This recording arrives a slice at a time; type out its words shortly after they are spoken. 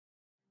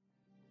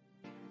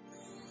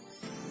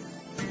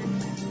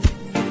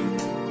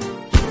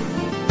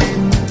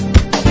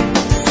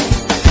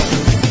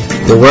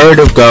The Word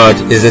of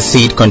God is the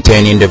seed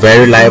containing the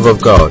very life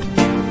of God.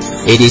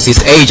 It is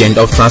His agent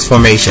of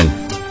transformation.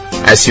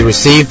 As you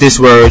receive these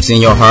words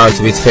in your heart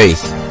with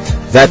faith,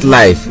 that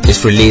life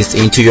is released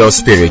into your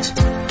spirit,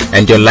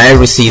 and your life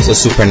receives a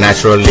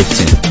supernatural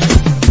lifting.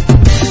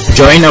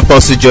 Join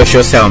Apostle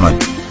Joshua Selman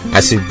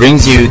as he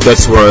brings you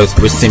God's Word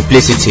with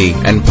simplicity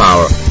and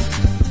power.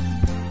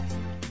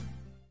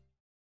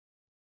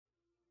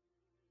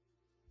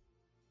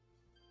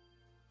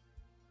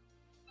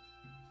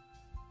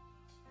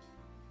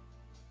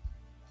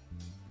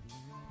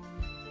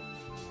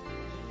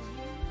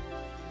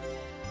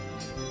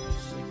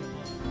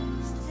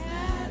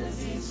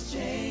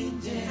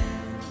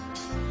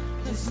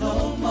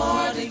 No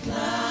more decline.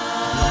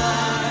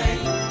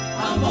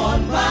 I'm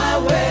on my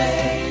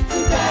way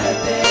to better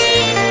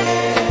days.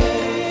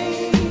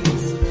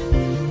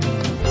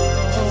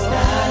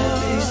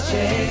 Status is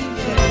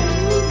changing.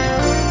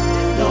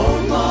 No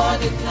more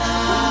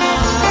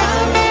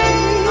decline.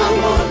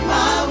 I'm on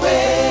my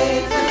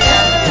way to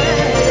better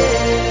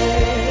days.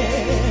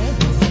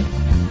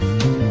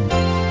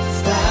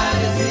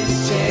 Status is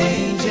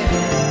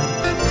changing.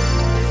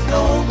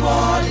 No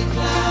more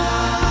decline.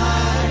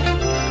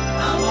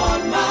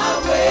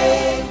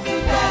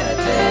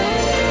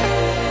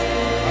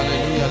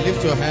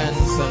 Lift your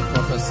hands and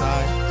prophesy.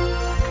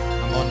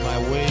 I'm on my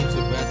way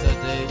to better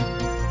day.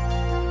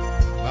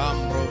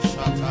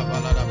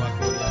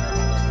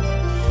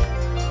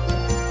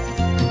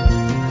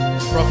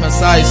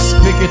 Prophesy,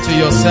 speak it to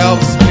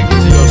yourself, speak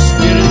it to your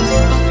spirit.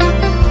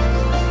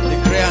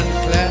 Declare and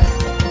declare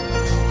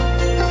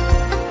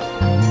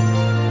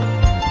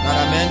that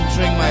I'm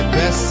entering my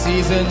best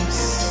seasons.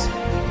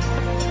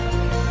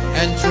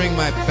 Entering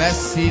my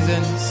best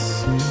seasons.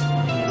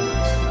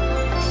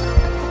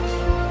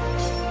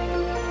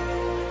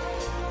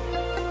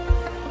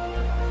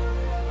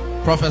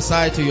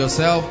 Prophesy to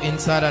yourself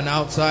inside and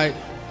outside.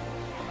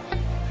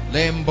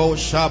 Lembo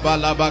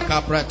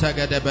shabalabaka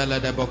prategedebele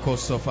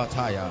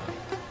sofataya.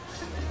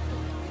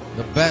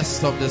 The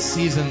best of the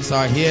seasons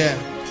are here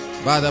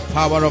by the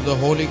power of the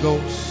Holy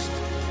Ghost.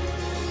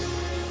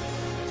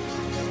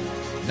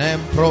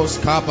 Nempros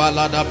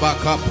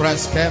kabaladabaka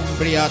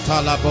preskembria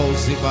talabo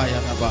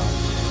zivayanaba.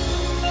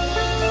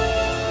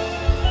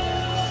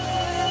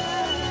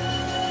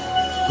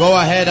 Go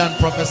ahead and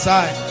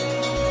prophesy.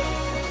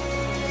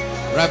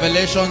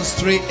 Revelations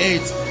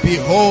 3:8.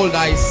 Behold,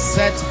 I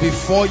set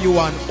before you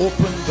an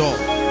open door.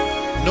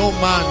 No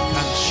man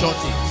can shut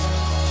it.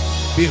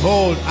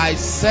 Behold, I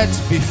set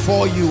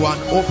before you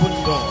an open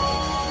door.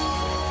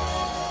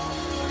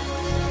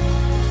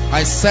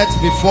 I set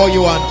before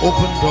you an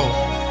open door.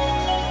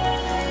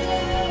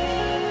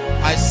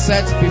 I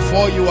set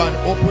before you an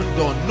open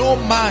door. No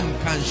man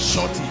can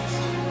shut it.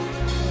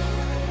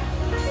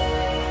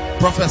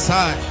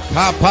 Prophesy.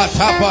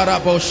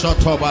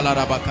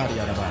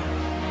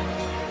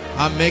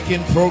 I'm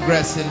making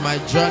progress in my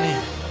journey.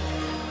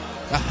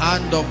 The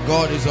hand of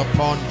God is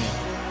upon me.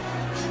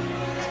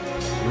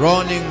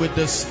 Running with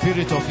the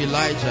spirit of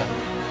Elijah.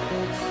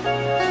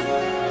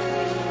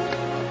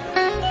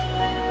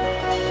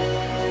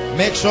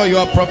 Make sure you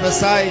are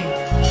prophesying.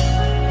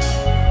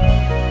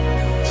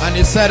 And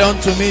he said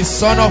unto me,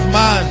 Son of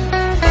man,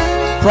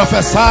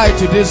 prophesy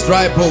to these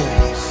dry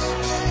bones.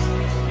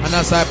 And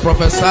as I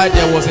prophesied,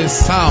 there was a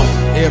sound,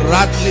 a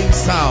rattling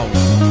sound.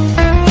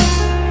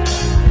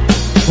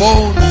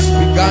 Bones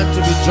began to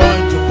be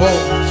joined to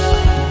bones.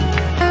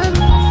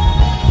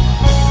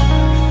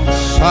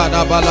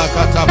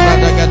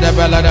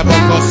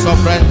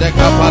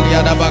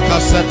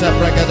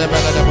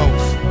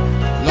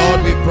 Lord,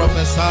 we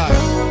prophesy.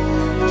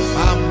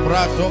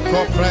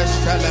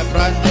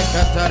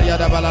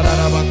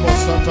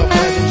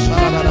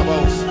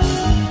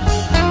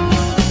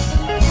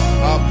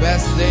 Our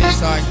best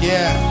days are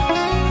here,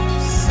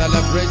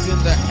 celebrating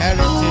the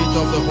heritage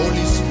of the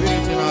Holy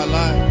Spirit in our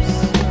lives.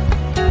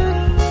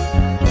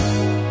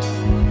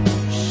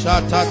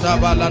 Shatata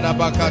balada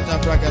bakata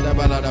prakada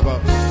balada ba.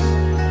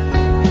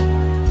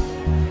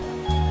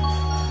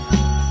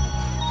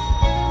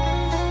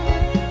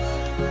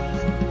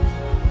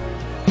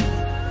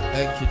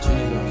 Thank you,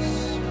 Jesus.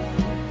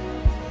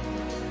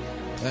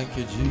 Thank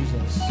you,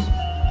 Jesus.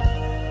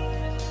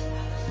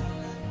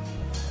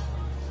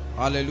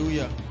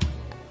 Hallelujah.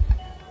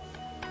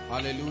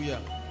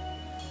 Hallelujah.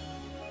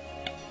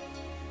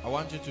 I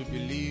want you to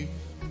believe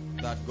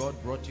that God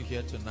brought you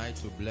here tonight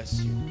to bless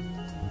you.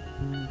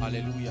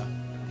 Hallelujah.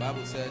 The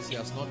Bible says He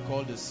has not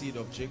called the seed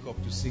of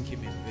Jacob to seek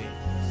Him in vain.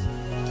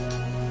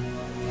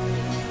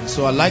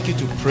 So I'd like you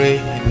to pray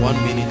in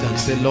 1 minute and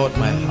say, Lord,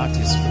 my heart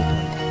is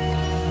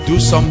open. Do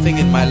something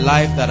in my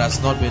life that has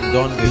not been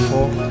done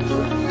before.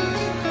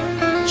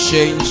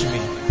 Change me.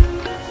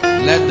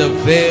 Let the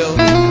veil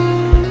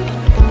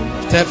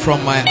take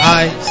from my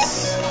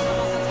eyes.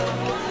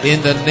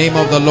 In the name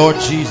of the Lord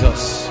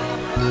Jesus.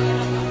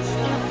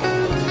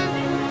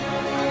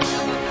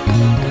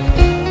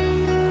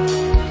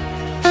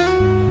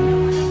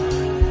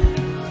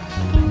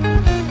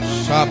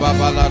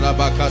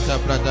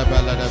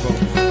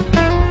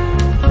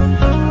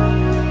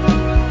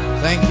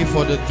 Thank you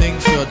for the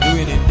things you are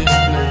doing in this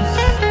place.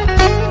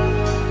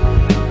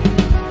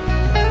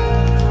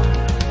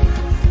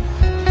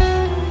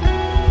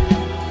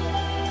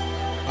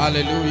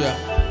 Hallelujah.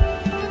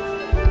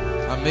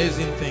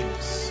 Amazing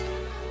things.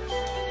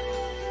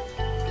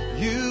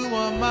 You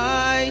are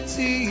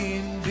mighty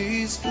in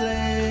this place.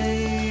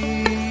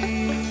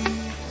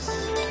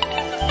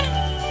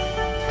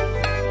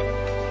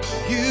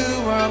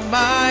 You are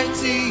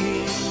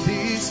mighty in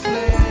this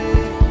place.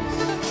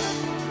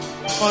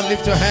 Come on,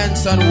 lift your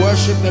hands and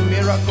worship the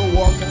miracle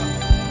worker.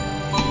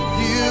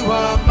 You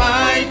are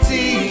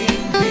mighty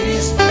in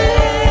this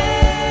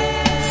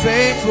place.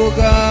 Faithful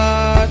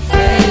God,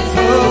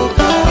 faithful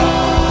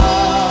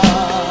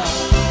God.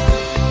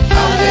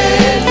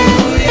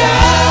 Hallelujah.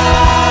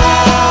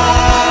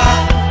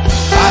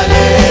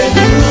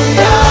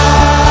 Hallelujah.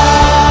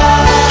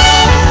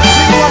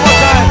 Sing one more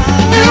time.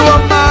 You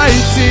are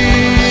mighty.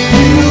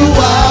 You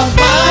are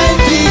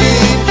mighty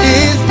in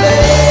this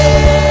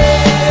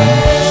place.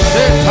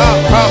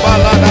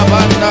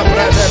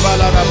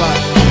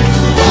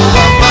 You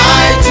are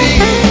mighty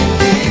in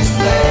this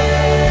place.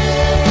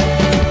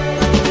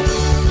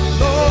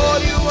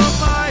 Lord, you are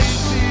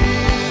mighty.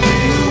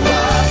 You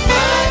are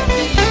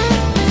mighty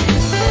in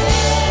this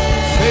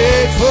place.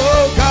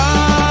 Faithful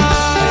God.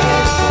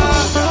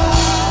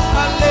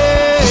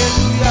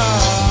 Hallelujah.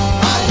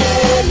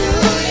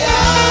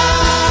 Hallelujah.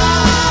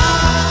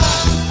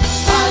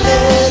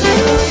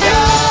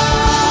 Hallelujah.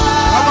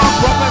 Come on,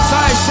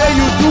 prophesy. Say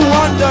you do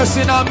wonders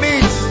in our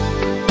midst.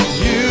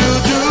 You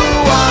do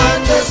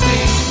wonders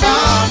in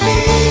our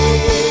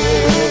midst.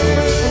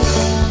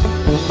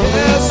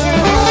 Yes, you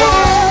do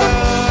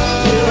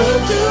wonders. You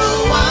do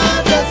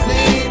wonders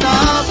in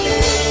our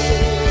midst.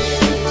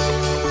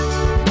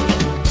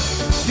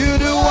 You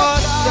do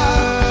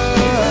wonders.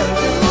 You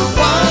do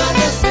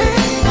wonders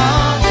in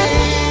our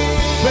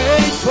midst.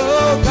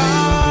 Faithful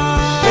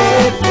God.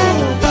 Faithful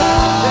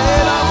God.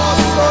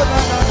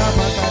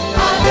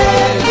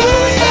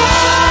 Hallelujah.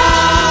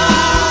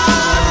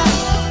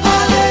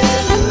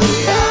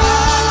 Hallelujah.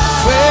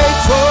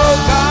 Faithful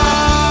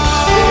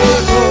God.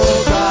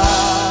 Faithful God.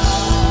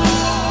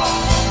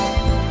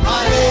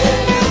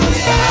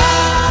 Hallelujah.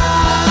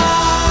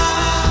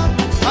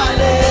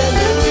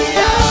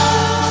 Hallelujah.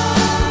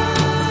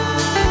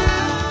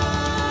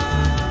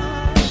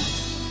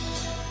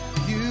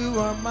 You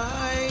are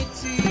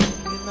mighty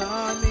in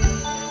our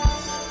midst.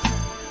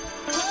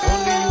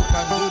 Only you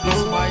can do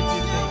this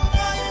mighty thing.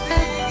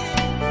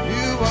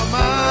 You are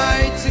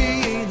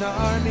mighty in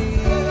our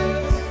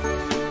midst.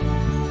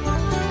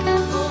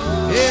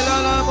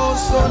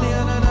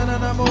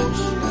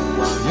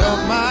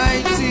 You're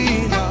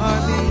mighty in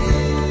our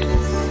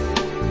midst.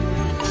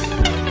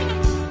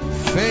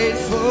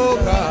 Faithful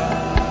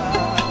God.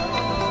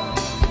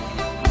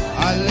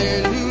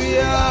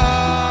 Hallelujah.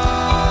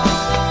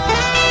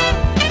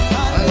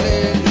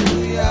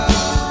 Hallelujah.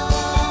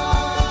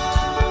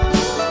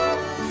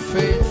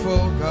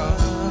 Faithful God.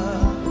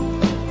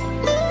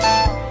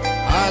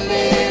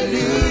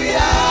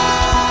 Hallelujah.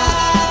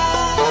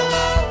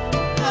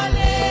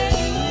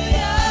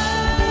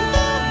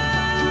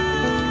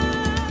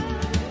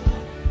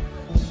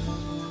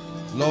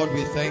 Lord,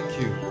 we thank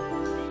you.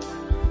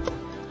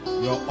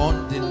 Your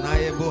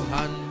undeniable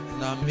hand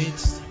in our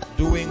midst,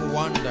 doing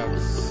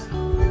wonders.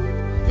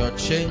 You're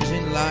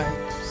changing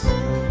lives,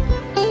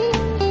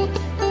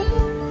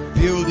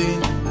 building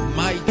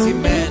mighty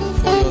men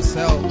for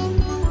yourself,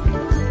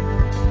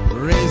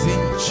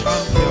 raising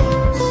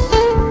champions,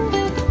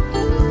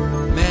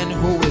 men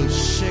who will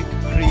shake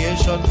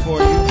creation for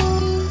you.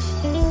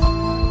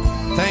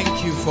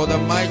 Thank you for the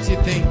mighty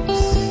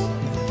things.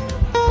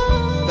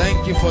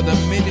 Thank you for the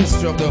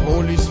ministry of the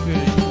Holy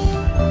Spirit.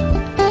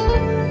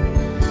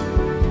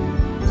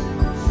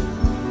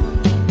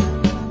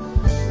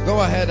 Go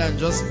ahead and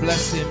just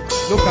bless him.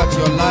 Look at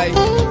your life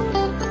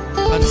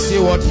and see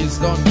what he's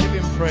done. Give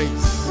him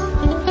praise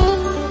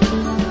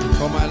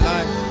for my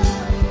life.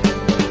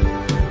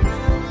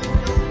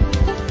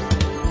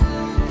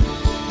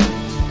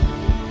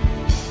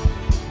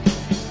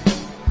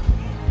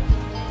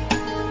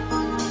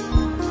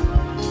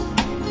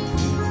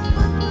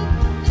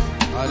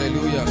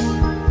 Hallelujah.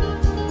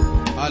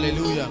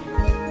 Hallelujah.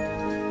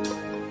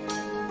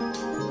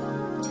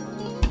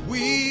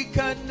 We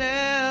can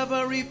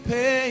never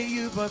repay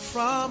you, but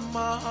from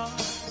our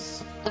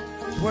hearts,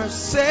 we're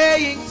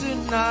saying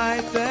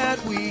tonight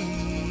that we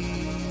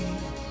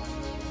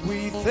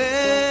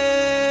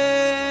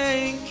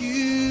thank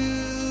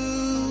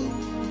you.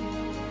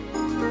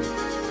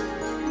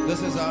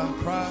 This is our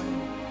cry.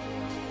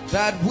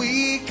 That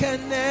we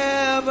can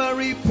never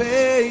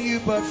repay you,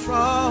 but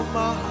from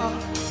our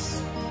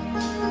hearts,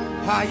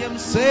 I am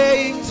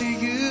saying to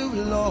you,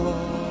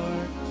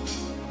 Lord,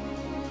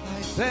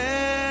 I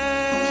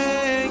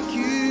thank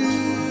you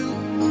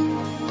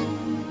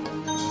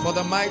For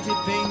the mighty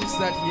things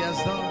that he has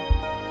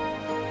done.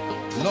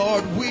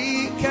 Lord,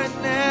 we can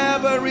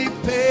never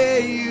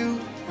repay you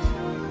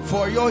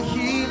for your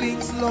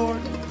healings,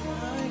 Lord,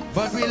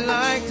 but we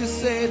like to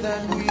say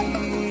that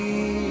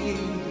we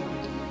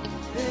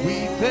We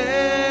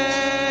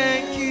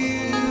thank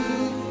you.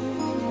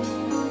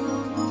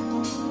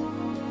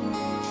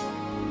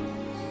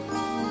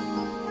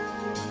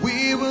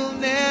 We will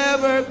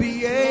never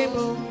be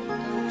able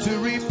to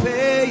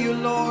repay you,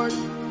 Lord.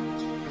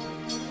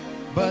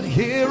 But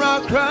hear our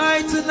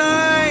cry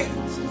tonight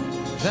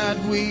that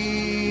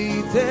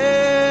we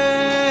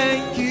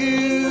thank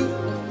you.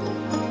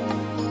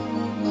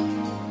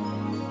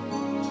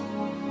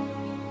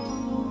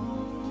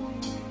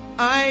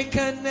 I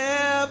can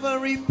never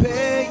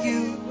repay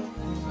you,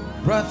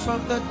 but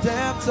from the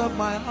depths of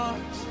my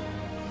heart,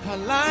 I'd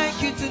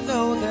like you to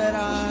know that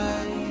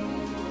I'm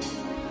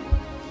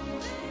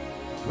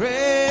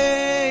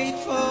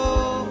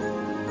grateful.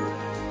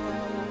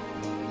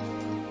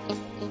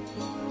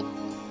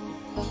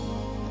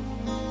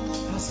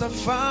 As a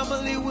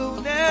family, we'll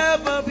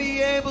never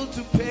be able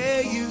to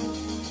pay you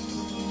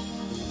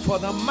for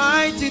the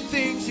mighty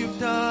things you've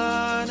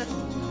done,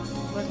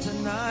 but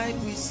tonight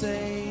we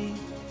say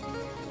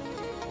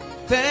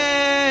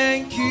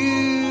thank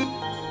you.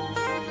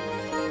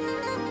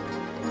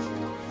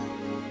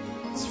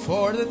 It's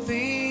for the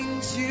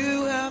things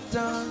you have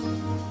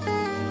done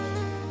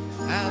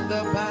and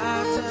the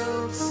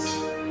battles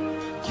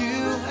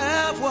you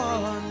have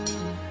won.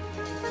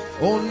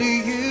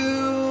 Only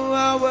you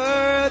are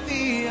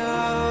worthy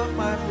of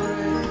my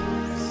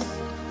praise.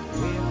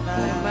 We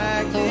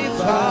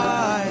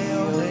magnify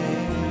your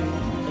name.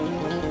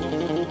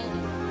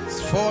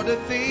 It's for the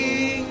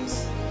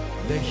things,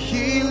 the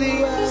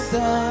healings,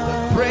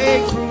 the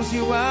breakthroughs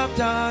you have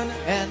done,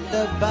 and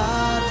the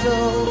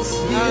battles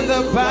you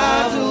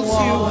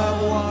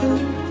have won.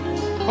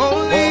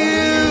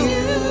 Only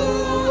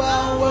you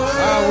are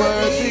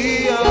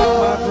worthy of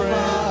my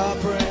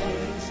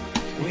praise.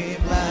 We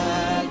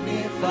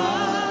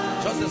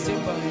magnify. Just a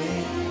simple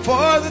name.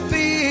 For the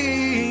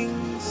things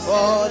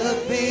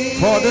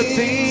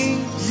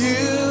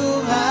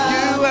you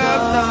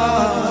have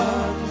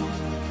done,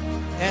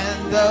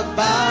 and the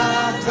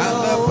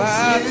battles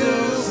you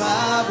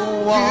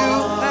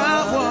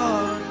have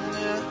won.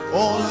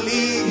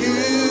 Only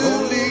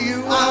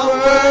you are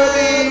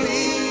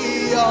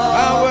worthy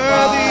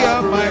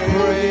of my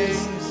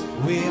praise.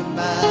 We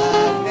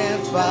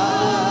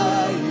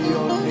magnify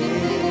your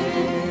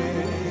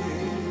name.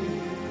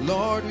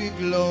 Lord, we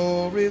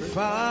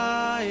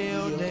glorify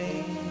your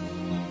name.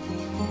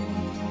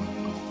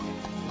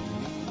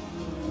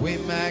 We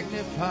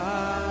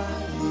magnify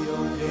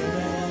your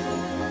name.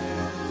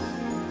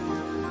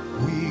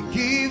 We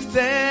give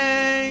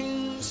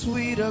thanks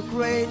with a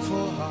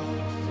grateful heart.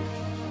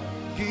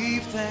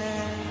 Give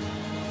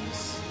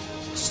thanks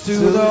to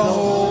the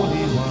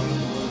Holy One.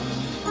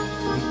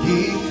 We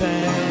give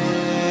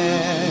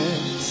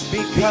thanks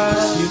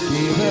because you've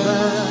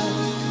given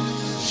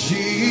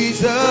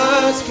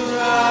Jesus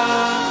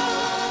Christ,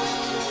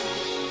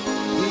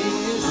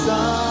 His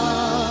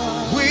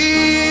Son. We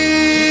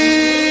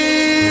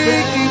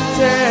give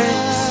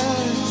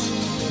thanks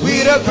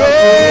with a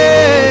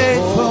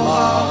grateful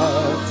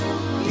heart.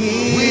 We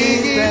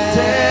give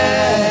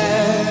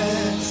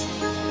thanks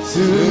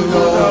to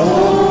the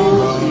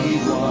Holy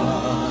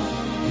One.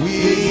 We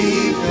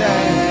give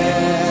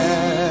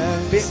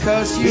thanks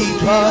because you've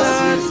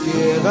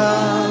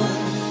given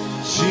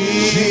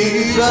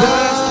Jesus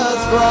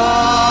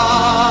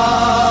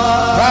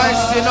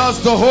Christ in us,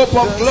 the hope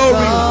of glory.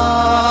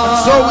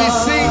 And so we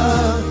sing.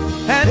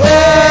 And now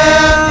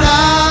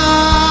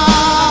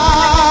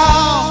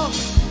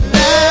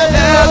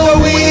let the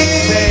weak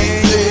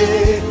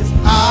say,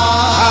 I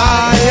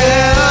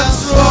am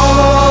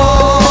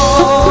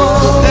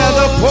strong. Let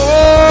the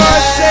poor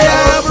say,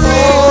 I'm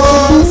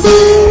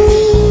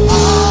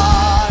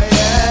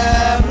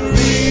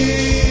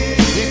rich.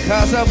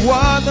 Because of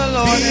what the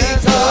Lord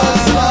has done.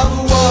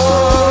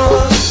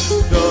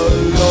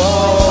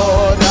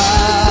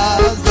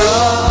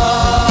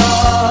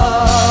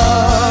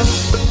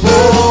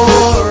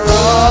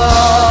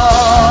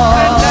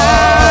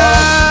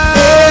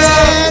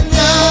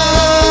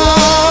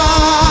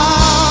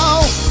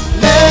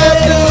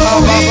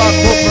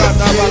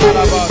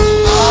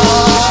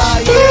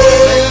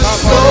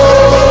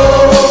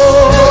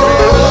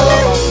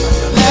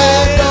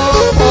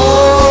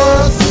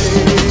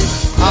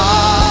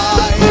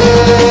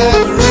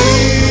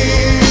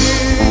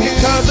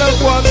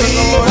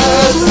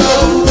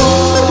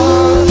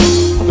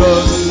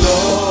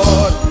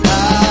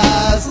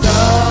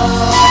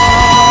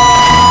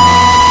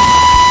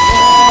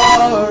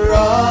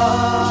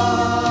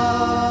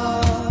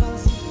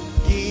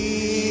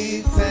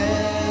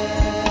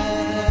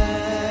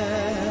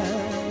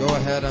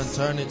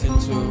 Turn it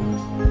into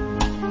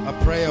a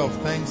prayer of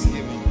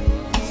thanksgiving.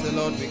 Say,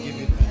 Lord, we give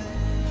you thanks.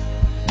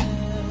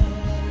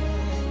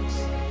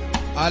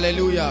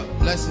 Hallelujah.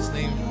 Bless His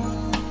name.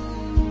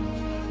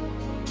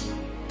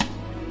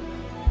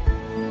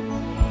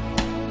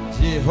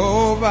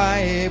 Jehovah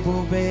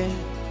Ebube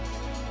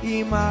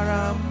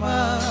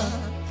Imarama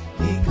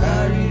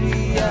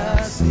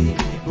Ikariria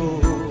Sinibo.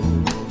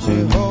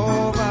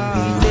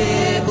 Jehovah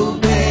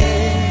Ebube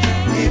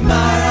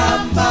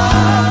Imarama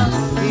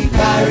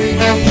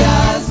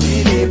Ikariria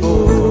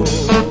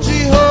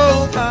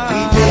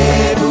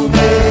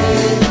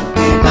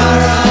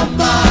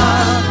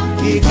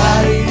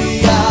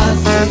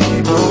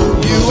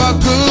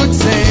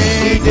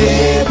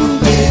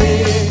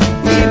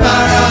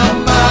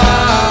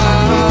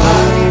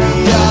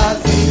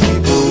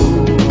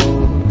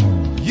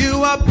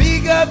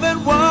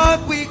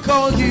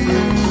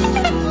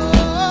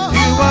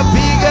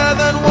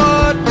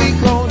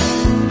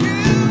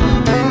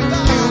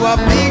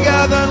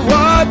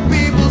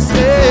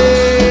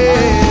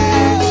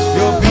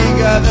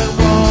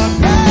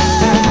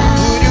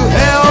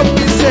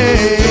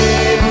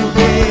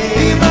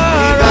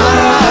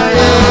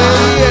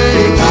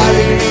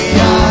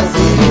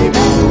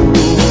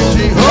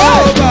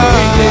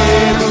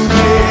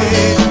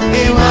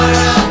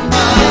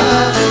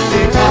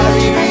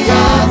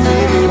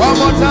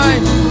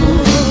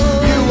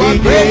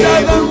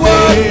greater than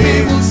what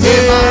people say.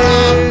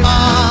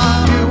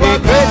 You are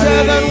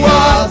greater than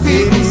what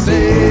people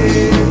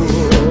say.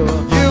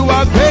 You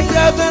are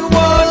greater than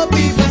what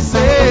people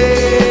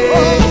say.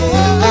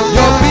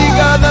 You're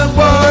bigger than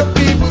what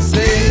people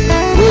say.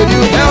 Will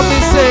you help me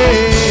say?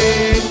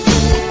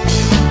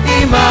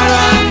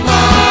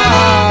 Imarama,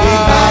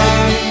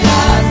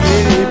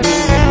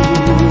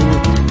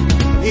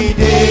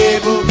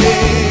 Idebube,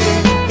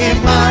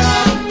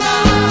 Imarama,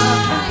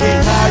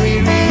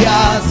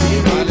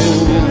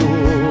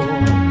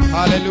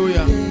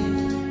 Hallelujah.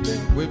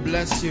 We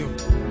bless you.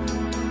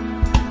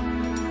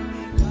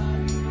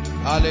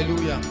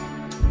 Hallelujah.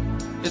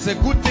 It's a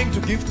good thing to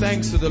give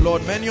thanks to the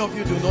Lord. Many of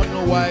you do not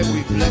know why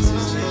we bless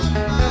His name.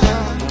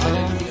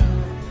 Hallelujah.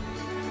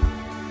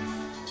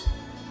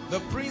 The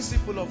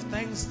principle of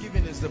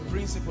thanksgiving is the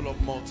principle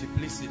of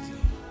multiplicity.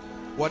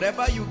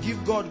 Whatever you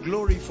give God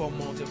glory for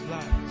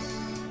multiplies.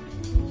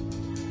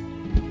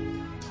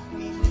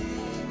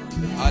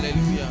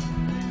 Hallelujah.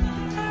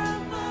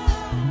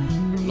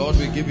 Lord,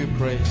 we give you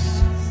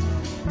praise.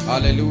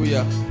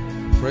 Hallelujah.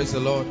 Praise the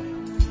Lord.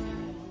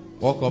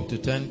 Walk up to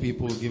 10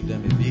 people, give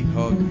them a big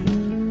hug.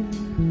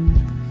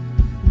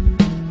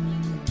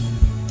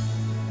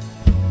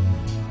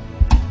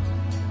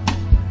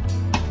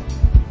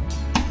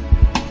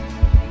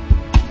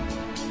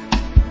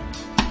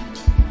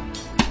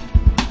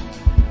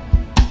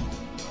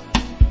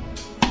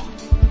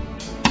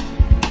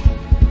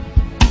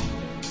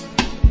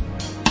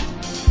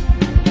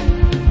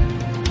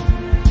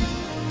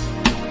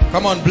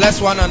 Come on, bless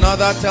one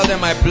another. Tell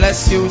them I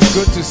bless you. It's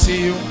good to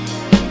see you.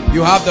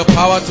 You have the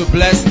power to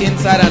bless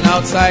inside and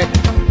outside.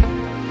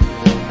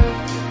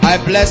 I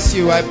bless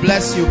you. I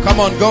bless you. Come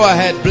on, go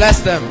ahead.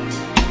 Bless them.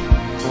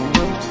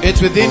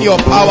 It's within your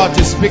power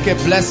to speak a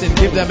blessing.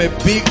 Give them a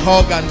big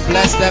hug and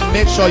bless them.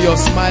 Make sure you're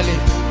smiling.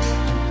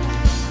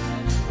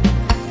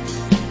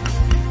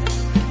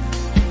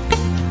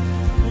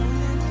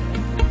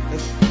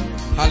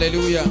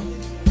 Hallelujah.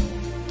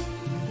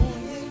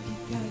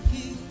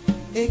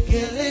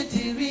 Ekele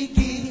dịrị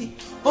gị,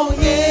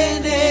 onye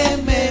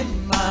na-eme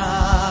mma.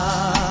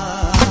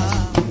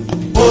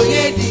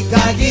 Onye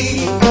dịka gị,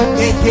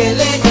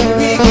 ekele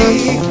dịrị gị,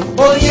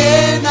 onye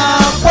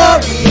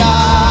na-akpọrọ ya.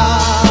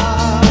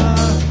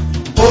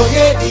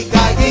 Onye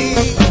dịka gị,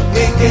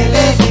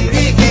 ekele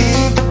dịrị gị,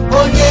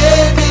 onye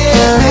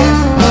na-eme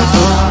mma.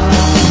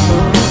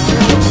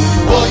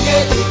 Onye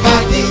dịka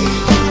gị,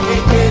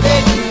 ekele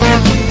dịrị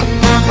gị, onye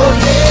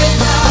na-akpọrọ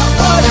ya.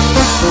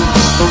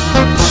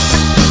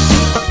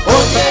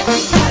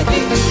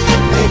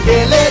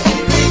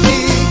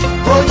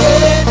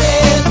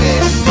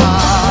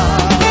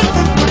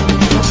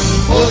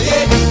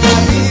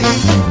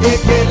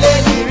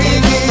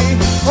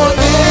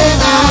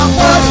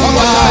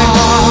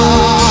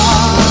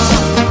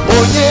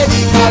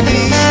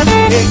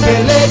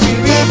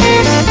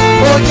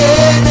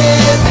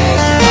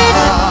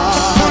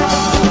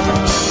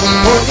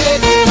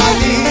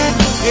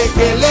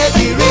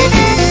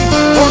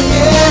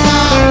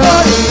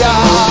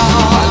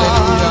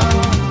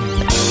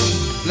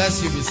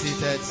 Bless you, be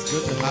seated. It's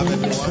good to have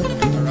everyone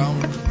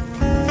around.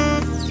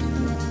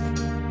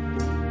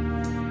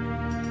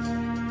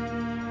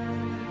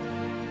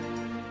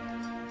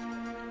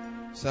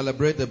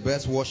 Celebrate the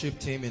best worship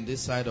team in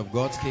this side of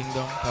God's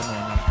kingdom. Come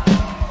on now.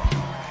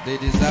 They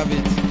deserve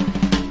it.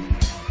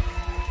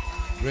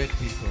 Great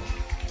people.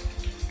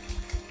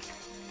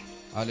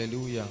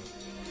 Hallelujah.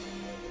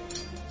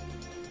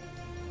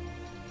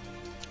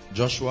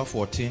 Joshua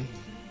 14.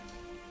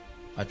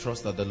 I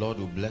trust that the Lord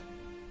will bless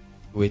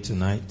you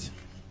tonight.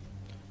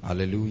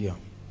 Hallelujah.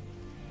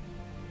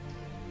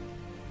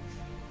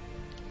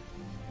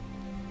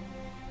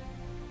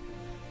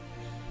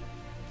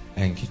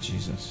 Thank you,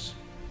 Jesus.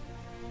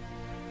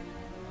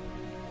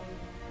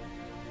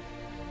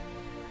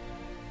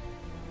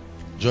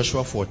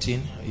 Joshua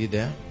 14, are you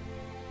there?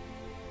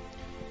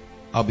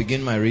 I'll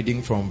begin my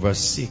reading from verse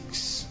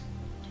 6.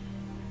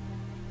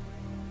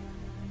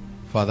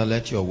 Father,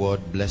 let your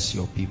word bless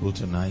your people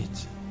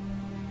tonight.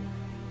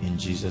 In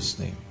Jesus'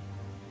 name.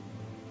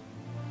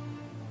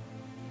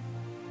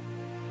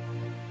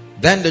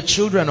 Then the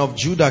children of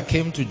Judah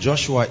came to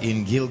Joshua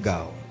in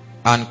Gilgal,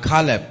 and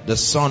Caleb, the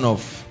son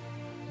of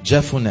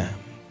Jephunneh,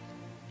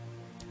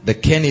 the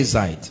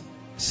Kenizzite,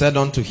 said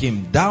unto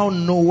him, Thou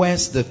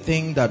knowest the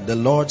thing that the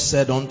Lord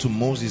said unto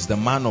Moses, the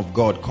man of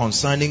God,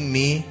 concerning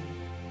me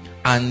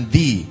and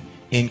thee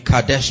in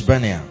Kadesh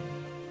Barnea.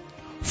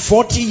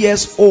 40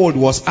 years old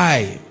was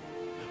I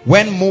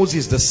when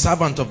Moses, the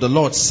servant of the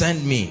Lord,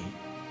 sent me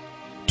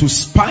to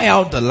spy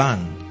out the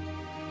land.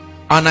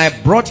 And I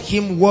brought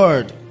him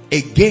word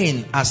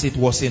again as it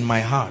was in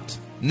my heart.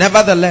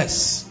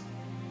 Nevertheless,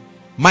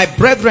 my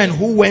brethren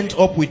who went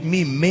up with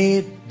me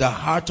made the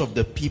heart of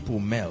the people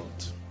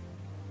melt.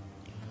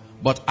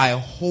 But I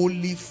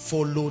wholly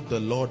followed the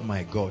Lord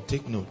my God.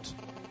 Take note.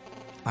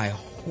 I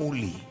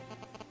wholly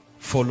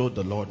followed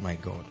the Lord my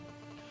God.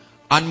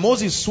 And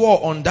Moses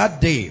swore on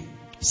that day,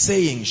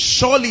 saying,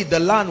 Surely the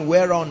land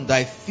whereon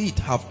thy feet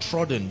have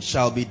trodden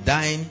shall be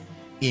thine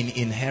in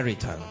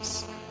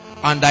inheritance,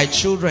 and thy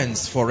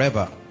children's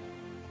forever,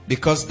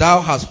 because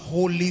thou hast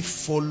wholly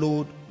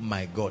followed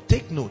my God.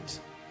 Take note.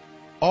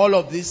 All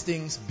of these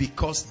things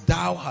because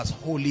thou hast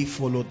wholly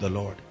followed the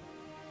Lord.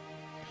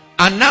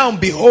 And now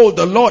behold,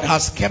 the Lord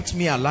has kept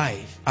me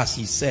alive, as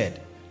he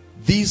said,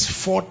 these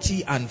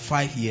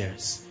 45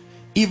 years,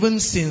 even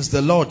since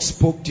the Lord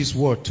spoke this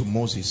word to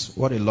Moses.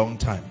 What a long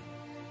time.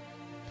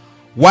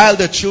 While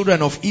the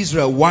children of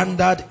Israel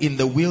wandered in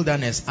the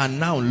wilderness, and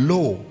now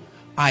lo,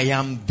 I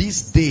am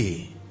this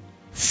day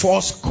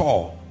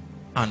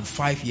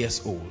 85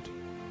 years old.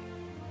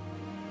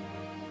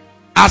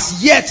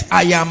 As yet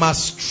I am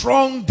as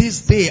strong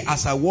this day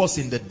as I was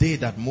in the day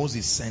that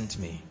Moses sent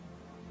me.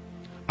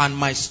 And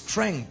my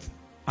strength,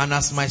 and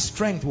as my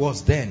strength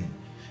was then,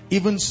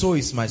 even so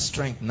is my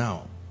strength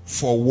now,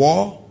 for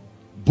war,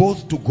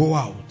 both to go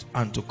out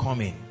and to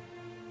come in.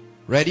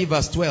 Ready?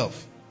 Verse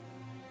 12.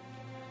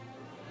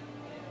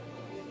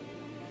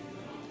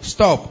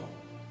 Stop.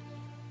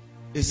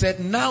 He said,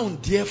 now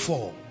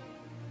therefore,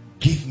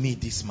 give me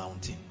this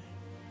mountain.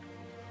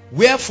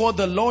 Wherefore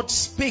the Lord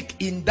spake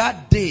in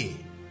that day.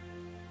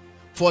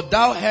 For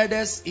thou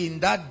heardest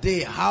in that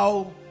day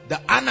how the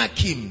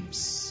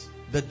Anakims,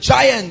 the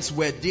giants,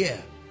 were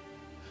there,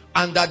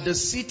 and that the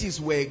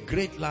cities were a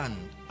great land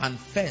and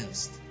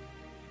fenced.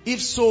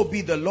 If so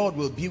be the Lord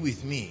will be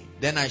with me,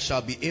 then I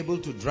shall be able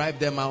to drive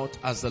them out,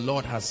 as the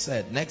Lord has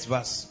said. Next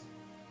verse.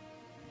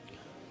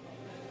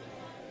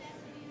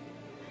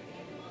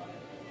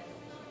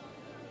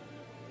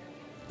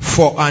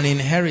 For an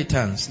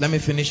inheritance. Let me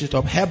finish it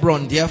up.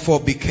 Hebron therefore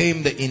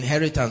became the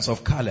inheritance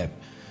of Caleb,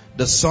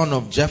 the son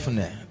of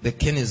Jephunneh, the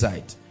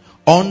Kenizzite,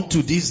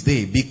 unto this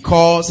day,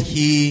 because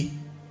he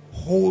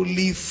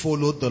wholly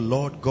followed the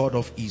Lord God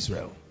of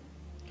Israel.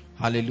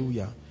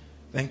 Hallelujah.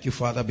 Thank you,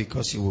 Father,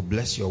 because you will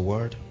bless your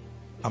word.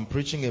 I'm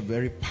preaching a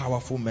very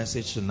powerful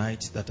message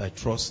tonight that I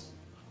trust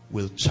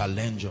will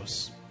challenge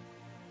us.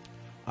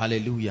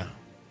 Hallelujah.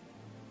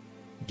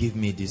 Give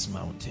me this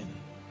mountain.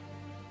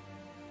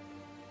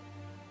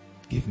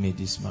 Give me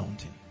this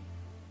mountain.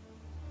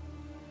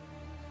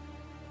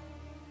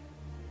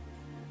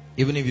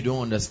 Even if you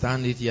don't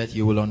understand it yet,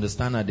 you will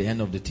understand at the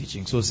end of the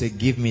teaching. So say,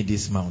 give me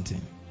this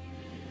mountain.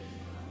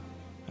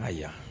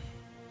 Yeah.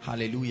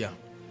 Hallelujah.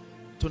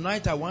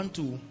 Tonight I want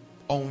to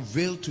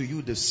unveil to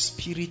you the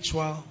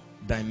spiritual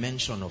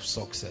dimension of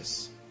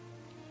success.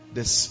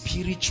 The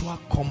spiritual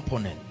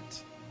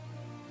component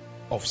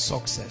of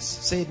success.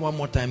 Say it one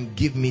more time.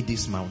 Give me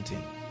this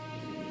mountain.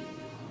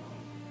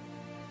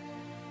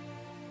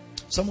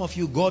 Some of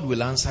you, God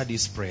will answer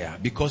this prayer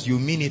because you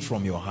mean it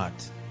from your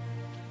heart.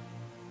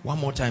 One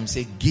more time,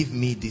 say, give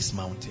me this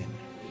mountain.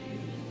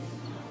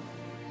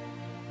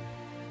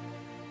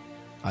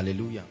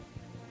 Hallelujah.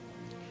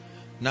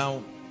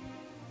 Now,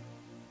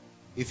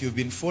 if you've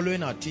been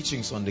following our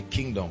teachings on the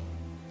kingdom,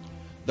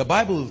 the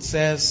Bible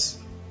says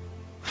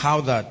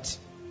how that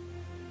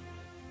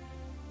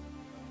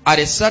at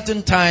a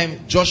certain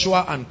time,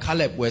 Joshua and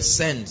Caleb were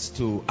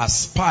sent as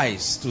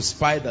spies to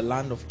spy the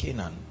land of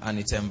Canaan and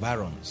its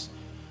environs.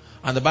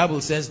 And the Bible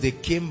says they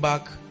came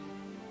back.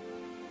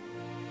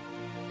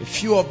 A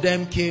few of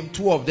them came,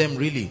 2 of them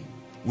really,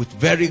 with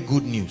very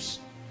good news.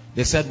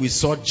 They said, we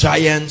saw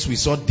giants, we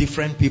saw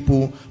different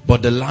people,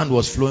 but the land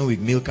was flowing with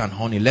milk and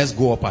honey. Let's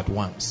go up at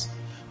once.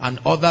 And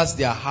others,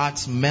 their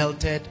hearts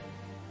melted.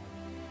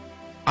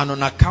 And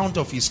on account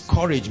of his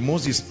courage,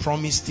 Moses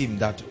promised him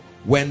that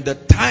when the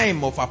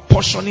time of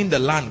apportioning the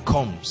land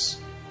comes,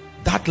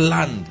 that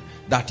land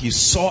that he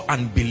saw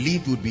and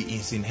believed would be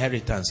his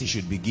inheritance, he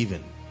should be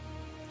given.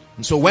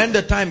 And so when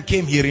the time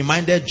came, he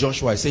reminded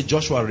Joshua. He said,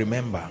 Joshua,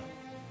 remember,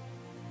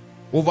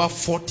 over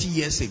 40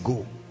 years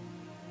ago,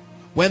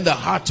 when the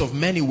hearts of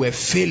many were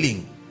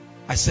failing,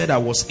 I said I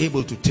was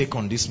able to take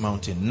on this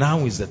mountain.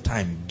 Now is the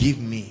time. Give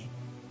me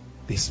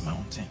this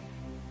mountain.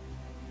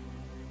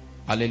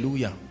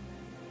 Hallelujah.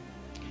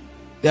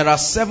 There are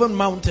 7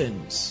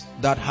 mountains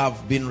that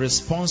have been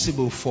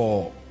responsible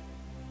for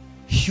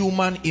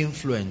human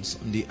influence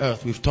on the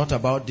earth. We've thought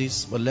about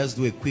this, but let's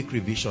do a quick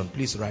revision.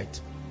 Please write.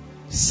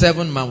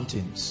 7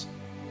 mountains.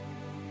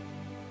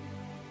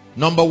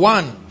 Number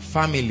 1,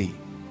 family.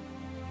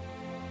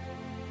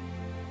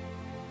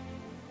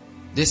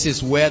 This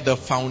is where the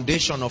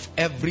foundation of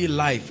every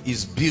life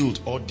is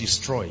built or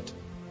destroyed.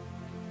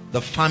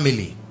 The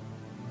family.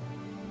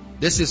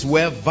 This is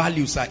where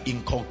values are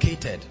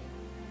inculcated.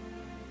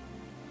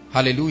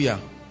 Hallelujah.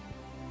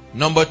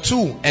 Number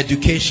 2,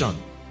 education.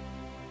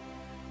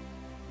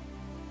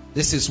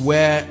 This is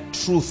where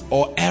truth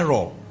or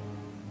error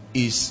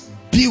is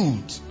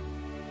built.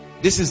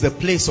 This is the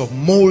place of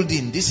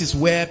molding. This is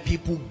where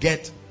people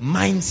get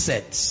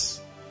mindsets.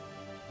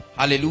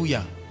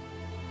 Hallelujah.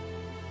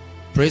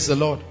 Praise the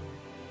Lord.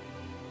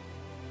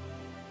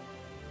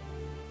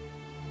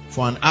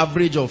 For an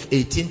average of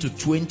 18 to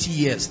 20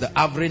 years, the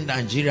average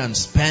Nigerian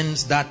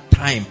spends that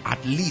time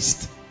at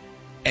least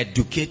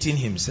educating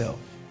himself.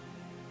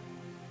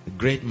 A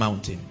great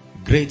mountain,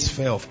 great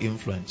sphere of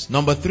influence.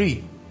 Number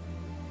 3,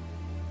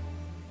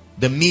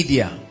 the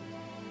media.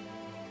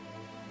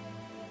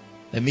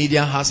 The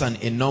media has an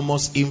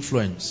enormous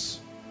influence.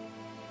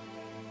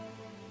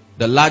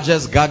 The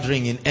largest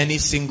gathering in any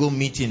single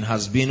meeting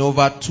has been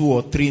over 2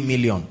 or 3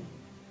 million.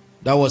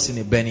 That was in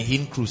a Benny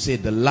Hinn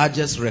crusade, the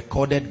largest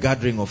recorded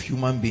gathering of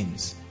human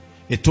beings.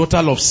 A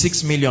total of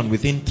 6 million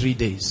within 3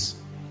 days.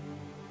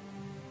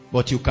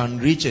 But you can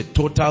reach a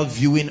total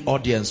viewing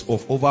audience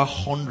of over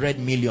 100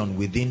 million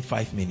within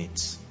 5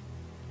 minutes.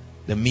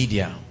 The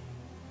media,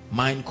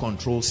 mind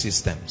control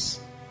systems.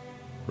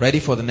 Ready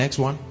for the next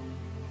one?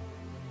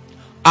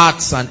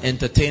 Arts and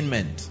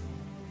entertainment.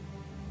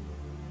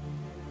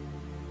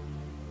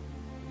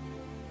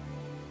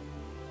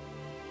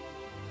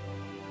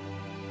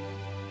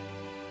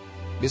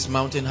 This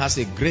mountain has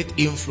a great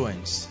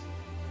influence.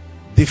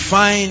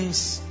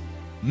 Defines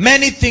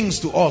many things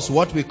to us,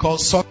 what we call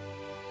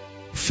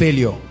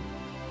failure.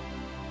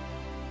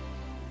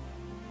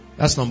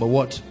 That's number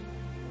what?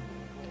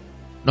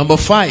 Number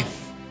 5.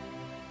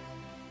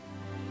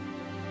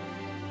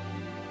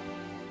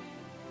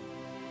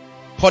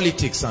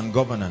 Politics and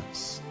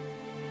governance.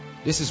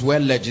 This is where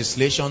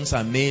legislations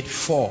are made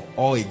for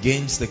or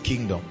against the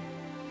kingdom.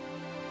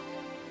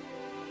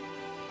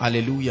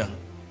 Hallelujah.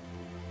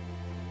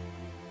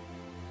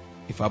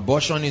 If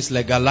abortion is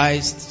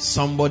legalized,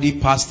 somebody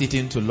passed it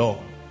into law.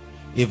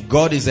 If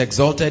God is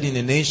exalted in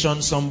a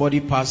nation, somebody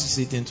passes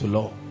it into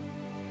law.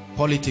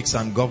 Politics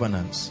and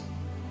governance.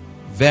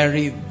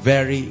 Very,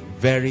 very,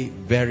 very,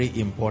 very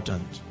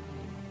important.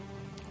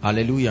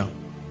 Hallelujah.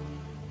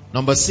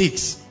 Number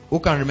 6. Who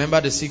can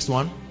remember the 6th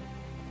one?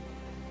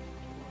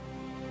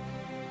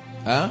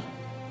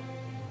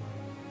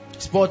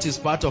 Sport is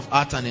part of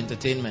art and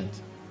entertainment.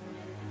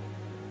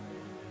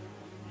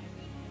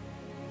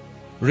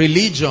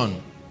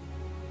 Religion.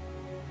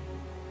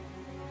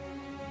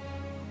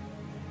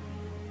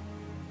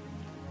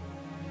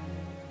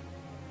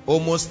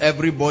 Almost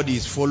everybody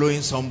is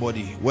following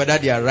somebody. Whether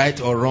they are right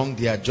or wrong,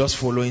 they are just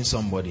following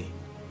somebody.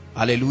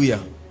 Hallelujah.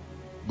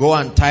 Go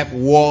and type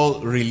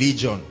world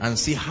religion and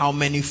see how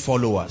many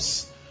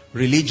followers.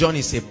 Religion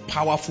is a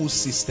powerful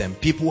system.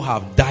 People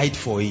have died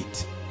for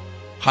it.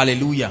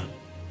 Hallelujah.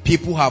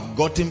 People have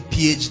gotten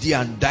PhD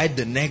and died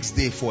the next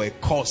day for a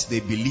cause they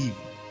believe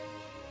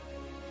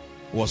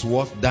was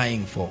worth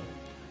dying for.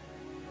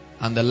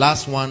 And the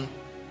last one,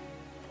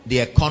 the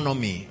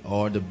economy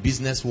or the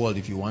business world,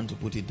 if you want to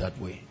put it that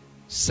way.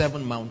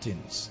 7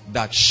 mountains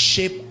that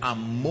shape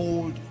and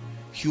mold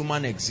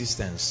human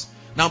existence.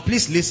 Now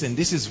please listen,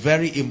 this is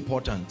very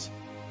important.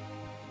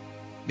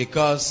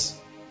 Because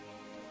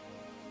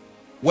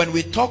when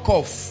we talk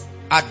of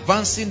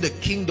advancing the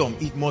kingdom,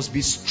 it must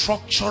be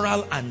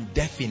structural and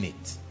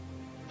definite.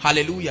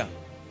 Hallelujah.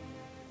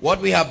 What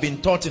we have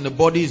been taught in the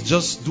body is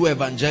just do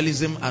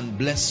evangelism and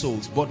bless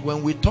souls. But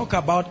when we talk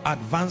about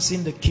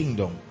advancing the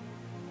kingdom,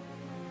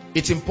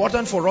 it's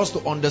important for us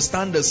to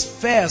understand the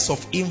spheres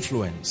of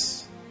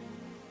influence.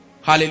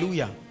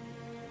 Hallelujah.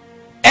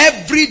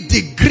 Every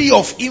degree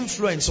of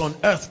influence on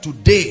earth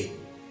today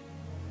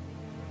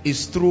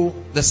is through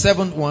the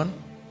 7th one,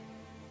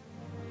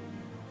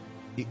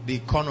 the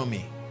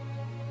economy.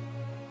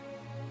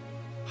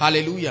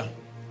 Hallelujah.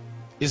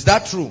 Is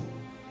that true?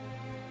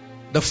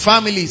 The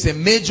family is a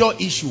major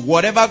issue.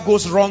 Whatever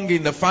goes wrong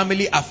in the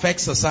family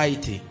affects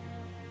society.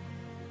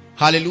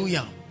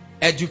 Hallelujah.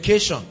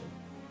 Education.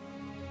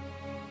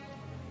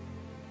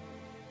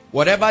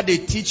 Whatever they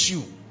teach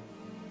you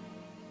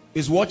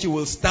is what you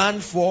will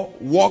stand for,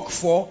 work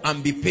for,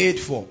 and be paid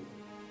for.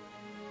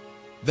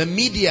 The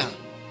media.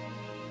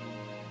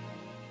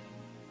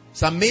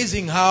 It's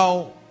amazing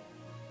how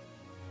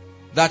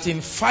that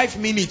in 5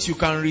 minutes you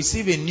can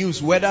receive a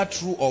news, whether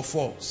true or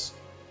false.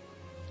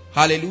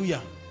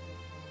 Hallelujah.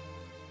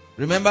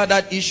 Remember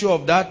that issue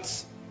of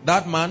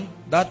that man,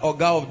 that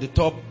Oga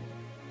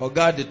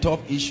at the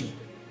top issue.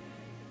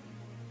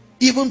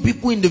 Even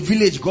people in the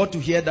village got to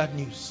hear that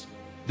news.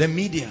 The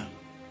media.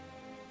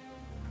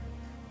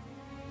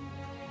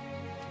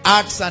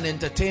 Arts and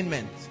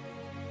entertainment.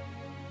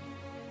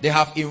 They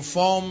have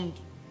informed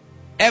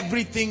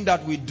everything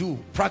that we do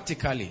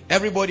practically.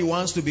 Everybody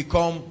wants to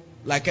become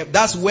like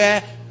that's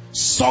where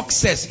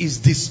success is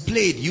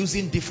displayed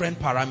using different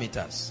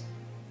parameters.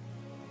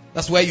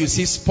 That's where you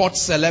see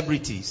sports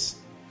celebrities.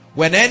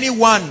 When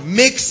anyone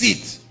makes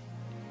it,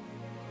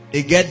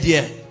 they get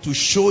there to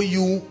show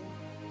you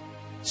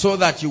so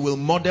that you will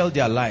model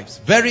their lives.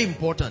 Very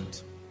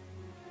important.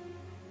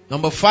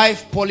 Number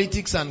 5,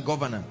 politics and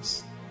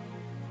governance.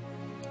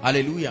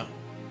 Hallelujah.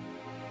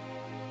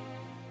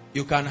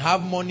 You can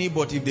have money,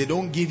 but if they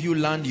don't give you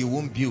land, you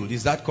won't build.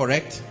 Is that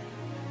correct?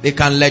 They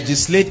can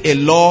legislate a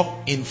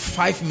law in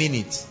 5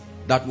 minutes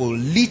that will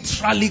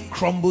literally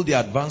crumble the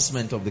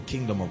advancement of the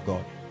kingdom of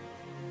God.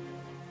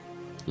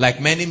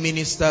 Like many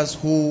ministers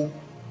who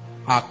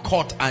are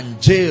caught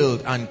and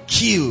jailed and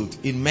killed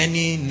in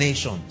many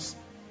nations.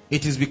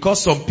 It is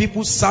because some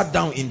people sat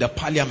down in the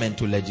parliament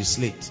to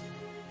legislate.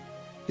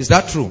 Is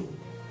that true?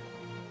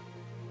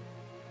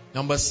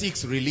 Number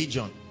 6,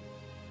 religion.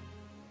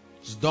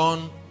 It's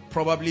done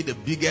probably the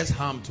biggest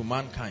harm to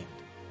mankind.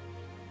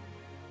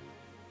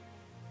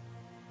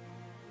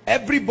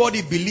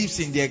 Everybody believes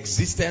in the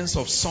existence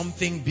of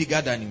something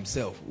bigger than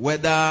himself,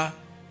 whether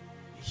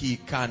he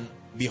can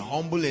be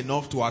humble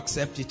enough to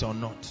accept it or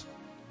not.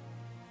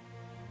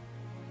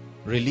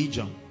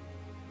 Religion.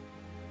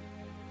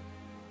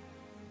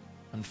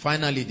 And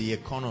finally, the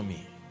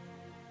economy.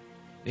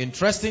 The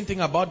interesting thing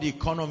about the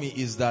economy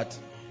is that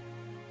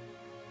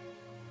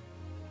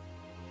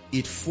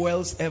it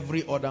fuels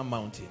every other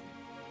mountain.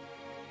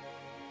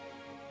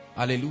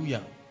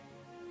 Hallelujah.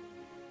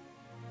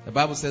 The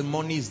Bible says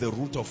money is the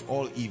root of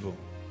all evil.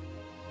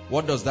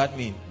 What does that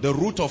mean? The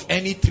root of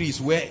any tree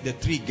is where the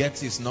tree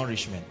gets its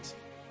nourishment.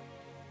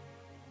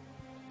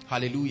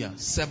 Hallelujah.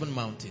 7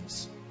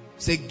 mountains.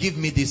 Say, give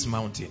me this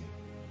mountain.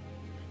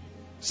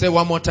 Say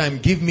one more time,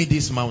 give me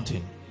this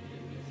mountain.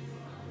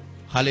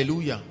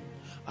 Hallelujah.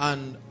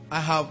 And I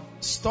have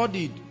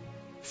studied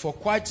for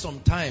quite some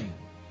time,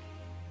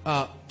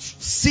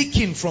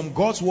 seeking from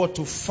God's word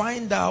to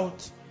find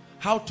out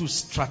how to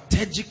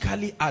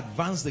strategically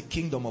advance the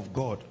kingdom of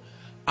God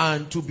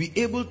and to be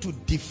able to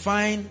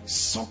define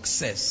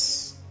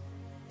success.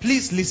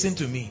 Please listen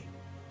to me.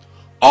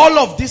 All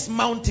of these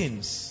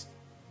mountains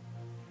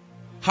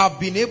have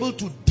been able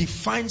to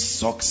define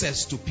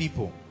success to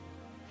people.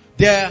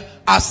 There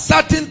are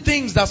certain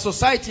things that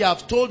society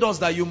have told us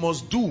that you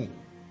must do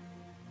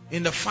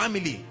in the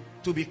family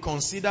to be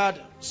considered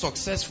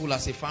successful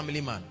as a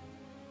family man.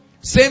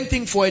 Same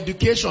thing for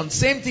education,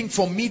 same thing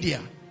for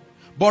media.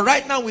 But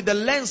right now, with the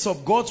lens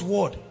of God's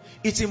word,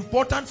 it's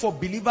important for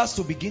believers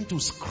to begin to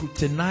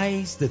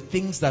scrutinize the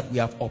things that we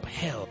have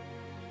upheld,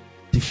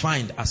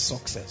 defined as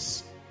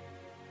success.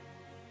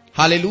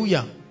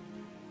 Hallelujah.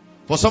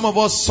 For some of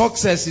us,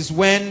 success is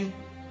when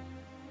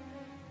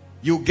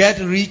you get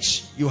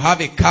rich, you have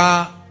a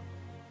car,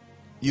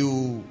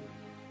 you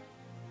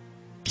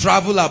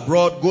travel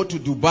abroad, go to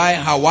Dubai,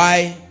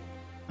 Hawaii,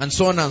 and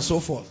so on and so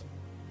forth.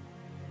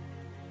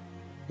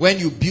 When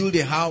you build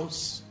a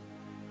house.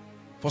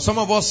 For some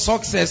of us,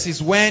 success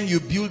is when you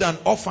build an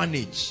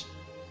orphanage.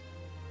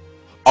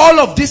 All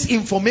of these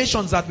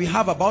informations that we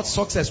have about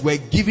success were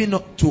given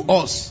to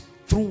us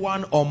through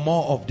one or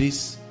more of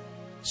these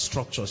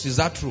structures. Is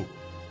that true?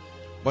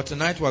 But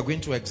tonight we are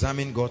going to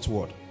examine God's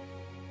word.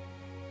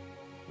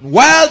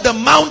 While the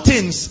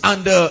mountains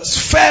and the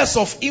spheres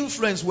of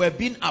influence were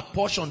being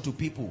apportioned to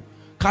people,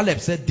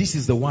 Caleb said, this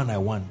is the one I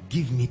want.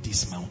 Give me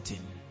this mountain.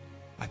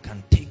 I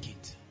can take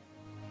it.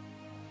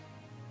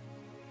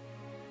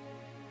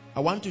 I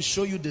want to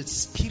show you the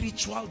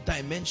spiritual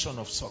dimension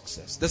of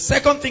success. The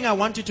second thing I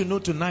want you to know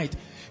tonight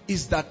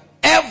is that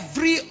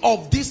every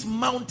of these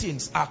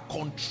mountains are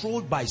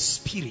controlled by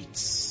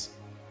spirits.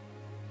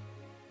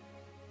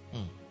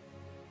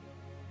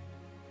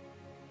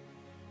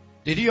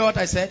 Did you hear what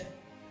I said?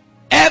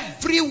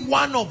 Every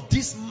one of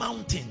these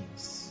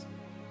mountains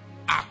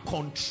are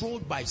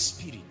controlled by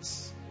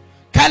spirits.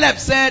 Caleb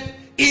said,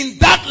 in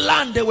that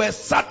land there were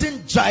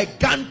certain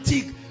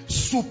gigantic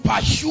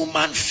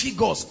superhuman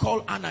figures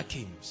called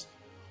Anakims,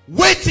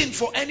 waiting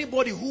for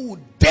anybody who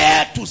would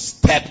dare to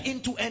step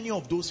into any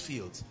of those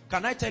fields.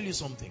 Can I tell you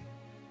something?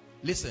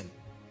 Listen,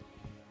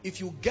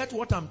 if you get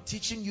what I'm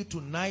teaching you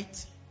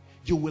tonight,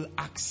 you will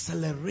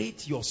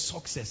accelerate your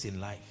success in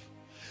life.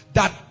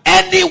 That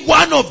any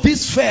one of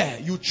these fair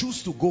you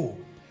choose to go,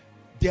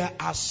 there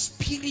are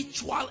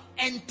spiritual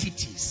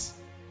entities,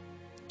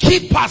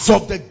 keepers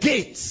of the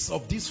gates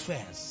of these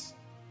fairs.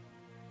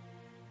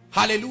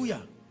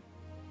 Hallelujah.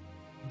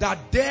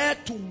 That dare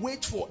to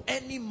wait for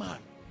any man.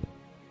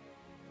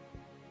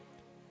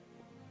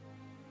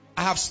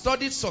 I have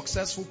studied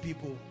successful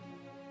people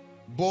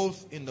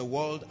both in the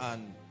world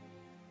and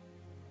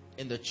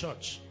in the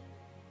church.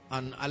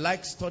 And I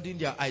like studying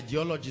their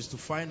ideologies to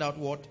find out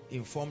what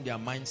informed their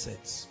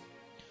mindsets.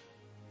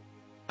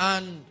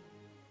 And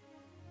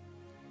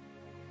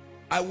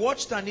I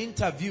watched an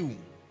interview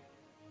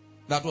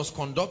that was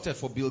conducted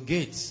for Bill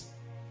Gates.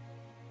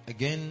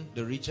 Again,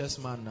 the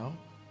richest man now.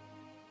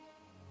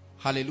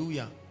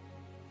 Hallelujah.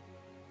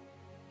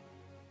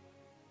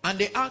 And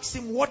they asked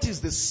him, what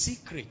is the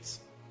secret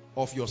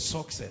of your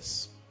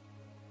success?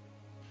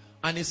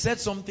 And he said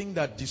something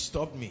that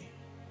disturbed me.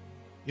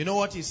 You know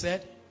what he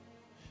said?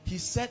 He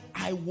said,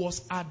 I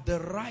was at the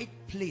right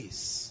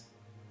place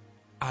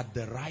at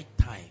the right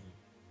time.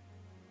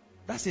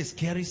 That's a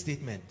scary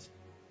statement.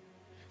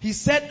 He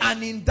said,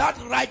 and in that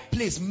right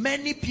place,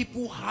 many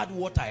people had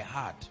what I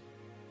had.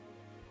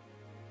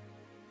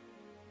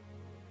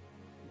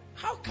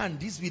 How can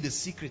this be the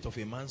secret of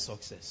a man's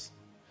success?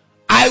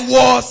 I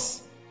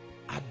was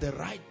at the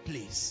right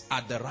place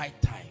at the right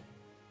time.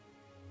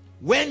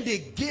 When they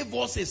gave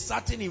us a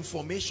certain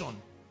information,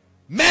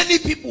 many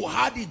people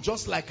had it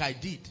just like I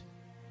did.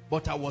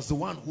 But I was the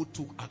one who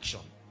took action.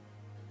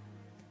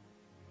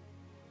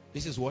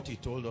 This is what he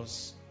told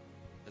us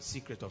the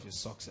secret of his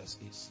success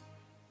is.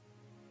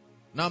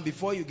 Now,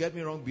 before you get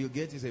me wrong, Bill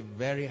Gates is a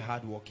very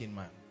hard-working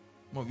man.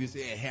 Some of you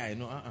say, hey, I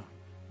know.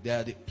 They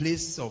are the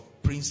place of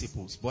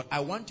principles. But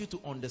I want you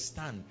to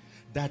understand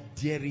that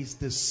there is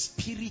the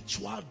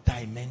spiritual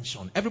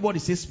dimension. Everybody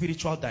say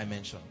spiritual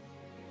dimension.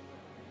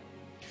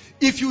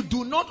 If you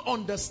do not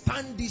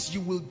understand this,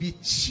 you will be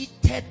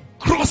cheated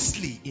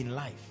grossly in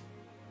life.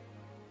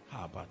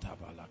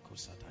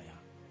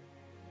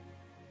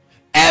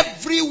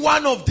 Every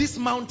one of these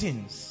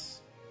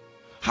mountains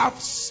have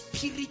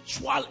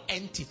spiritual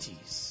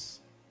entities.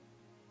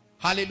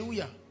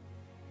 Hallelujah.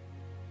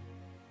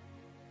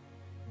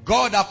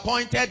 God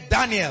appointed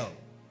Daniel,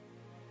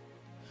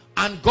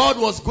 and God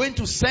was going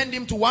to send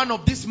him to one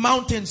of these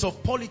mountains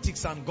of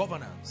politics and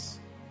governance.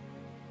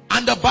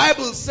 And the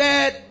Bible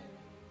said,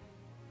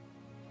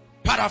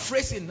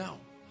 paraphrasing now,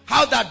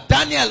 how that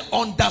Daniel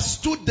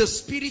understood the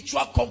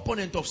spiritual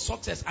component of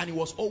success, and he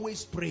was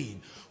always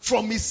praying.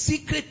 From his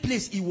secret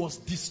place, he was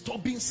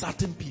disturbing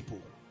certain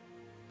people.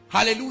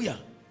 Hallelujah.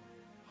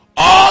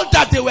 All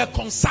that they were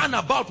concerned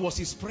about was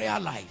his prayer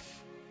life.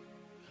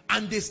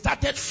 And they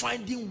started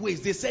finding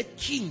ways. They said,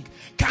 King,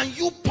 can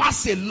you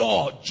pass a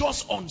law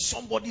just on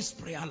somebody's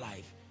prayer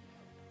life?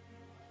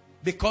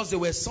 Because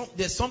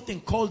there's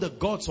something called the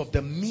gods of the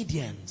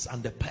Medians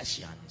and the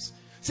Persians.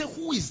 Say,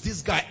 who is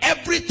this guy?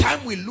 Every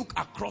time we look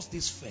across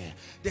this fair,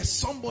 there's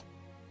somebody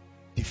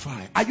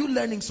defy. Are you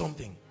learning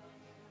something?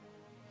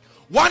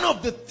 One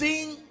of the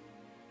things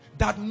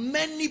that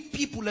many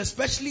people,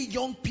 especially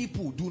young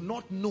people, do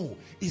not know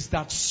is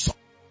that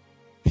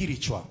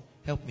spiritual.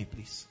 Help me,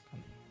 please.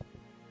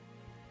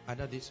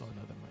 Either this or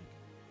another mic.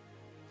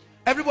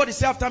 Everybody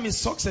say after me,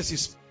 success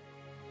is.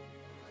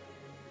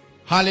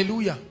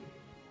 Hallelujah.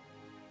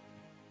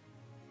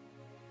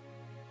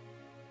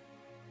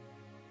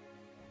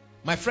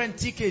 My friend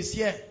TK is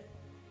here.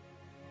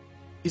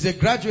 He's a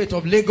graduate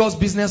of Lagos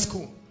Business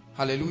School.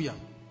 Hallelujah.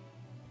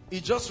 He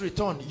just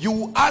returned.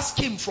 You ask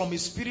him from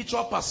his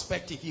spiritual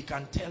perspective, he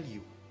can tell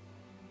you.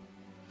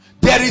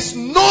 There is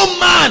no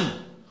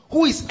man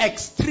who is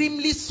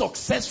extremely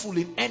successful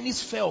in any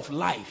sphere of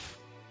life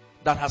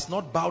that has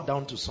not bowed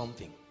down to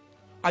something.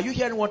 Are you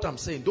hearing what I'm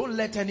saying? Don't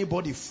let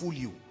anybody fool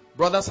you,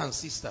 brothers and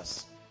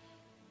sisters.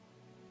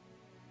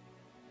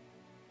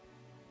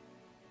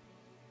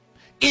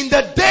 In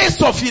the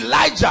days of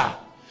Elijah,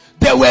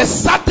 there were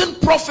certain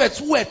prophets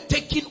who were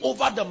taking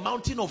over the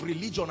mountain of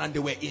religion and they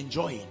were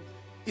enjoying.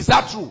 Is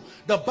that true?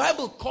 The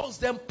Bible calls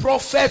them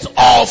prophets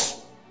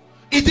of.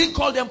 It didn't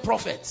call them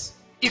prophets.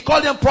 It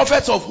called them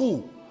prophets of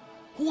who?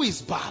 Who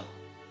is Baal?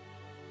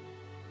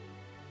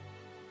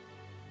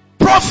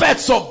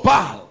 Prophets of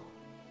Baal.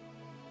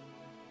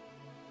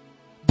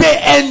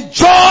 They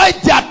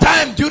enjoyed their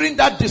time during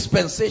that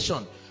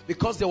dispensation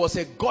because there was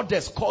a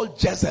goddess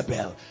called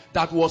Jezebel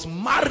that was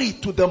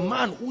married to the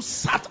man who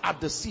sat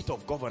at the seat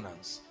of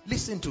governance.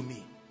 Listen to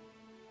me.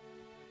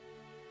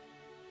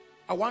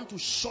 I want to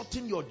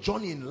shorten your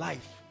journey in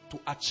life to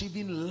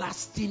achieving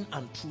lasting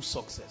and true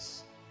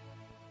success.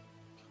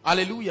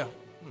 Hallelujah.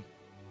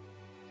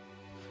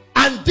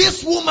 And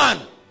this woman,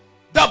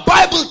 the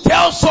Bible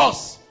tells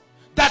us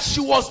that she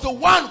was the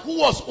one who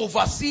was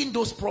overseeing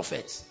those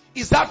prophets.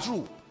 Is that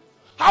true?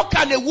 How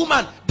can a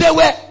woman, they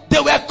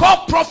were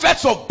called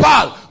prophets of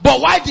Baal, but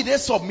why did they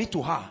submit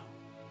to her?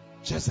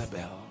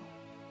 Jezebel.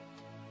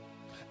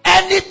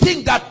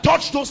 Anything that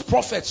touched those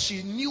prophets,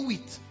 she knew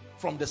it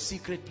from the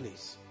secret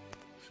place.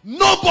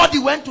 Nobody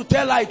went to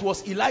tell her it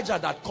was Elijah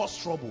that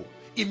caused trouble.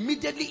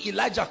 Immediately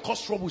Elijah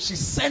caused trouble, she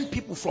sent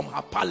people from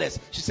her palace.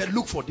 She said,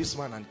 look for this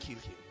man and kill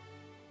him.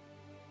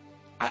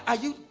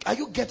 Are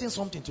you getting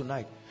something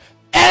tonight?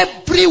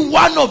 Every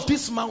one of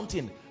these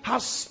mountains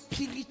has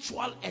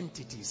spiritual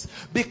entities,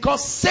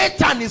 because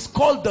Satan is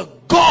called the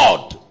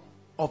God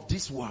of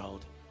this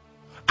world.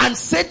 And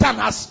Satan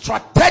has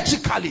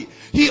strategically,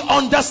 he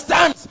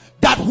understands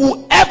that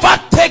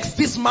whoever takes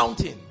this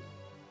mountain,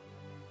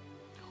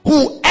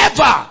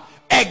 whoever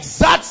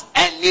exerts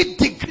any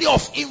degree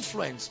of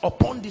influence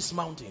upon this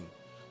mountain,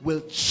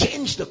 will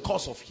change the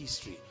course of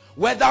history,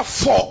 whether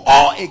for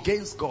or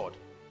against God.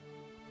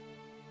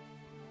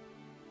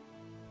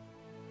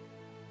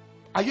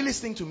 Are you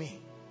listening to me?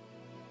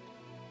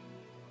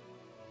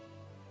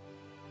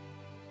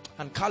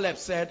 And Caleb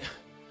said,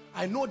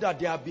 I know that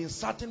there have been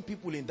certain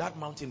people in that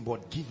mountain,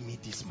 but give me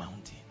this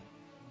mountain.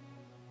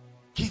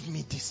 Give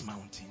me this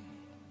mountain.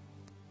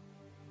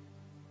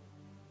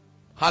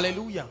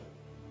 Hallelujah.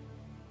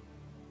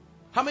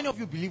 How many of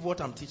you believe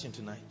what I'm teaching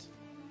tonight?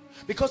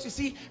 Because you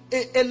see,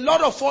 a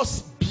lot of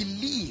us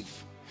believe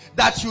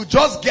that you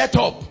just get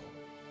up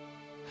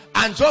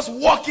and just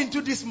walk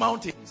into these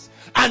mountains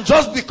and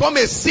just become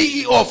a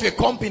CEO of a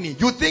company.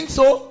 You think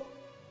so?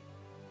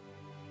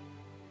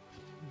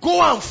 Go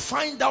and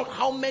find out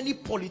how many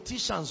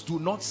politicians do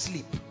not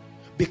sleep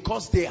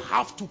because they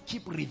have to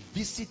keep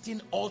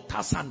revisiting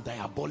altars and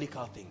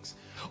diabolical things.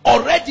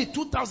 Already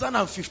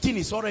 2015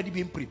 is already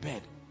being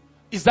prepared.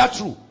 Is that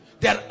true?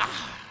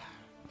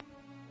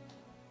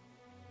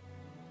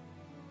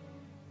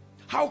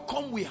 How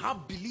come we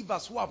have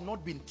believers who have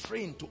not been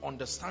trained to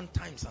understand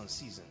times and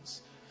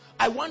seasons?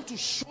 I want to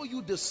show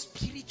you the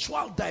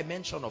spiritual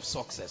dimension of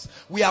success.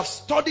 We have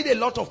studied a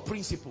lot of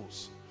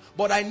principles,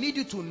 but I need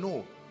you to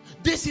know,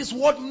 this is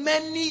what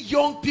many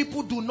young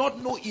people do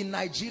not know in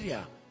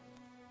Nigeria.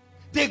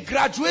 They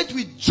graduate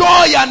with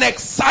joy and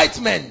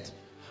excitement,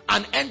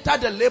 and enter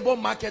the labor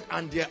market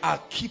and there are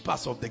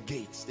keepers of the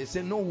gates. They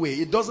say, no way,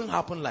 it doesn't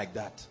happen like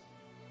that.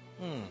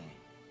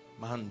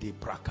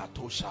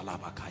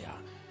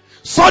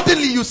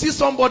 Suddenly you see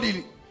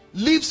somebody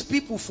leaves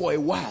people for a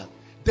while.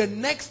 The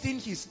next thing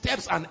he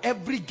steps and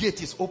every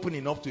gate is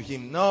opening up to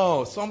him.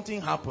 No,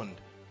 something happened.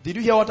 Did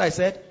you hear what I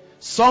said?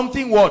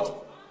 Something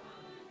what?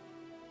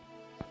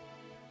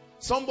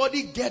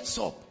 Somebody gets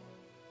up.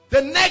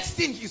 The next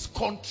thing he's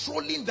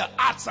controlling the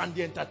arts and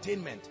the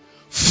entertainment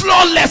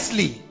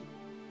flawlessly.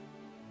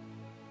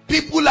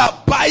 People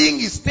are buying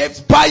his tapes,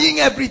 buying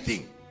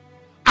everything.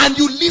 And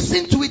you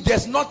listen to it,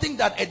 there's nothing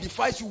that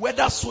edifies you,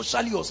 whether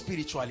socially or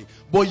spiritually.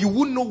 But you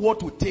won't know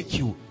what will take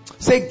you.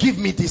 Say, give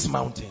me this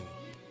mountain.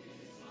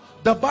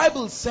 The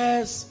Bible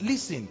says,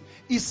 listen,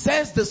 it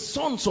says the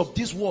sons of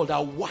this world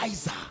are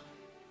wiser.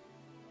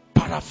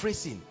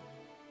 Paraphrasing.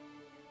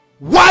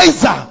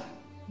 Wiser.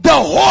 The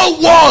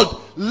whole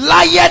world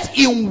lieth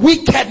in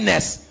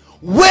wickedness.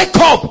 Wake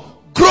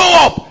up, grow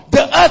up.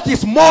 The earth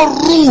is more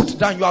rude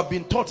than you have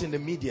been taught in the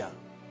media.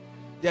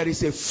 There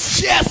is a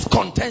fierce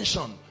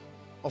contention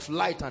of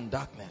light and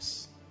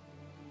darkness.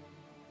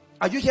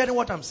 Are you hearing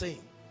what I'm saying?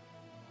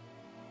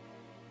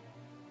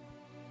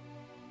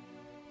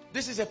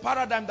 This is a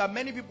paradigm that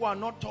many people are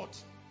not taught.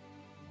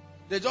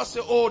 They just say,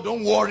 oh,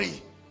 don't worry.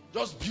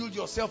 Just build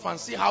yourself and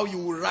see how you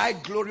will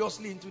ride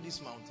gloriously into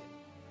this mountain.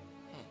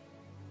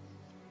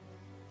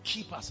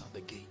 Keep us at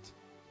the gate.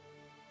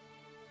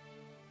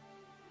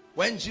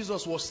 When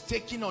Jesus was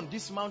taken on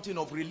this mountain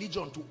of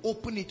religion to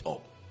open it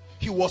up,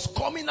 he was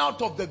coming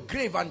out of the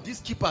grave and this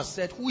keeper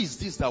said, who is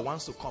this that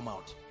wants to come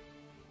out?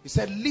 He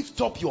said,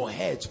 lift up your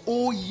heads,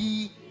 O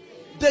ye.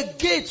 The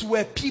gates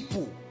were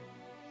people.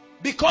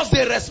 Because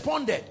they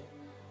responded.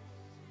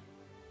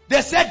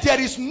 They said,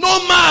 there is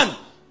no man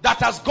that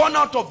has gone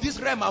out of this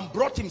realm and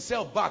brought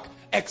himself back,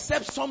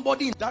 except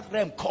somebody in that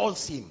realm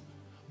calls him.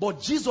 But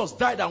Jesus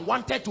died and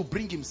wanted to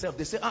bring himself.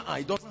 They said,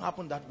 it doesn't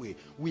happen that way.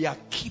 We are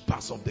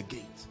keepers of the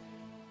gate.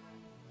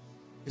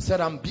 He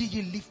said, and be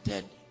ye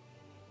lifted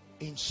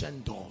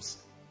ancient doors.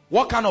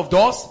 What kind of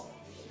doors?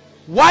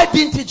 Why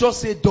didn't he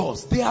just say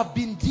doors? They have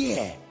been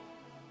there.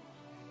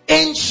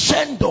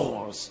 Ancient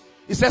doors.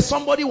 He says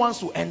somebody wants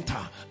to enter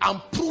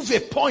and prove a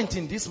point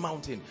in this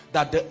mountain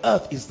that the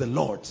earth is the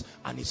Lord's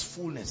and his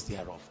fullness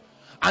thereof.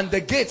 And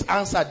the gates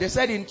answered. They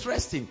said,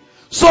 interesting.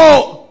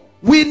 So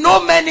we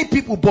know many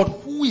people, but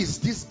who is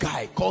this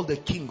guy called the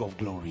King of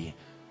Glory?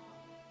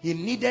 He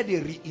needed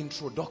a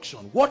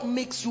reintroduction. What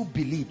makes you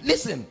believe?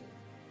 Listen.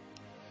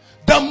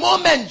 The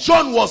moment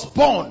John was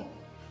born,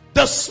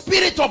 the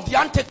spirit of the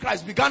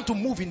Antichrist began to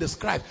move in the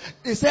scribes.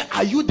 They said,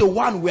 are you the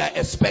one we are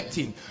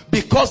expecting?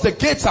 Because the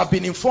gates have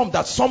been informed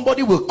that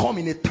somebody will come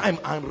in a time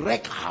and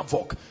wreak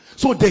havoc.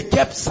 So they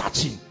kept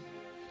searching.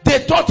 They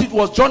thought it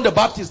was John the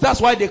Baptist.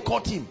 That's why they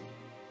caught him.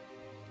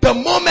 The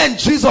moment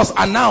Jesus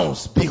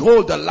announced,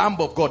 behold the Lamb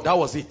of God, that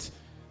was it. He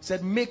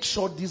said, make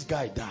sure this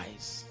guy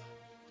dies.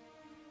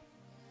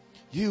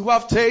 You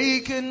have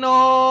taken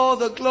all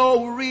the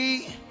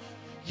glory.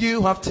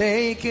 You have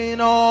taken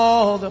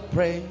all the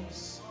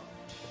praise.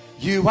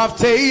 You have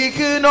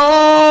taken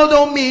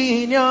all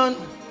dominion.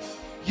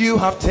 You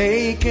have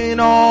taken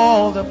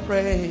all the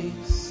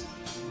praise.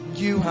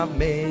 You have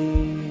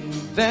made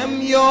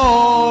them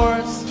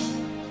yours.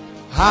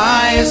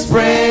 Highest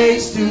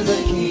praise to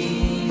the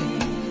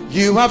King.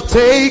 You have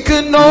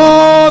taken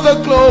all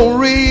the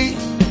glory.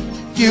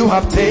 You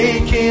have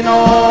taken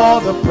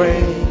all the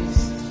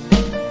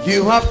praise.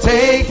 You have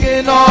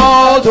taken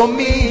all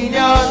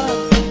dominion.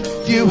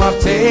 You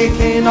have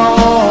taken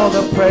all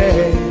the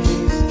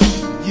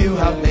praise. You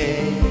have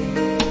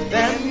made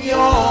them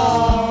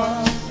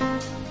yours.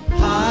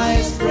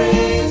 Highest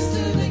praise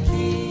to the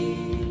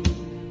King.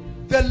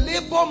 The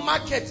labor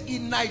market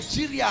in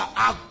Nigeria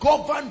are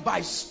governed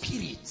by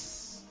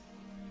spirits.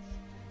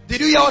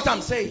 Did you hear what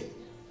I'm saying?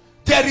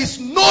 There is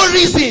no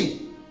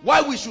reason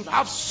why we should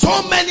have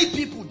so many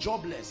people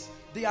jobless.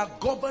 They are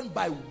governed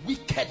by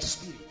wicked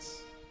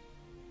spirits.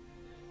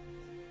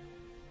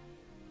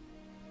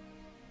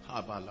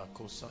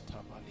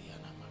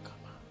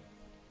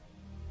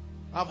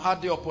 I've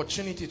had the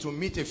opportunity to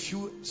meet a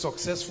few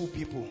successful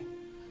people,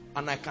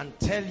 and I can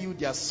tell you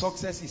their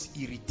success is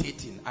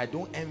irritating. I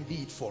don't envy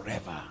it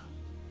forever.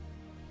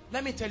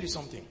 Let me tell you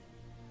something.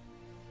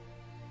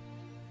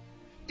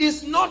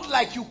 It's not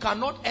like you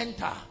cannot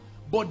enter,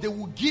 but they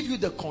will give you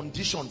the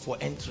condition for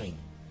entering.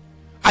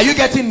 Are you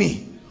getting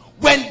me?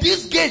 When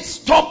these gates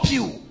stop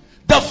you,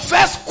 the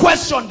first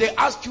question they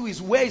ask you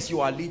is, where is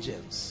your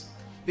allegiance?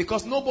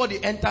 Because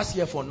nobody enters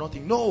here for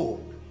nothing.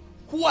 No.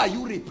 Who are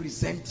you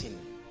representing?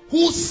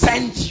 Who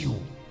sent you?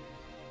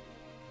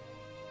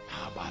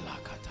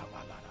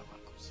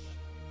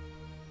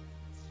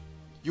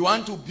 You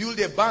want to build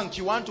a bank,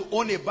 you want to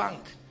own a bank.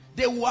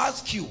 They will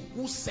ask you,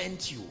 who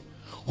sent you?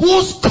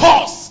 Whose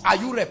cause are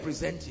you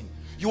representing?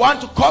 You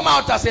want to come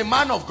out as a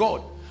man of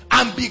God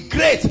and be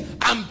great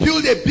and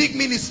build a big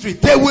ministry.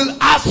 They will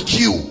ask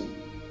you.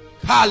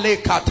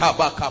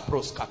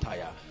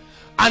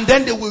 And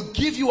then they will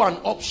give you an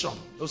option.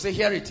 They'll say,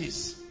 here it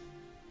is.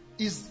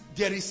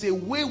 there is a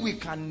way we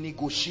can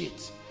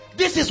negotiate.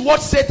 This is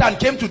what Satan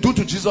came to do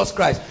to Jesus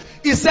Christ.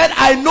 He said,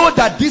 I know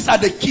that these are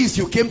the keys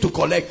you came to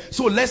collect,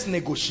 so let's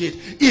negotiate.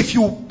 If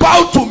you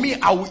bow to me,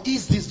 I will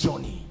ease this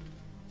journey.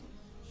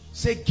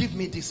 Say, give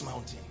me this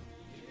mountain.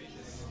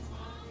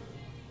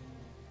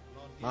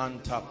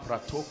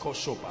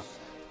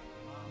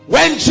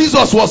 When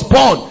Jesus was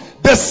born,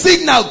 the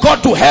signal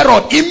got to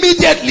Herod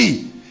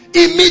immediately.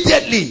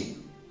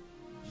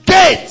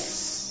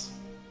 Gates,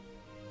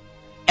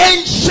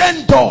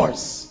 ancient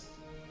doors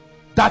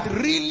that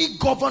really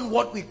govern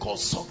what we call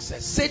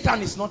success.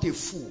 Satan is not a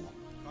fool.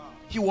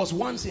 He was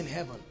once in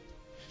heaven.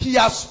 He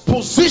has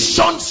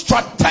positioned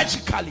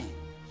strategically.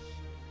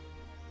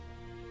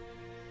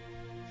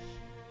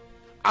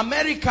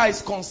 America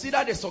is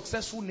considered a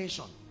successful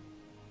nation.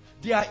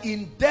 They are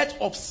in debt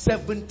of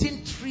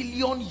 17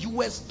 trillion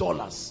US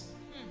dollars.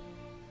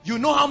 You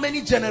know how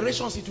many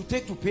generations it will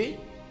take to pay?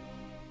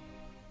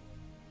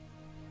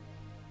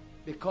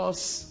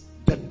 Because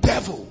the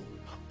devil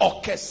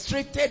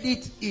orchestrated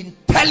it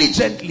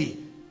intelligently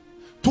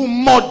to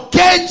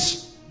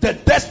mortgage the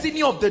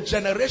destiny of the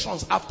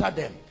generations after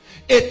them.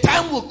 A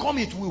time will come,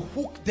 it will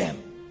hook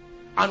them.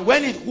 And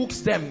when it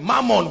hooks them,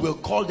 Mammon will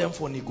call them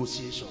for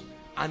negotiation.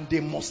 And they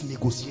must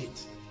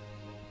negotiate.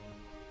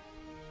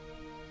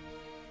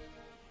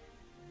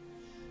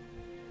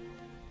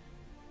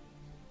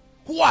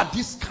 Who are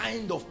these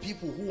kind of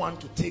people who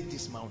want to take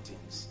these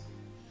mountains?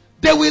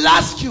 They will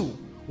ask you,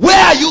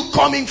 where are you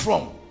coming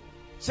from?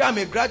 Say, I'm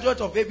a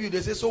graduate of ABU. They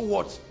say, so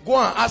what? Go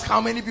and ask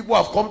how many people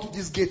have come to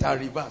this gate and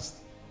reversed.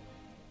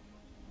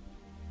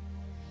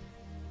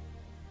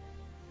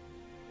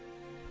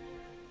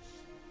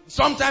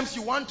 Sometimes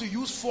you want to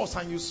use force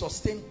and you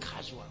sustain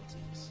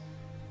casualties.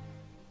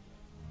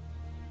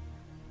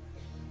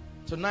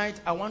 Tonight,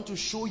 I want to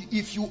show you,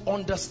 if you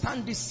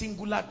understand this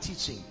singular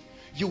teaching,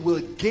 you will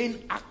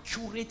gain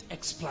accurate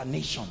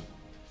explanation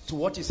to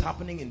what is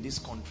happening in this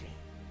country.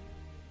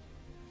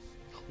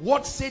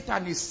 What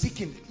Satan is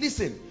seeking.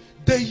 Listen,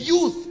 the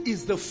youth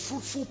is the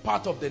fruitful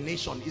part of the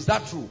nation. Is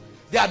that true?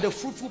 They are the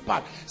fruitful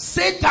part.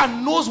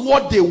 Satan knows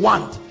what they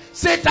want.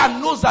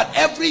 Satan knows that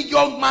every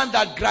young man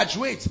that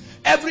graduates,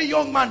 every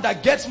young man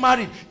that gets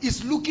married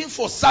is looking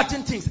for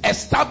certain things,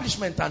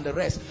 establishment and the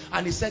rest.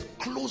 And he said,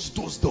 close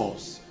those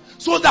doors.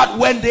 So that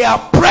when they are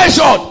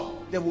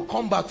pressured, they will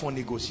come back for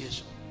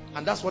negotiation.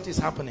 And that's what is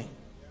happening.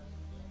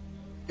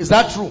 Is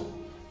that true?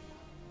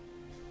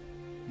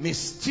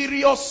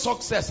 Mysterious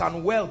success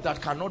and wealth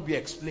that cannot be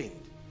explained.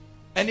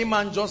 Any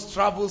man just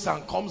travels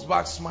and comes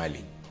back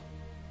smiling.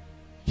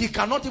 He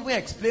cannot even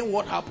explain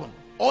what happened.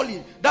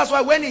 That's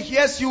why when he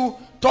hears you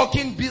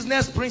talking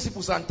business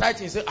principles and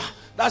titles, he says,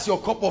 that's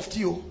your cup of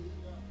tea.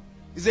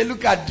 He said,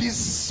 look at these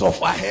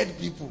suffer-head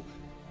people.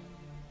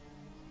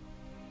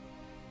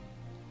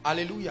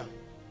 Hallelujah.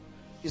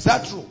 Is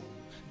that true?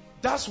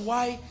 That's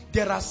why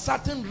there are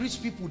certain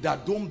rich people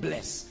that don't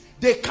bless.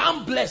 They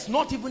can't bless,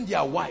 not even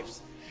their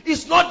wives.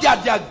 It's not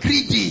that they are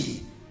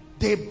greedy.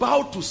 They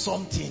bow to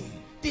something.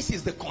 This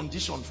is the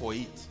condition for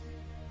it.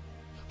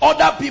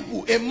 Other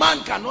people, a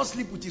man cannot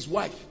sleep with his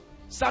wife.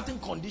 Certain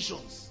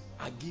conditions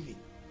are given.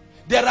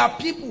 There are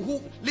people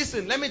who,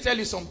 listen, let me tell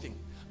you something.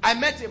 I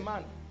met a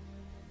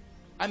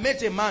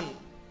man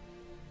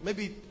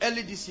maybe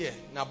early this year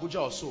in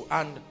Abuja or so,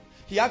 and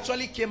he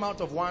actually came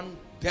out of one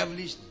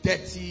devilish,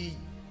 dirty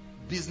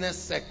business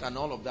sect and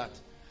all of that.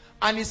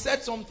 And he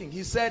said something.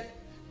 He said,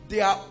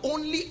 they are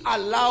only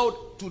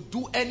allowed to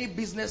do any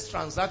business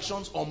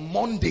transactions on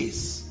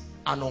Mondays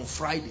and on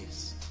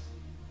Fridays.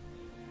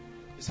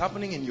 It's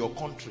happening in your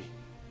country.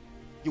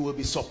 You will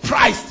be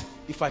surprised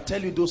if I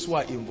tell you those who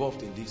are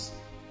involved in this.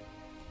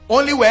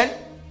 Only when?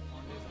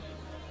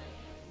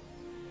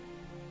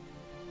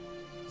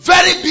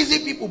 Very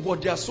busy people,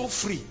 but they are so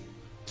free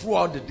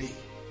throughout the day.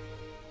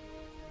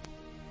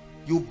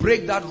 You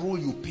break that rule,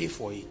 you pay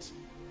for it.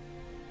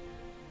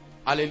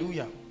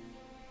 Hallelujah.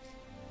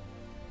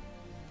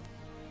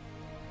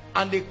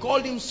 And they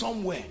called him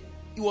somewhere.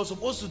 He was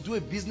supposed to do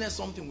a business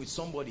something with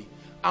somebody.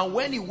 And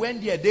when he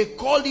went there, they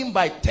called him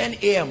by 10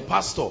 a.m.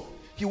 Pastor.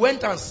 He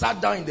went and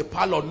sat down in the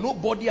parlor.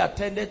 Nobody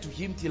attended to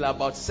him till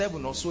about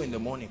 7 or so in the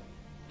morning.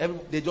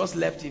 They just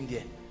left him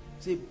there.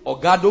 Say,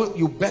 Ogado,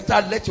 you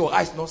better let your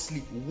eyes not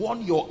sleep.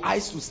 Warn your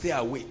eyes to stay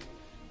awake.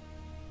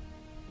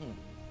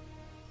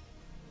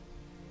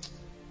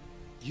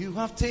 You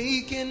have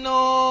taken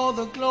all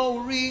the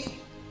glory.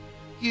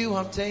 You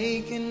have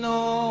taken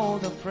all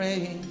the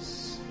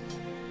praise.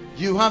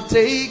 You have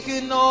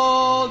taken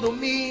all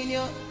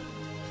dominion.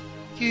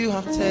 You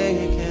have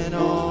taken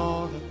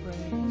all the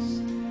praise.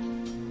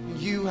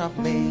 You have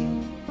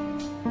made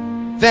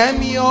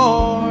them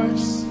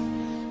yours.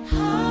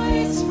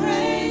 Highest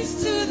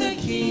praise to the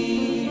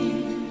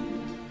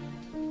King.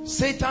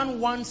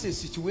 Satan wants a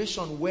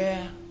situation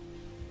where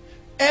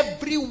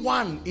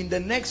everyone in the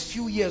next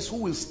few years who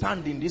will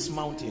stand in this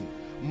mountain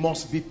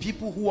must be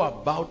people who are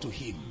bowed to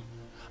him.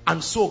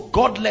 And so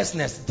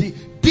godlessness,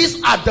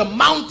 these are the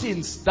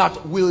mountains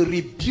that will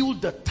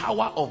rebuild the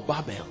Tower of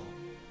Babel.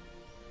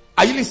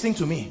 Are you listening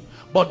to me?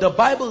 But the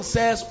Bible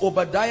says,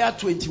 Obadiah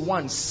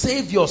 21,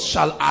 saviors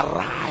shall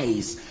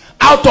arise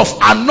out of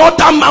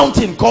another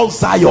mountain called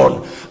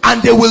Zion,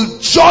 and they will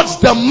judge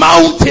the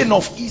mountain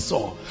of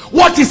Esau.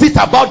 What is it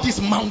about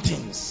these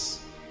mountains?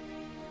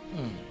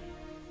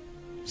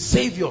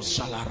 Saviors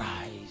shall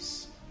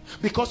arise.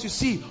 Because you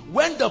see,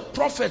 when the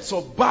prophets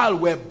of Baal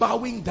were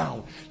bowing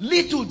down,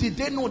 little did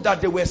they know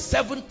that there were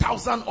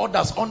 7,000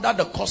 others under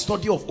the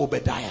custody of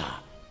Obadiah.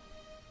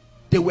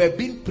 They were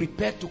being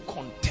prepared to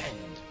contend.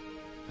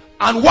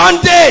 And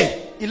one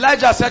day,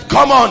 Elijah said,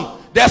 come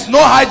on, there's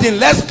no hiding.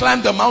 Let's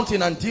climb the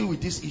mountain and deal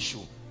with this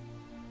issue.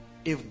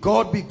 If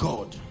God be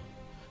God,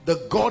 the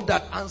God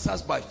that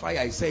answers by fire,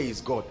 I say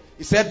is God.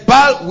 He said,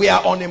 Baal, we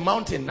are on a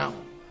mountain now.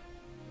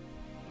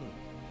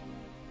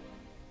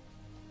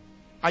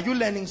 Are you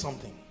learning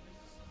something?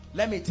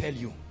 Let me tell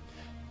you.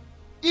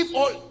 If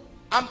all,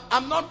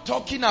 I'm not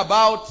talking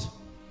about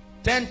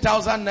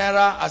 10,000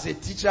 naira as a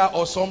teacher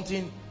or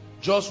something,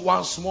 just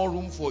one small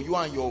room for you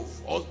and your,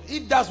 or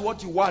if that's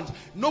what you want,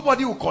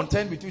 nobody will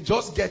contend with you.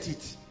 Just get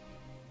it.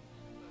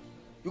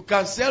 You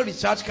can sell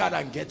recharge card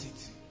and get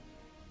it.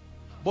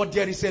 But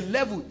there is a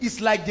level. It's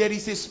like there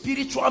is a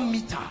spiritual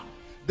meter.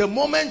 The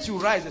moment you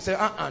rise, they say,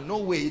 no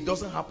way, it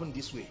doesn't happen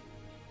this way.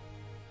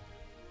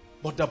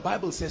 But the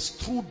Bible says,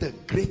 through the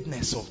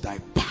greatness of thy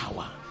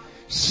power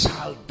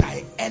shall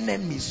thy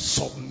enemies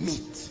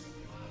submit.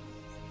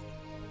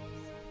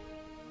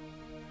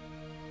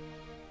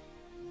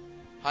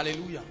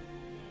 Hallelujah.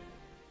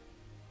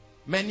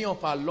 Many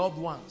of our loved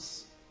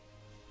ones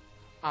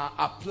are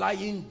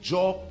applying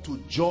job to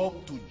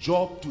job to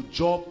job to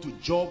job to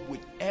job with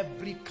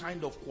every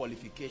kind of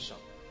qualification.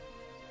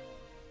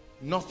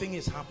 Nothing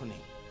is happening.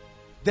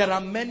 There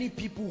are many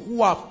people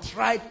who have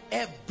tried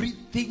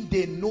everything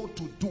they know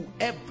to do,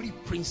 every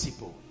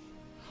principle.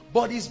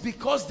 But it's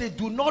because they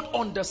do not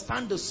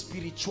understand the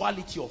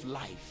spirituality of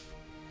life.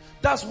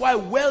 That's why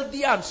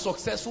wealthy and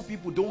successful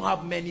people don't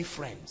have many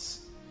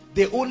friends.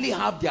 They only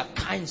have their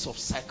kinds of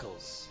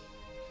circles.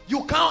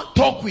 You can't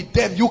talk with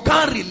them. You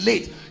can't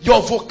relate.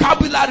 Your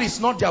vocabulary is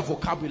not their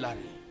vocabulary.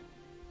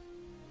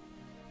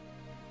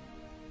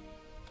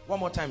 One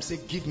more time, say,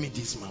 give me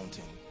this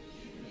mountain.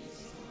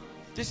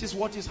 This is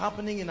what is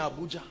happening in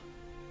Abuja.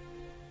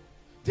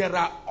 There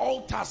are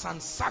altars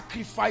and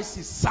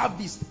sacrifices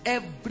serviced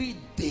every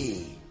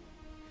day.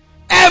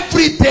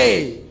 Every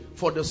day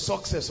for the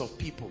success of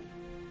people.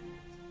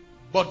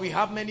 But we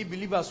have many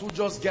believers who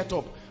just get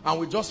up and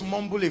we just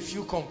mumble a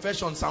few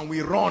confessions and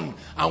we run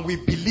and we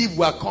believe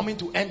we are coming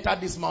to enter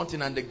this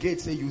mountain, and the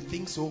gates say, you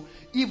think so?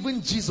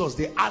 Even Jesus,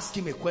 they ask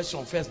him a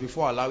question first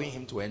before allowing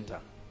him to enter.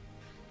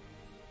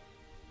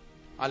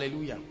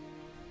 Hallelujah.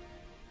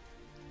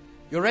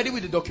 You're ready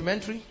with the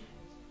documentary?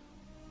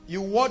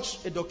 You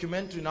watch a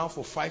documentary now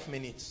for 5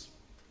 minutes.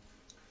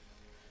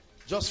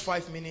 Just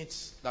 5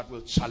 minutes that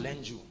will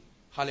challenge you.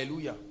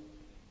 Hallelujah.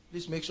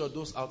 Please make sure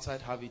those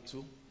outside have it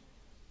too.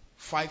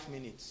 5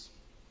 minutes.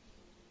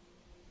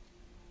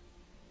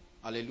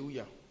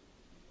 Hallelujah.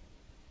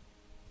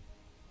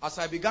 As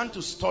I began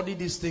to study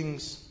these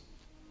things,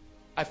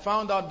 I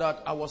found out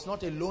that I was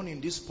not alone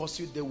in this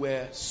pursuit. There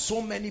were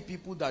so many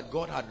people that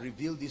God had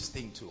revealed this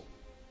thing to.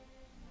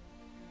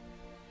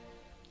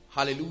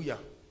 Hallelujah.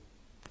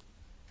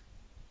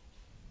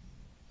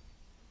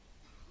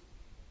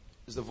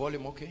 Is the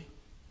volume okay?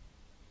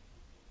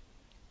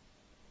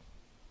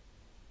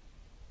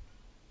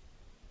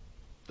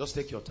 Just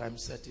take your time,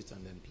 set it,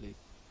 and then play.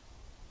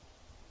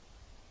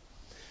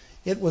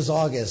 It was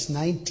August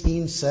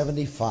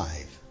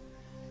 1975,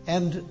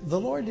 and the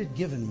Lord had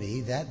given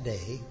me that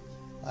day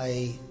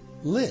a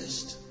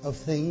list of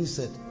things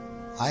that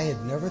I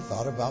had never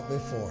thought about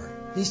before.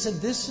 He said,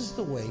 this is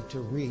the way to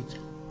reach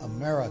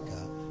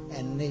America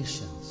and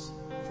nations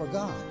for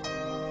God.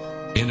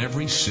 In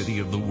every city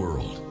of the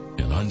world,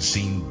 an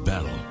unseen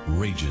battle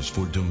rages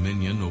for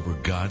dominion over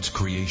God's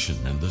creation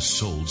and the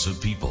souls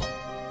of people.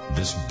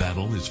 This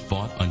battle is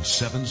fought on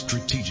 7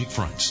 strategic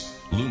fronts,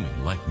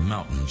 looming like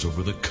mountains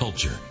over the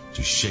culture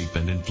to shape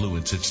and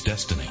influence its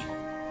destiny.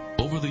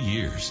 Over the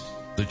years,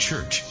 the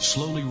church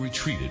slowly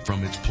retreated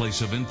from its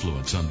place of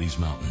influence on these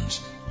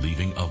mountains,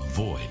 leaving a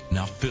void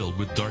now filled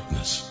with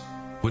darkness.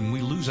 When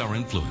we lose our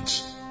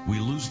influence, we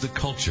lose the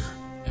culture.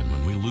 And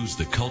when we lose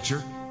the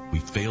culture, we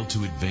fail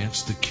to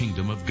advance the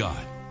kingdom of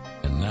God.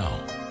 And now,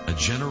 a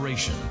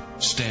generation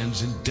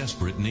stands in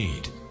desperate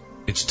need.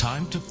 It's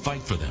time to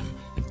fight for them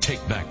and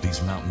take back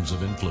these mountains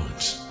of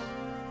influence.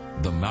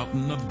 The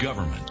mountain of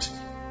government,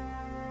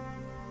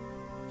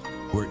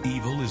 where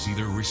evil is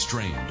either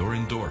restrained or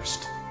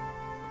endorsed.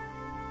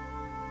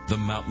 The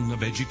mountain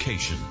of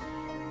education,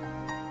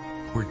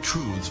 where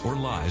truths or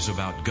lies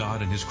about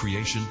God and His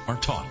creation are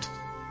taught.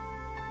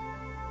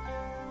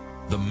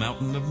 The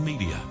mountain of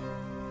media,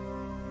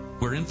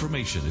 where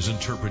information is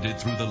interpreted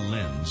through the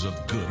lens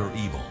of good or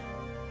evil.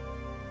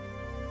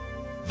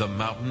 The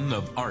mountain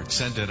of arts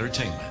and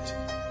entertainment,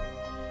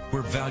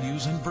 where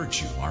values and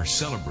virtue are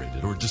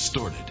celebrated or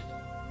distorted.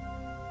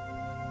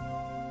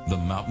 The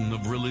mountain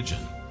of religion,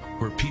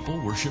 where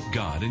people worship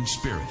God in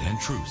spirit and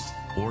truth.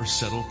 or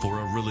settle for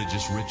a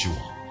religious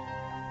ritual.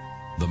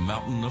 The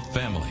mountain of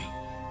family,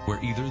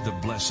 where either the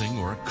blessing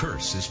or a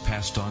curse is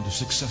passed on to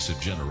successive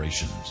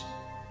generations.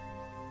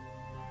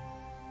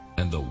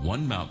 And the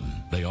one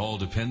mountain they all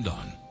depend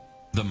on,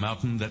 the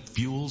mountain that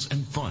fuels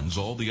and funds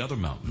all the other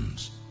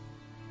mountains.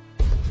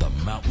 The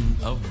mountain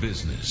of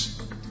business,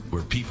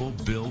 where people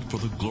build for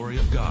the glory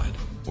of God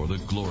or the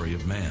glory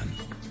of man,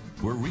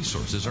 where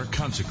resources are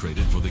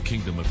consecrated for the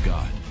kingdom of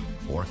God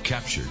or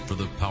captured for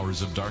the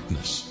powers of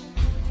darkness.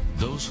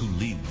 Those who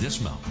lead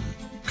this mountain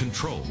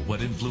control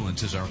what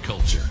influences our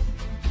culture.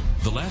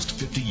 The last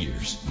 50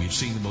 years, we've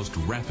seen the most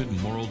rapid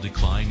moral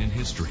decline in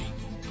history.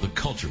 The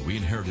culture we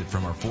inherited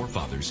from our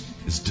forefathers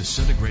is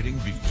disintegrating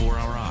before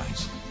our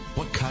eyes.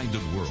 What kind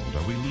of world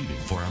are we leaving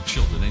for our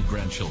children and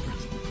grandchildren?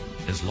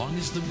 As long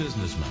as the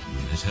business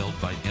mountain is held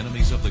by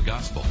enemies of the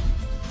gospel,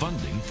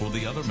 funding for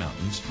the other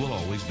mountains will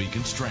always be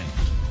constrained,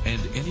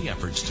 and any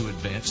efforts to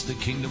advance the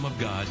kingdom of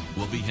God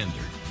will be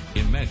hindered.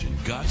 Imagine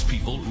God's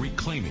people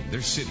reclaiming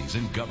their cities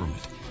and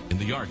government, in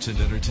the arts and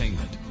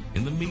entertainment,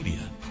 in the media,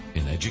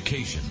 in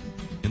education,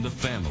 in the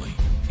family,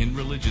 in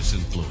religious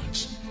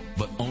influence,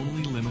 but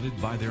only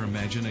limited by their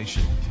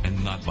imagination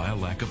and not by a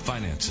lack of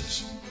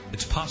finances.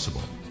 It's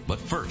possible, but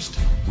first,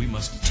 we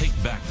must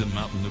take back the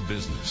mountain of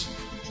business.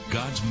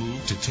 God's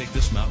move to take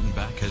this mountain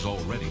back has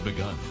already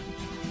begun.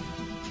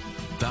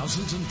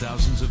 Thousands and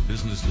thousands of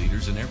business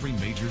leaders in every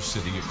major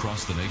city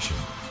across the nation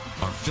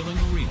are filling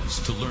arenas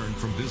to learn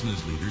from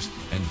business leaders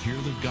and hear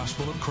the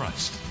gospel of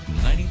Christ.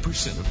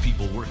 90% of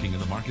people working in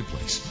the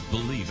marketplace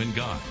believe in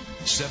God.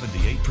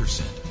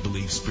 78%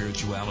 believe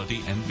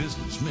spirituality and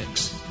business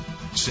mix.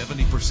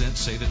 70%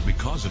 say that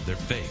because of their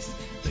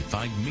faith, they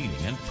find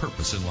meaning and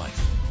purpose in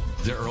life.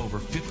 There are over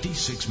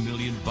 56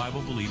 million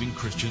Bible-believing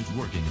Christians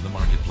working in the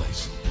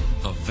marketplace.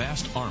 A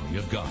vast army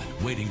of God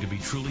waiting to be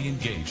truly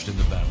engaged in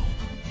the battle.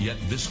 Yet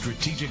this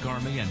strategic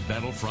army and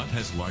battlefront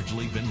has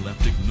largely been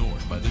left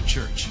ignored by the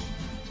church.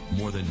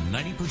 More than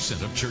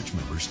 90% of church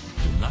members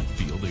do not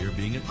feel they are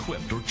being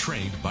equipped or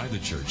trained by the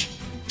church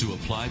to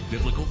apply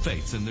biblical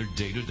faith in their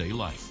day-to-day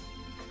life.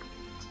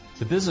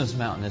 The business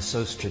mountain is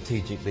so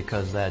strategic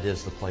because that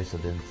is the place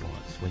of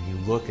influence. When you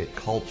look at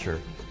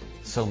culture,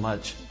 so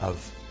much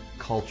of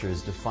culture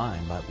is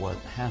defined by what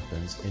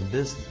happens in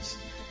business.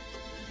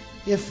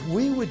 If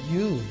we would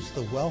use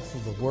the wealth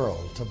of the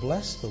world to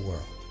bless the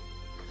world,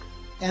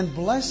 and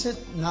bless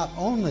it not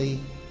only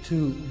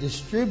to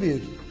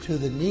distribute to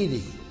the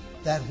needy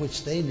that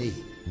which they need.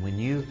 When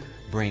you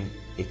bring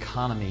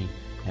economy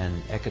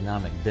and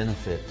economic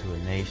benefit to a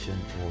nation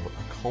or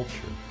a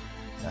culture,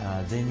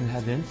 then you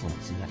have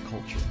influence in that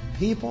culture.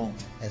 People,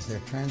 as they're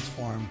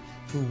transformed,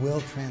 who will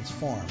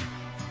transform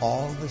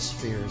all the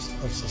spheres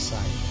of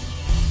society.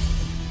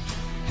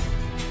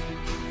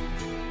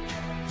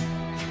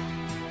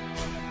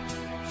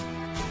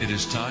 It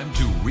is time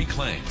to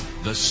reclaim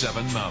the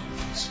 7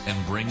 mountains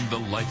and bring the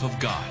life of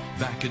God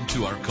back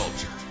into our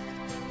culture.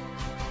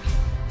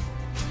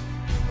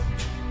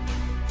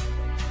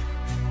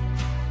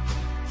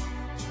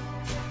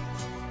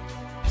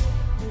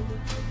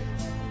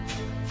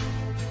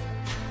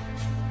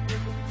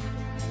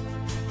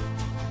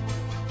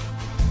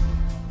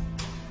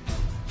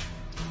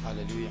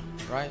 Hallelujah.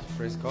 Right?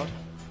 Praise God.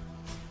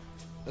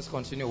 Let's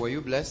continue. Were you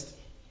blessed?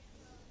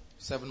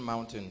 7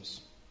 mountains.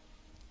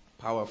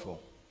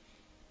 Powerful.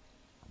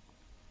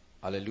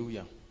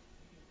 Hallelujah.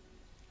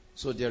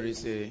 So there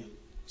is a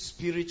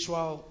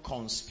spiritual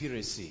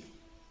conspiracy.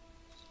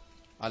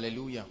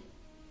 Hallelujah.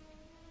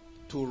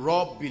 To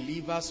rob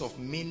believers of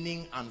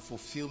meaning and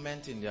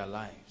fulfillment in their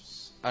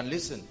lives. And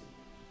listen,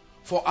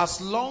 for as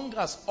long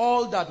as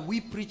all that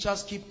we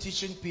preachers keep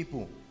teaching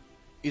people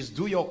is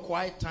do your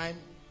quiet time,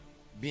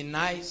 be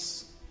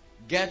nice,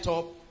 get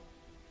up,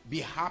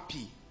 be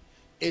happy,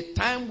 a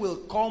time will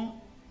come,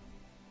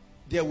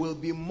 there will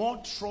be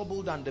more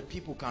trouble than the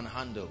people can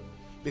handle.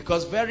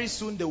 Because very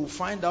soon they will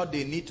find out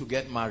they need to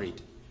get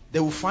married. They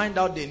will find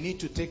out they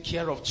need to take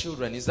care of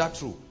children. Is that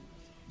true?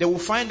 They will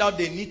find out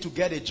they need to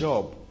get a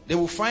job. They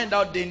will find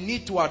out they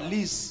need to at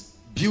least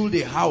build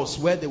a house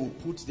where they will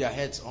put their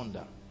heads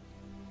under.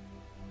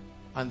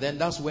 And then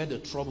that's where the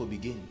trouble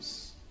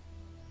begins.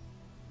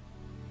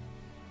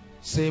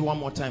 Say one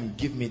more time,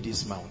 give me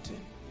this mountain.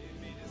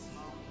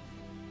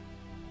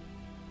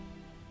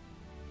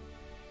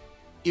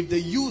 If the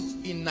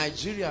youth in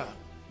Nigeria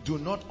do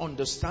not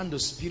understand the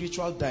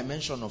spiritual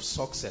dimension of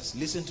success,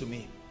 listen to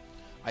me.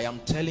 I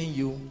am telling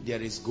you,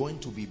 there is going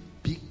to be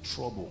big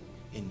trouble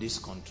in this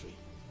country.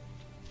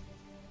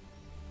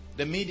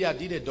 The media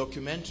did a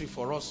documentary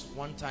for us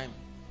one time,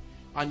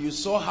 and you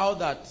saw how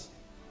that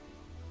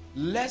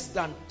less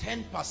than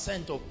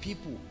 10% of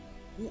people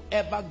who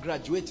ever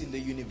graduate in the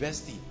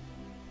university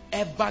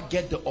ever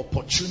get the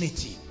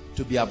opportunity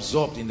to be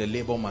absorbed in the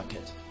labor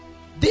market.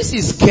 This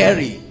is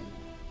scary.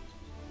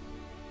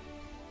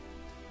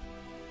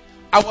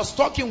 I was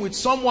talking with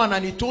someone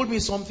and he told me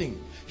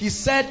something. He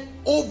said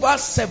over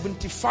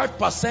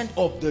 75%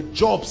 of the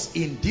jobs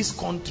in this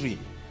country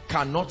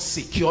cannot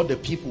secure the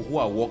people who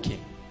are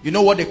working. You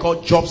know what they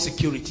call job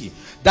security.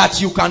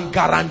 That you can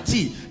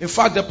guarantee. In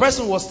fact, the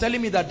person was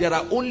telling me that there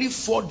are only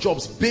 4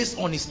 jobs based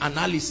on his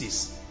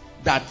analysis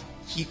that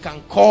he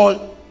can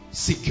call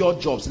secure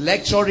jobs.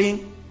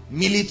 Lecturing,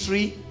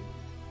 military,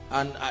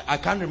 and I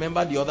can't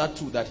remember the other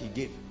 2 that he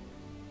gave.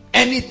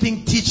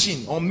 Anything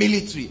teaching or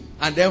military,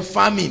 and then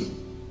farming.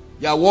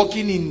 You are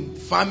working in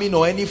farming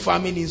or any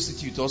farming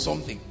institute or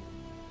something.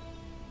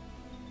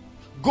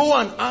 Go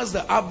and ask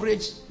the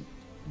average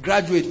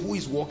graduate who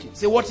is working.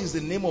 Say, what is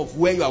the name of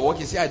where you are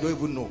working? Say, I don't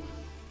even know.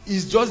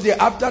 It's just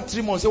there after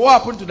 3 months. Say, what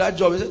happened to that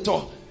job? He said,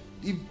 oh,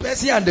 the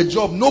person and the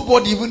job,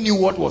 nobody even knew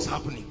what was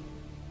happening.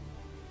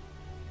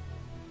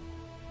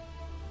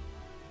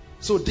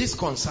 So this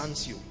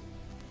concerns you.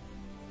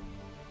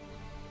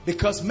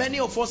 Because many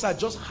of us are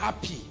just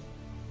happy.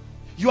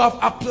 You have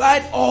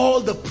applied all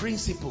the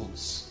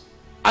principles.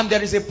 And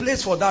there is a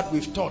place for that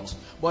we've taught.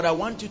 But I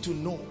want you to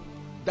know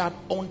that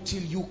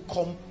until you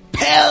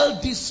compel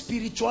these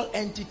spiritual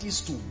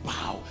entities to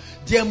bow,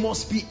 there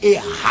must be a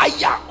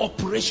higher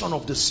operation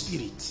of the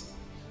spirit.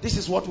 This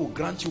is what will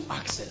grant you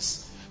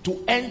access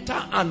to enter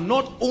and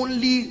not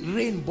only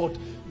reign, but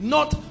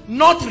not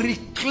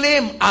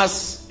reclaim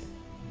as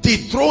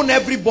dethrone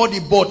everybody,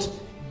 but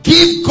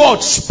give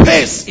God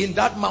space in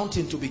that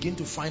mountain to begin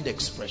to find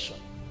expression.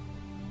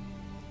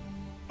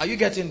 Are you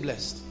getting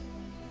blessed?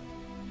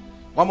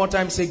 One more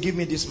time, say, give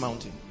me this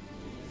mountain.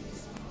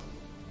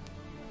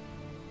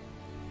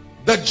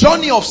 The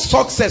journey of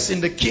success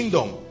in the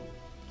kingdom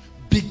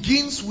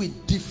begins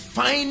with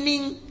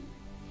defining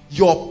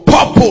your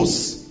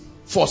purpose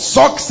for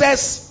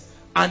success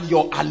and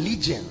your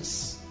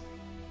allegiance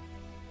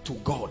to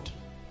God.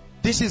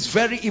 This is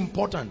very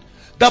important.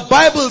 The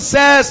Bible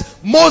says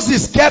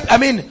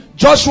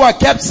Joshua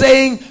kept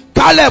saying,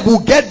 Caleb will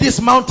get this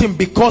mountain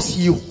because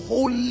he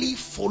wholly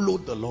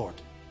followed the Lord.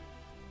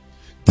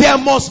 There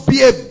must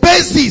be a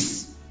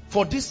basis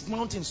for these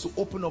mountains to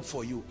open up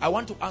for you. I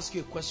want to ask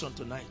you a question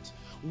tonight.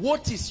 Why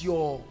do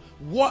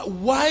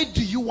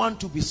you want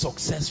to be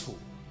successful?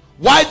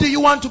 Why do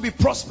you want to be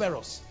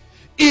prosperous?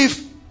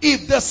 If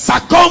the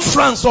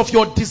circumference of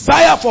your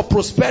desire for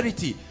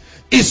prosperity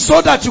is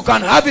so that you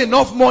can have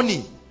enough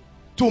money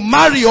to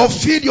marry or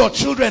feed your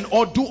children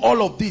or do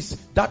all of this,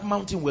 that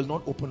mountain will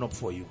not open up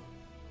for you.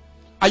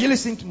 Are you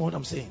listening to what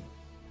I'm saying?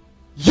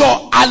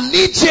 Your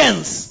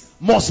allegiance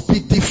must be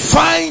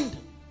defined.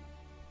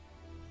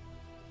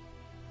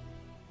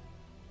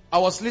 I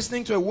was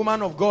listening to a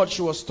woman of God.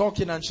 She was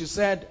talking and she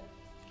said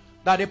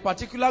that a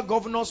particular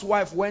governor's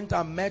wife went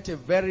and met a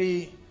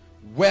very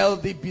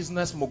wealthy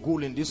business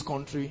mogul in this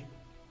country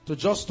to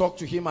just talk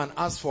to him and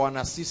ask for an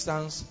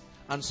assistance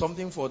and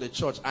something for the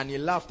church. And he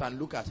laughed and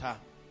looked at her.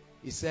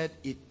 He said,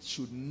 it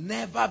should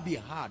never be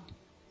hard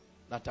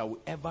that I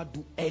will ever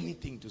do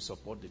anything to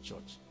support the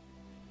church.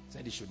 He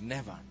said it should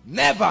never,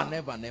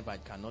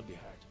 it cannot be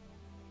hard.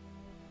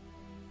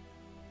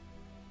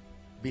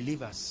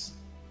 Believers,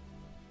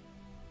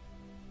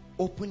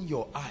 open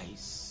your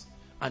eyes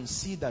and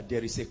see that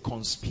there is a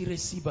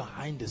conspiracy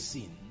behind the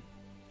scene.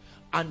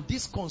 And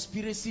this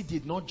conspiracy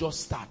did not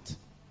just start.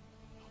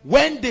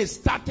 When they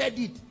started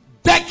it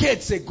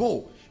decades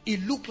ago,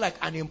 it looked like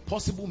an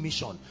impossible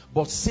mission.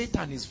 But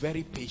Satan is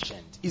very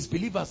patient. It's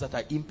believers that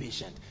are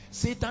impatient.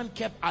 Satan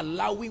kept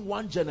allowing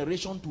one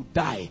generation to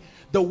die.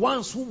 The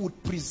ones who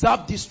would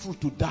preserve this truth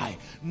to die.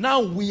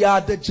 Now we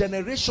are the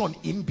generation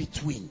in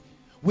between.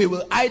 We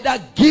will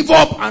either give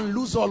up and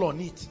lose all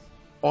on it,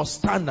 or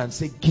stand and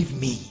say, give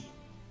me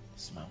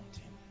this mountain.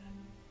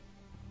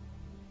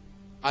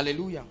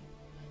 Hallelujah.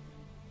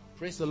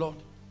 Praise the Lord.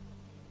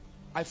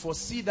 I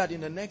foresee that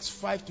in the next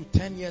 5 to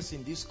 10 years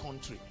in this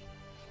country,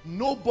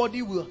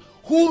 nobody will,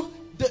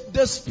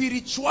 the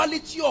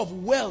spirituality of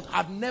wealth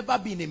had never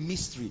been a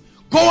mystery.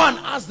 Go and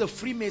ask the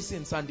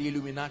Freemasons and the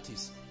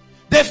Illuminatis.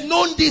 They've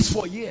known this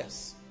for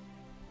years.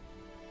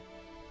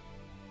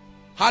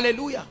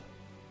 Hallelujah.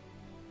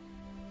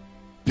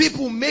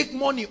 People make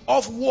money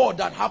off war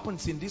that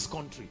happens in this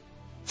country.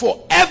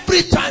 For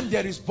every time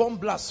there is bomb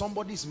blast,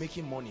 somebody is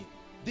making money.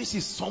 This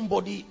is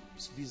somebody's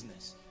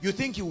business. You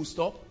think he will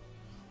stop?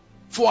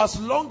 For as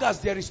long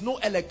as there is no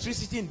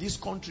electricity in this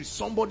country,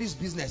 somebody's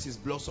business is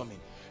blossoming.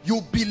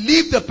 You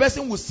believe the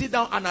person will sit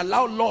down and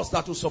allow laws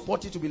that will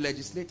support it to be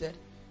legislated?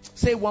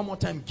 Say one more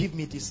time, give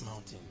me this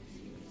mountain.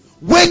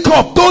 Wake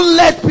up. Don't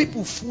let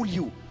people fool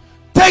you.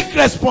 Take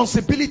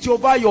responsibility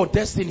over your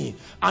destiny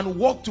and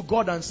walk to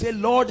God and say,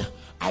 Lord,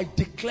 I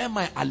declare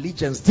my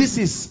allegiance. This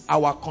is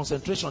our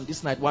concentration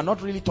this night. We're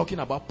not really talking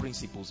about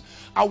principles.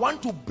 I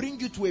want to bring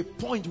you to a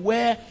point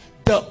where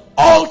the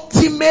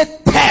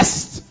ultimate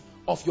test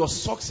of your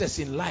success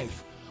in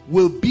life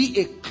will be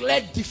a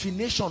clear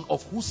definition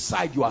of whose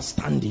side you are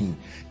standing.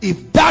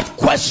 If that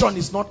question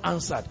is not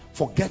answered,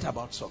 forget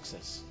about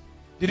success.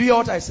 Did you hear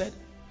what I said?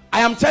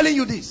 I am telling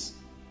you this.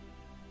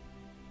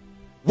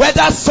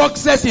 Whether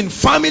success in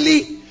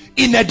family,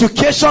 in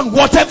education,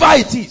 whatever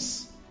it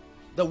is,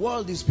 the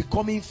world is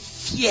becoming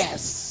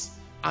fierce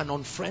and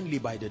unfriendly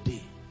by the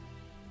day.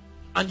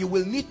 And you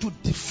will need to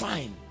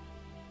define,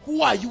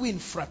 who are you in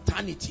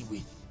fraternity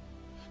with?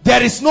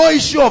 There is no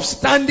issue of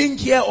standing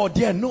here or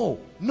there. No.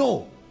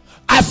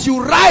 As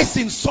you rise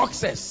in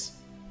success,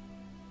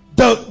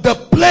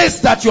 the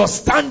place that you're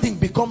standing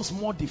becomes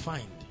more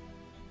defined.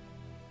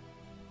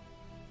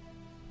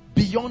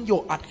 Beyond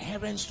your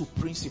adherence to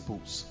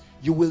principles,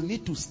 you will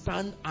need to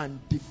stand and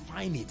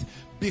define it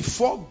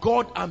before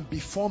God and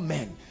before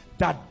men,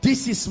 that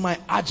this is my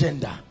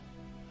agenda.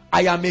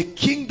 I am a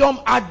kingdom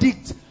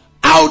addict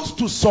out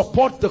to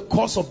support the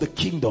cause of the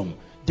kingdom.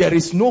 There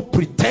is no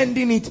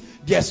pretending it.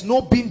 There's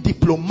no being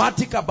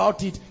diplomatic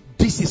about it.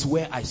 This is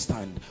where I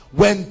stand.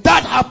 When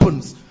that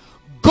happens,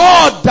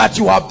 God that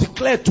you have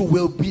declared to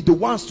will be the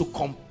ones to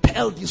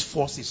compel these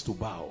forces to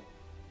bow.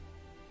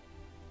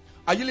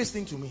 Are you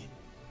listening to me?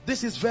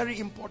 This is very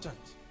important.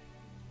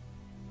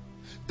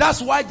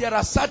 That's why there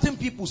are certain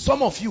people,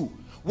 some of you,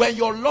 when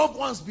your loved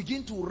ones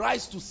begin to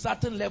rise to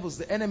certain levels,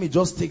 the enemy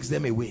just takes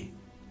them away,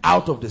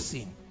 out of the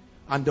scene.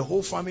 And the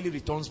whole family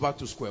returns back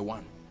to square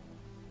one.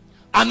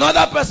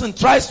 Another person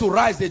tries to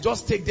rise, they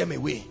just take them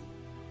away.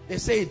 They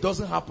say it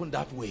doesn't happen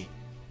that way.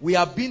 We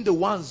have been the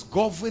ones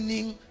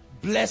governing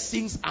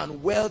blessings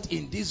and wealth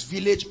in this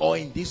village or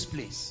in this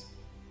place.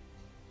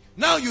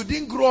 Now you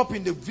didn't grow up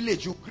in the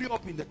village, you grew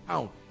up in the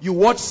town. You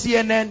watch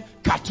CNN,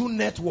 Cartoon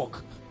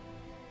Network.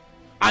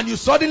 And you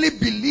suddenly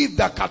believe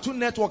that Cartoon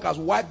Network has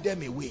wiped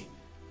them away.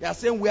 They are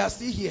saying we are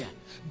still here.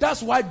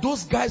 That's why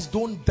those guys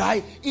don't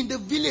die. In the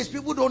village,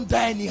 people don't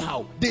die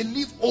anyhow. They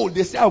live old.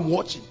 They say, I'm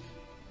watching.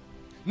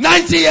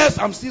 90 years,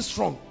 I'm still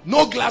strong.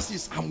 No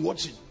glasses, I'm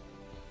watching.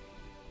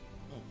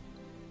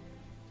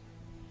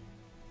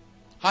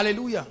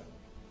 Hallelujah.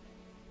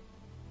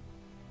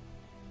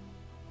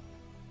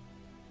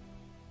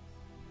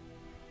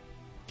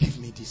 Give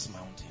me this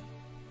mountain.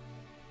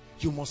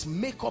 You must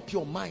make up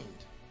your mind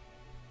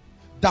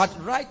that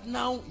right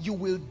now you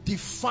will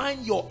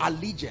define your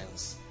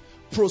allegiance.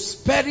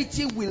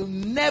 Prosperity will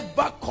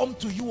never come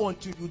to you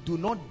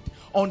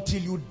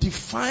until you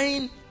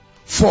define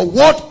for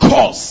what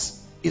cause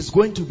is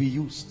going to be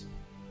used.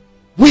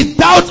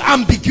 Without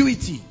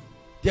ambiguity,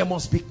 there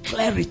must be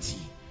clarity.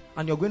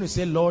 And you're going to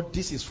say, Lord,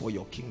 this is for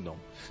your kingdom.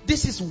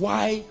 This is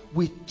why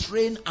we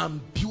train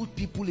and build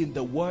people in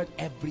the word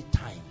every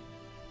time.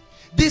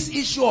 This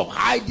issue of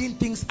hiding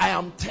things, I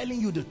am telling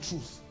you the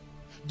truth.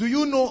 Do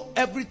you know,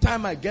 every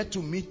time I get to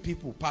meet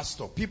people,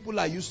 pastor, people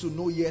I used to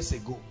know years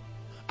ago,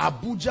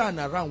 Abuja and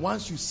around,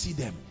 once you see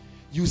them,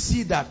 you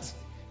see that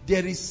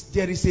there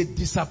is a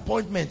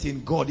disappointment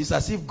in God. It's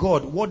as if,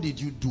 God, what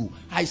did you do?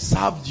 I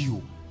served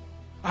you.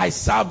 I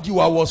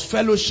was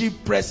fellowship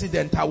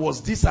president. I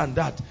was this and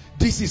that.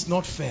 This is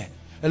not fair.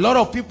 A lot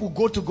of people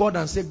go to God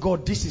and say,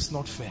 God, this is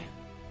not fair.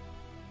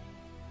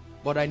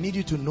 But I need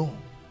you to know,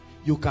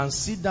 you can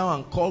sit down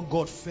and call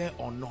God fair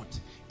or not.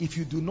 If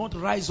you do not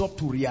rise up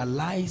to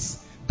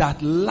realize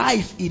that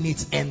life in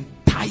its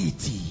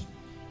entirety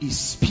is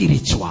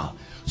spiritual.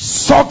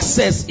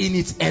 Success in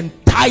its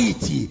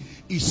entirety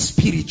is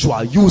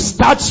spiritual. You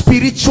start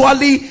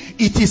spiritually,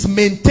 it is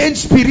maintained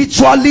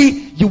spiritually,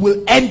 you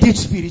will end it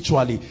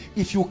spiritually.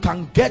 If you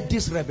can get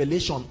this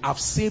revelation, I've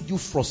saved you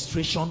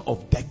frustration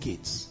of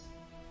decades.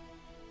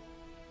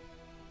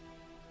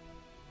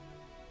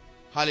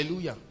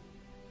 Hallelujah.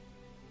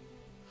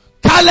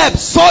 Caleb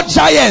saw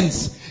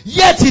giants,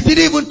 yet he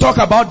didn't even talk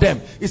about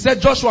them. He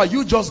said, Joshua,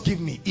 you just give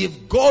me.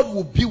 If God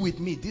will be with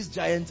me, these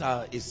giants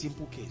are a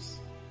simple case.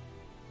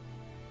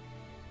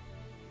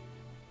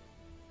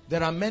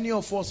 There are many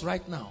of us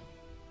right now.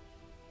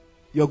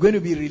 You're going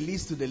to be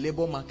released to the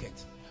labor market.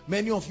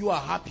 Many of you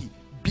are happy,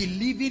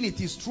 believing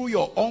it is through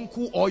your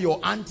uncle or your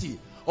auntie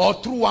or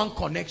through one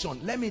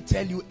connection. Let me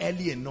tell you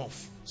early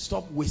enough,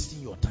 stop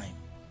wasting your time.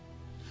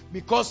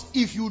 Because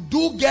if you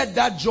do get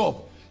that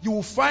job, you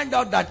will find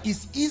out that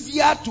it's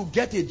easier to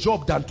get a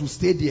job than to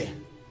stay there.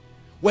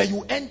 When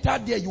you enter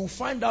there, you will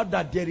find out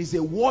that there is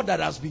a war that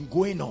has been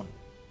going on.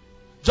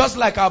 Just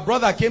like our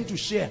brother came to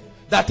share,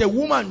 that a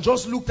woman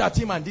just looked at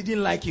him and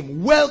didn't like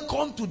him.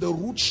 Welcome to the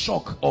root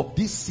shock of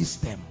this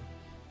system.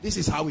 This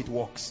is how it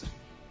works.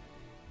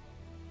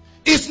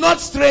 It's not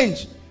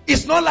strange.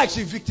 It's not like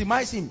she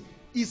victimized him.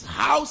 It's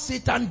how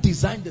Satan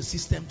designed the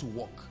system to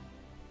work.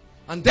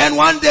 And then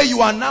one day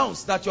you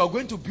announce that you are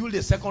going to build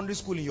a secondary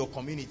school in your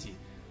community.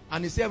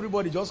 And you say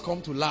everybody just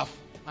come to laugh.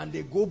 And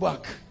they go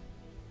back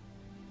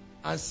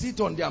and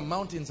sit on their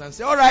mountains and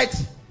say, all right,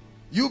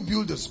 you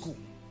build the school.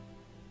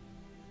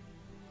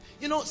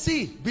 You know,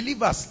 see,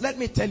 believers, let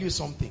me tell you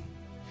something.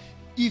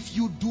 If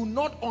you do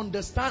not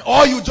understand,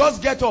 or you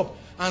just get up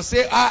and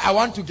say, I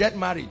want to get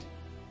married.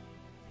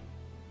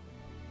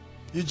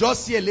 You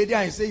just see a lady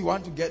and say you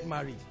want to get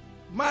married.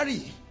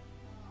 Marry.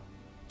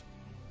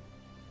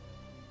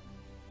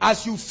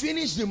 As you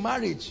finish the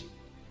marriage,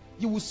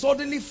 you will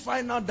suddenly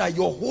find out that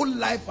your whole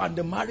life and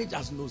the marriage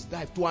has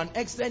nosedived. To an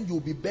extent, you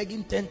will be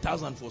begging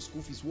 10,000 for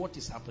school fees. What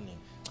is happening?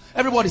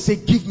 Everybody say,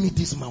 give me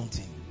this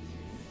mountain.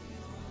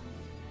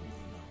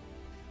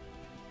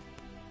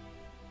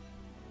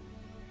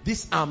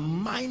 These are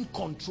mind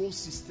control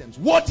systems.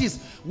 What is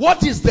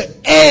the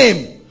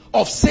aim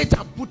of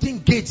Satan putting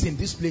gates in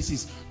these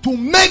places? To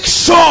make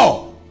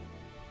sure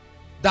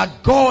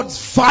that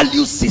God's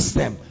value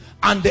system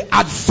and the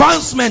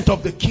advancement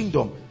of the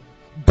kingdom,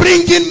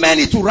 bringing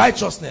many to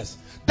righteousness.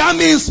 That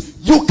means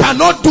you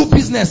cannot do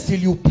business till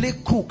you play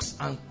crooks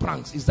and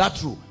pranks. Is that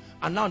true?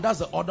 And now that's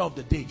the order of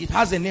the day. It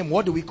has a name.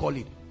 What do we call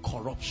it?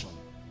 Corruption.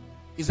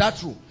 Is that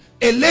true?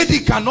 A lady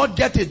cannot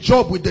get a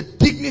job with the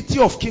dignity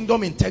of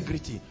kingdom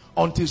integrity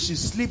until she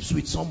sleeps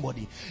with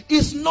somebody.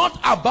 It's not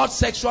about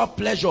sexual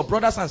pleasure,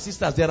 brothers and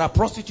sisters. There are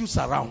prostitutes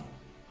around.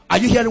 Are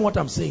you hearing what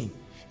I'm saying?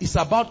 It's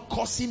about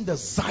causing the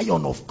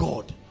Zion of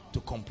God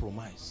to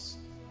compromise.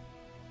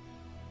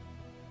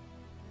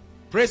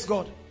 Praise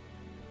God.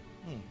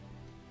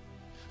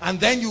 And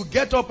then you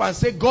get up and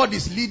say, God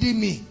is leading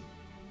me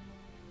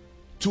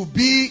to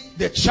be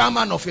the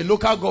chairman of a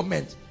local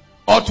government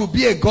or to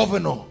be a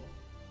governor.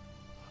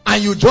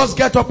 And you just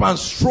get up and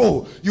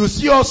stroll. You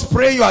see us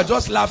pray, you are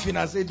just laughing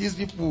and say, these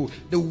people,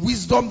 the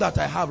wisdom that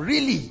I have.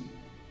 Really?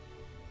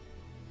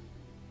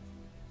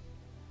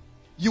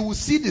 You will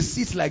see the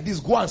seats like this.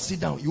 Go and sit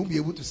down. You won't be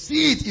able to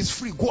see it. It's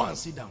free. Go and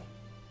sit down.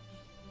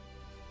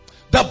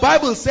 The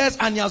Bible says,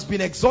 and he has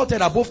been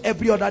exalted above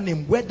every other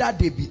name, whether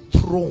they be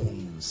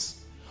thrones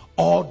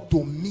or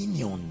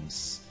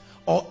dominions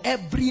or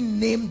every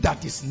name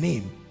that is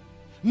named.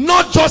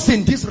 Not just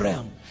in this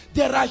realm.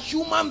 There are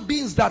human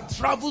beings that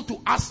travel to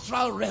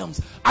astral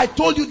realms. I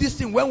told you this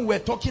thing when we were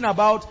talking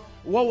about,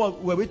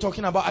 what were we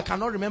talking about? I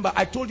cannot remember.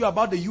 I told you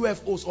about the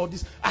UFOs or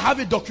this. I have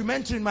a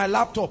documentary in my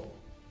laptop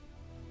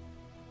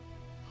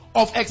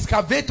of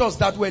excavators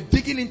that were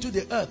digging into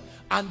the earth,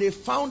 and they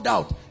found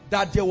out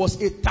that there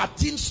was a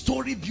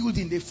 13-story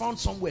building. They found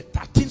somewhere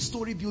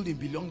 13-story building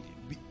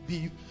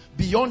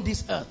beyond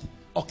this earth,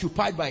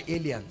 occupied by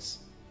aliens.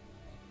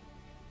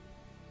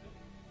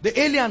 The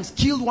aliens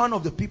killed one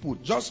of the people,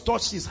 just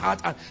touched his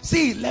heart. And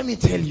see, let me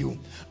tell you,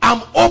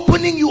 I'm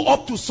opening you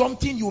up to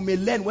something you may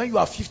learn when you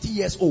are 50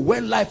 years old,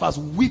 when life has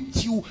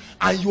whipped you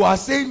and you are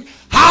saying,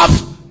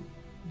 half.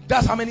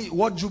 That's how many,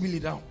 what jubilee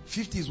now?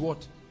 50 is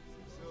what?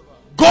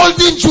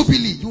 Golden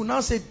jubilee. You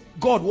now say,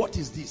 God, what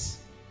is this?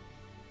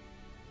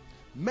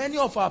 Many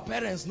of our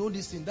parents know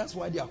this thing. That's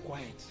why they are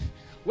quiet.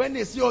 When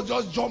they see us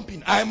just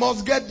jumping, I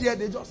must get there,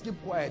 they just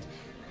keep quiet.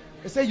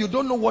 They say, you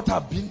don't know what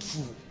I've been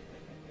through.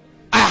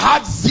 I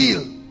had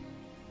zeal.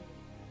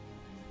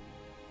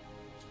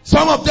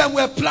 Some of them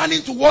were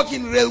planning to work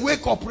in railway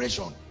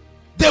corporation.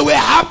 They were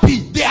happy.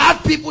 They had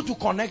people to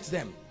connect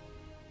them.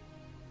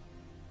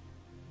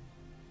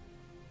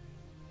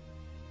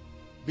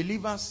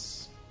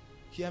 Believers,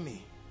 hear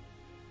me.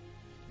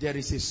 There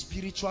is a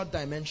spiritual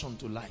dimension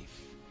to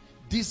life.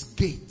 These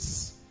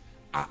gates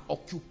are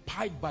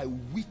occupied by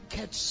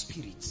wicked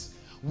spirits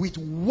with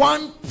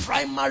one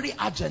primary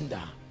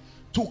agenda: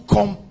 to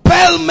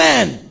compel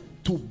men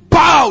to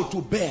bow to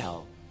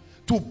Baal,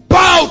 to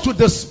bow to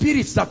the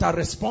spirits that are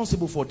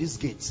responsible for these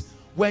gates.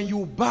 When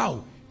you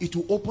bow, it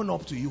will open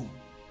up to you.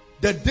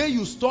 The day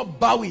you stop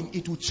bowing,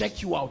 it will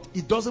check you out.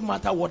 It doesn't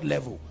matter what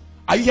level.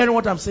 Are you hearing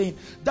what I'm saying?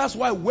 That's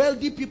why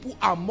wealthy people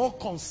are more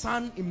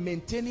concerned in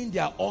maintaining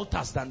their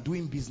altars than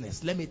doing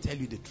business. Let me tell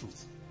you the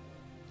truth.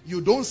 You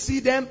don't see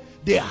them,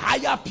 they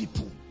hire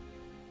people.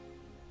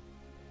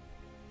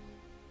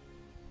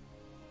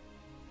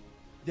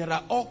 There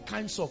are all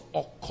kinds of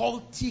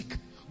occultic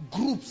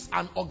groups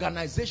and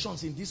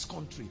organizations in this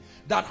country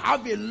that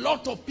have a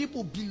lot of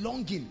people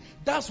belonging.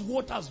 That's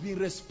what has been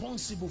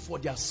responsible for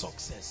their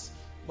success.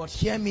 But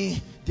hear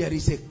me, there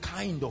is a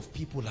kind of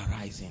people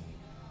arising.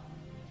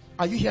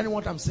 Are you hearing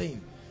what I'm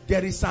saying?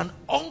 There is an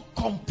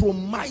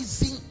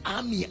uncompromising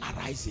army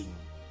arising.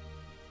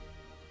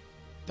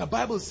 The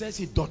Bible says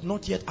it doth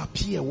not yet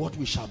appear what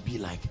we shall be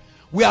like.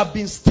 We have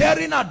been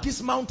staring at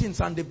these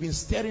mountains and they've been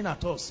staring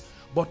at us.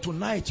 But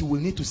tonight you will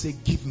need to say,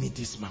 give me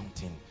this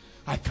mountain.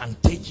 I can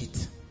take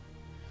it.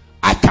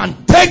 I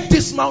can take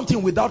this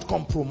mountain without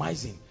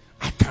compromising.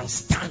 I can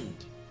stand.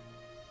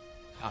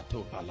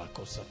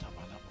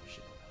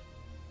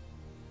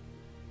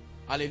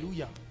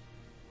 Hallelujah.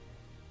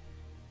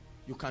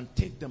 You can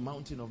take the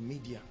mountain of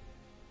media.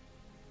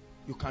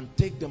 You can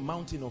take the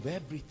mountain of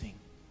everything.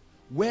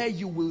 Where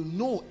you will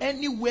know,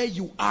 anywhere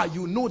you are,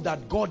 you know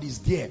that God is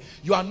there.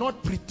 You are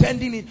not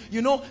pretending it.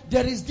 You know,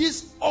 there is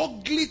this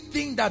ugly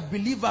thing that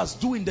believers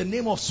do in the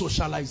name of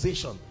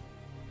socialization.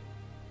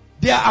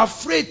 They are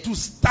afraid to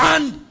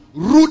stand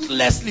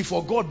ruthlessly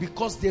for God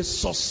because they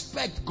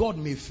suspect God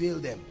may fail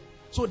them.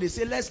 So they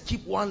say, let's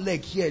keep one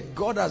leg here.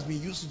 God has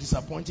been used to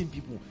disappointing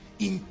people.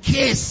 In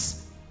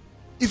case,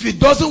 if it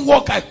doesn't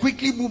work, I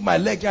quickly move my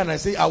leg here and I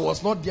say, I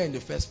was not there in the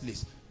first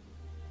place.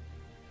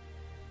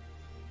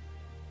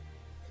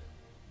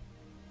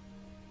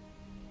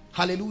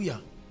 Hallelujah.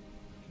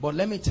 But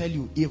let me tell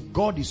you, if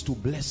God is to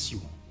bless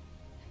you,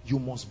 you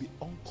must be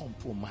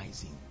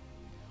uncompromising.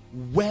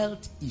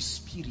 Wealth is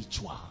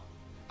spiritual.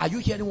 Are you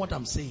hearing what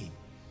I'm saying?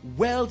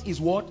 Wealth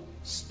is what?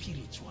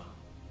 Spiritual.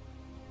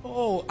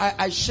 Oh,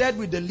 I shared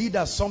with the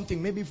leaders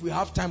something. Maybe if we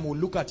have time, we'll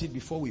look at it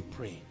before we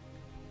pray.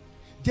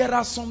 There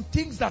are some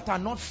things that are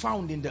not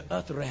found in the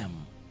earth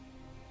realm.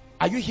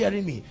 Are you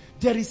hearing me?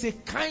 There is a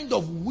kind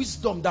of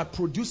wisdom that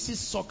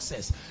produces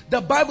success. The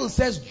Bible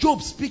says,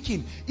 Job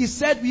speaking, he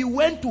said, we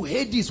went to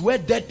Hades where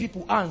dead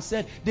people are and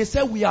said, they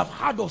said, we have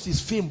heard of his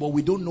fame, but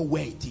we don't know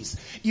where it is.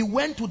 He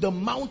went to the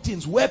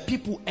mountains where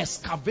people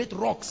excavate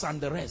rocks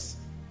and the rest.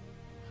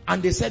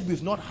 And they said,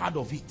 we've not heard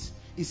of it.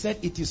 He said,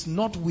 it is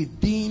not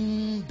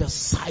within the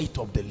sight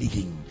of the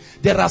living.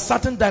 There are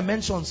certain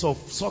dimensions of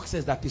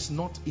success that is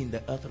not in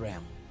the earth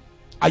realm.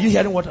 Are you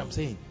hearing what I'm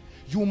saying?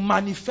 You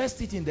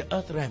manifest it in the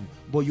earth realm,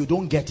 but you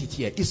don't get it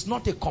here. It's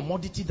not a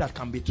commodity that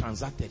can be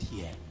transacted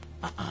here.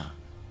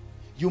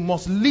 You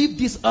must leave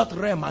this earth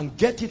realm and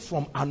get it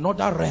from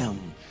another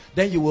realm.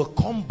 Then you will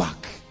come back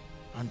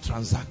and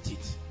transact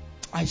it.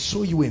 I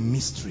show you a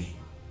mystery.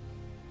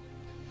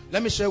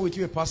 Let me share with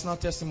you a personal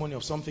testimony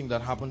of something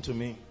that happened to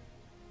me.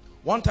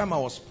 One time I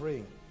was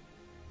praying.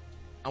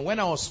 And when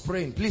I was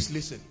praying, please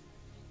listen.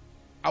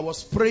 I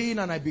was praying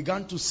and I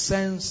began to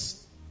sense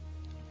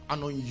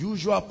an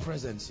unusual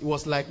presence. It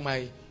was like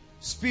my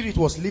spirit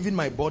was leaving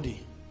my body.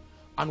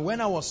 And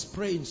when I was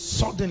praying,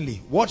 suddenly,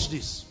 watch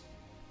this.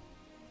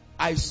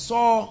 I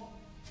saw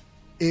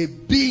a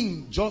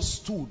being just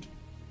stood.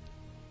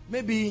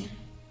 Maybe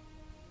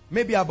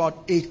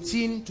about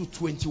 18 to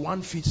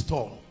 21 feet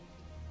tall.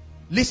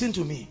 Listen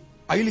to me.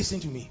 Are you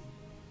listening to me?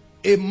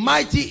 A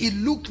mighty, it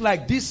looked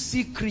like these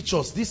sea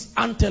creatures, these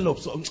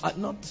antelopes,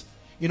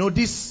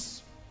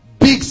 these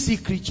big sea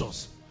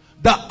creatures.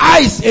 The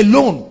eyes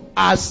alone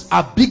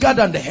are bigger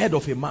than the head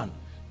of a man.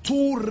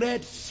 2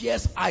 red,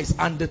 fierce eyes,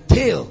 and the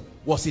tail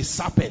was a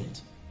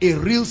serpent, a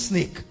real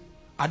snake.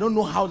 I don't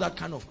know how that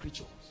kind of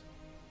creature was.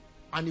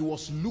 And he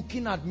was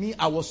looking at me.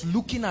 I was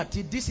looking at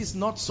it. This is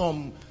not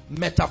some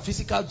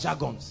metaphysical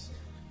jargons.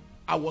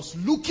 I was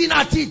looking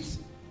at it,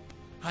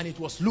 and it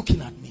was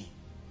looking at me.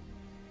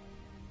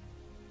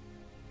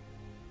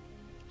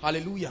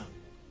 Hallelujah.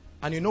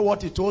 And you know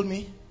what he told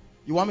me?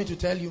 You want me to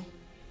tell you?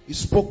 He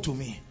spoke to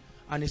me.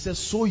 And he says,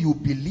 so you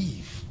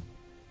believe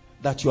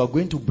that you are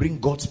going to bring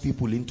God's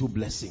people into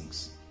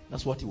blessings.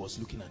 That's what he was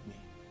looking at me.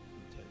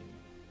 I'm telling you.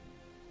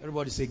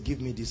 Everybody say, give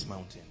me this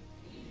mountain.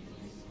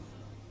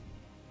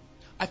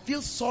 I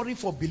feel sorry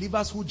for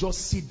believers who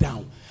just sit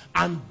down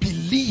and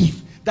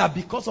believe that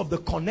because of the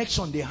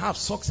connection they have,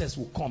 success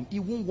will come. It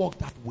won't work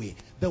that way.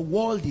 The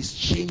world is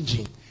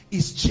changing.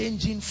 It's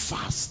changing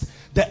fast.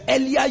 The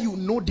earlier you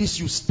know this,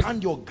 you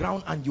stand your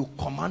ground and you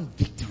command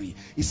victory.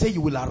 He said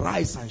you will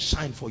arise and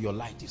shine, for your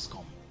light is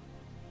come.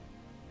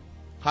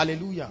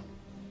 Hallelujah.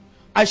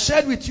 I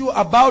shared with you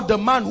about the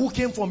man who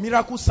came for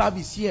miracle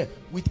service here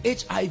with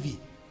HIV.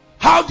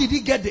 How did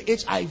he get the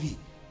HIV?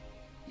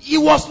 He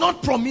was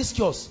not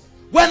promiscuous.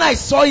 When I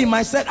saw him,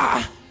 I said,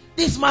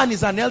 this man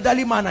is an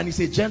elderly man and he's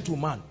a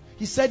gentleman.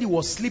 He said he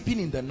was sleeping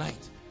in the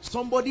night.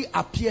 Somebody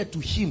appeared to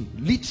him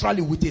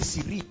literally with a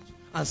syringe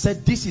and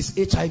said, this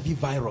is HIV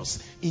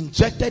virus.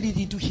 Injected it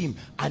into him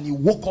and he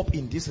woke up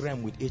in this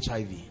realm with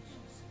HIV.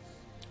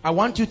 I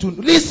want you to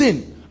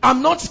listen.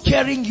 I'm not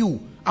scaring you.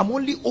 I'm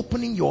only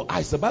opening your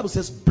eyes. The Bible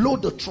says, blow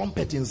the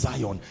trumpet in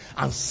Zion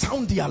and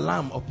sound the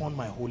alarm upon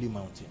my holy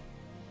mountain.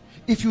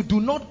 If you do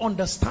not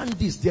understand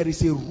this, there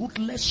is a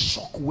ruthless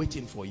shock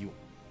waiting for you.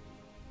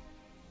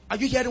 Are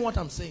you hearing what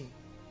I'm saying?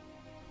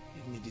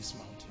 Give me this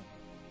mountain.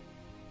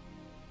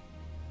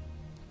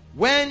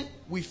 When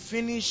we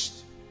finished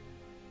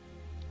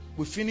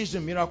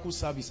the miracle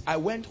service, I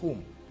went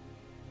home.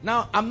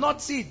 Now,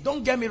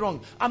 don't get me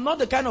wrong. I'm not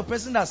the kind of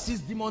person that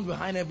sees demons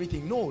behind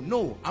everything.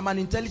 No. I'm an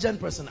intelligent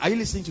person. Are you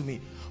listening to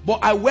me?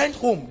 But I went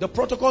home. The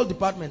protocol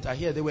department are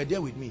here. They were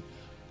there with me.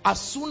 As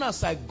soon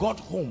as I got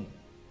home,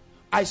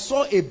 I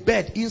saw a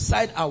bed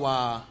inside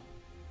the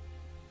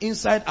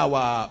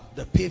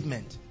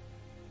pavement.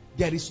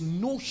 There is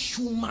no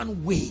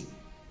human way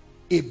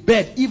a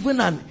bed,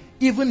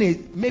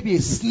 maybe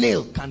a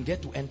snail can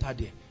get to enter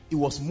there. It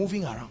was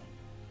moving around.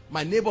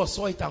 My neighbor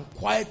saw it and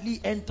quietly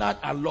entered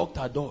and locked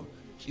her door.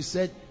 She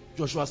said,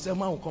 Joshua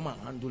Selman will come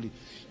and handle it.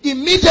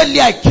 Immediately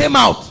I came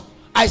out.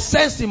 I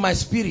sensed in my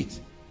spirit.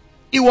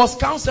 It was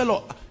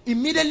counselor.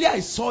 Immediately I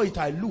saw it,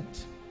 I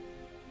looked.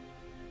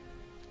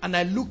 And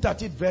I looked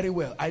at it very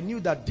well. I knew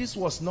that this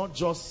was not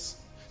just...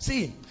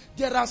 See,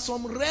 there are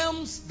some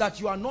realms that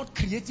you are not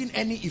creating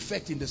any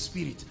effect in the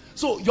spirit.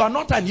 So you are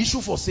not an issue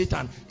for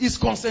Satan. He's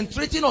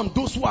concentrating on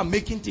those who are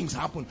making things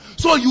happen.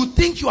 So you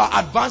think you are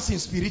advancing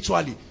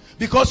spiritually.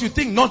 Because you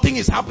think nothing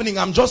is happening.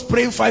 I'm just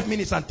praying 5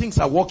 minutes and things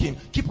are working.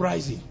 Keep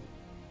rising.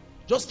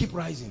 Just keep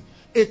rising.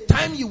 A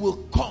time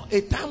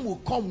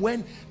will come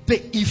when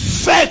the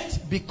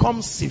effect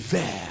becomes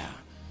severe.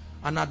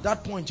 And at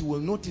that point you will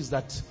notice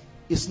that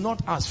it's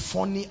not as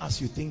funny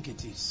as you think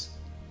it is.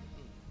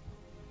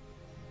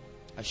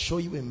 I show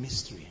you a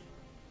mystery.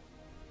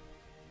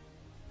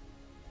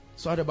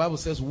 So the Bible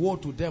says, woe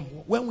to them.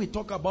 When we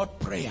talk about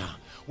prayer,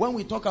 when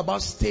we talk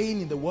about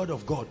staying in the word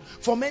of God,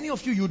 for many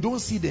of you, you don't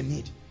see the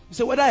need. You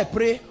say, whether I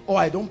pray or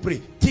I don't pray,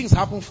 things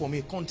happen for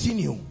me.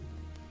 Continue.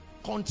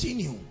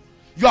 Continue.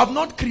 You have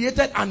not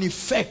created an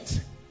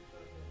effect.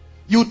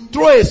 You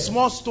throw a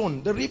small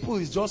stone, the ripple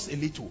is just a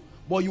little.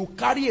 But you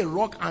carry a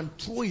rock and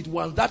throw it.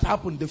 While that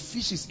happens, the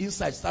fishes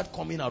inside start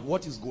coming out.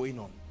 What is going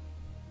on?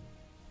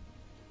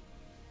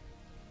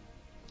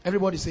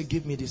 Everybody say,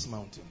 give me this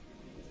mountain.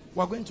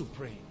 We're going to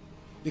pray.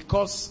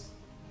 Because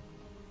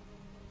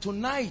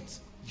tonight,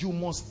 you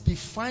must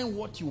define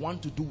what you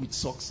want to do with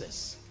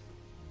success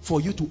for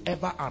you to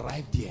ever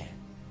arrive there.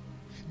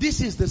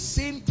 This is the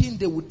same thing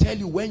they will tell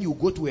you when you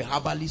go to a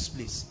herbalist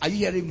place. Are you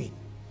hearing me?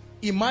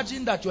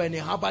 Imagine that you are in a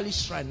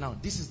herbalist shrine now.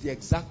 This is the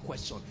exact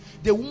question.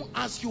 They won't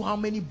ask you how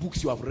many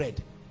books you have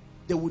read.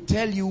 They will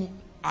tell you,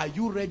 are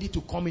you ready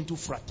to come into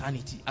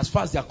fraternity? As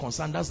far as they are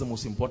concerned, that's the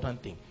most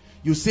important thing.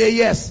 You say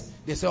yes.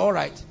 They say, all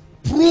right,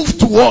 prove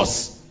to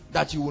us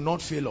that you will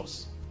not fail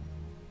us.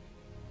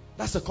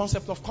 That's the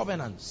concept of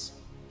covenants.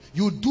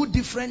 You do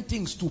different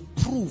things to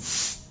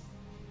prove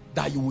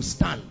that you will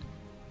stand.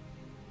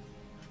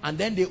 And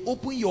then they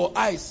open your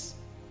eyes.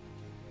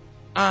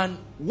 And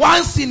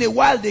once in a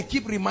while, they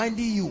keep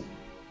reminding you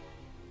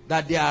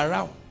that they are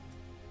around.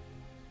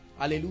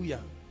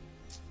 Hallelujah.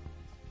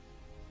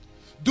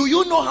 Do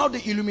you know how the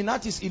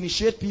Illuminatis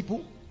initiate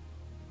people?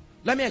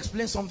 Let me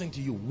explain something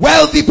to you.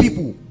 Wealthy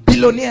people,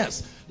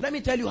 billionaires. Let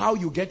me tell you how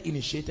you get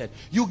initiated.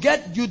 You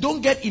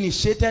don't get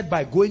initiated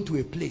by going to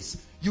a place.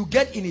 You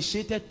get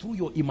initiated through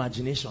your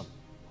imagination.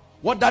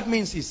 What that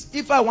means is,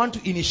 if I want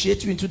to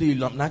initiate you into the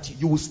Illuminati,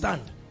 you will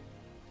stand.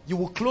 You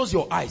will close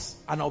your eyes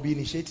and I'll be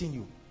initiating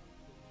you.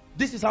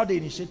 This is how they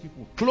initiate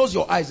people. Close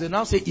your eyes. They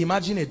now say,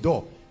 imagine a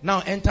door.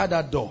 Now enter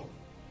that door.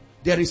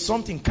 There is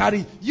something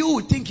carried. You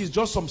would think it's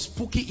just some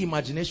spooky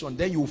imagination.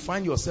 Then you will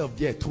find yourself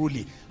there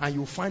truly. And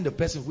you will find the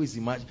person who is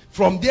imagining.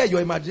 From there,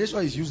 your imagination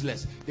is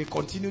useless. They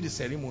continue the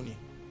ceremony.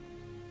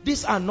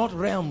 These are not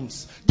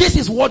realms. This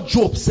is what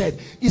Job said.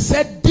 He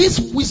said, this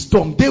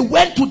wisdom, they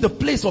went to the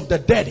place of the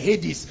dead,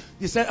 Hades.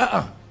 He said,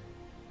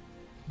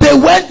 They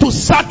went to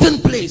certain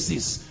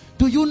places.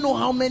 Do you know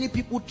how many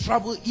people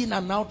travel in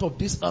and out of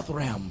this earth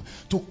realm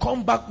to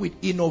come back with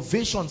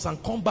innovations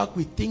and come back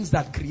with things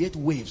that create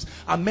waves?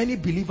 And many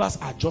believers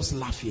are just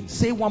laughing.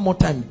 Say one more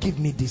time, give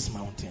me this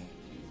mountain.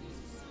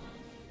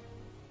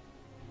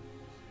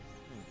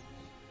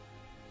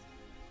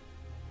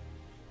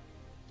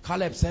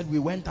 Caleb said, we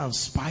went and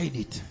spied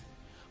it.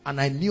 And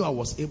I knew I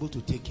was able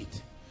to take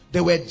it.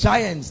 There were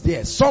giants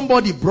there.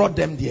 Somebody brought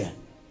them there.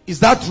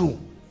 Is that true?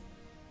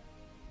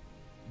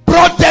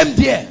 Brought them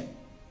there.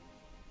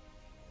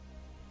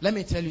 Let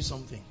me tell you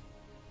something.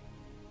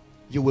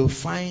 You will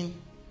find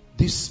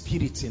these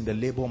spirits in the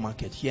labor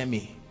market. Hear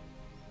me.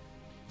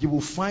 You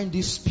will find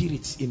these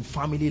spirits in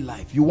family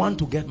life. You want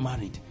to get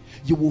married.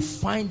 You will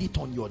find it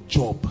on your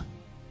job.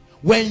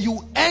 When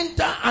you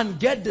enter and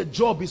get the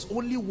job, is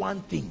only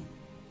one thing.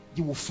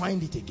 You will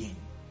find it again.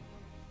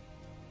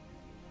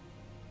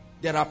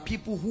 There are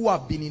people who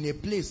have been in a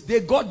place.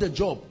 They got the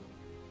job.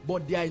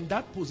 But they are in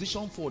that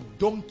position for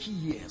donkey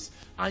years.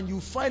 And you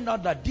find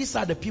out that these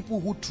are the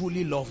people who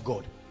truly love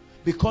God.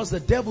 Because the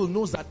devil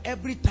knows that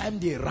every time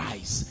they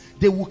rise,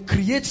 they will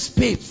create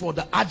space for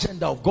the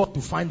agenda of God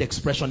to find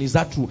expression. Is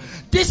that true?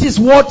 This is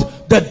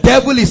what the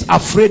devil is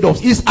afraid of.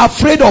 He's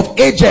afraid of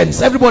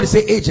agents. Everybody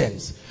say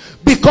agents.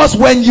 Because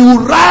when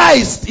you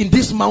rise in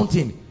this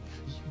mountain,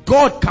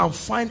 God can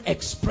find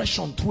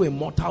expression through a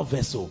mortal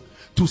vessel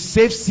to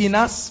save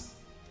sinners.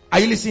 Are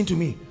you listening to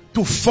me?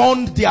 To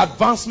fund the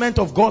advancement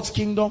of God's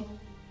kingdom.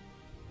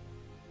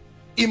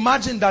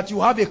 Imagine that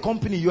you have a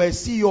company. You are a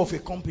CEO of a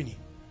company.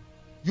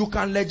 You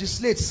can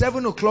legislate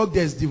 7 o'clock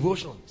there's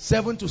devotion.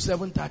 7 to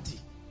 7:30.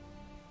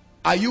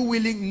 Are you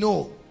willing?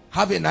 No.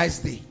 Have a nice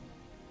day.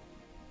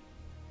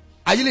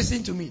 Are you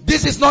listening to me?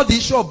 This is not the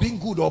issue of being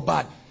good or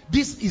bad.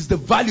 This is the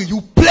value.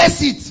 You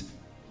place it.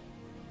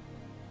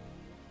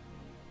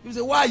 You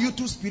say, why are you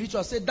too spiritual?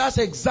 I say, that's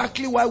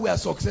exactly why we are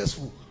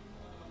successful.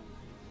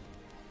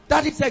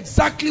 That is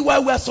exactly why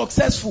we are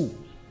successful.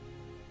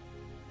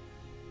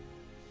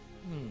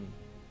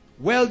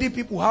 Wealthy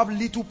people have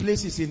little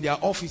places in their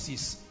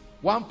offices.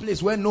 One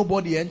place where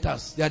nobody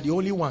enters. They are the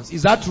only ones.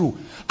 Is that true?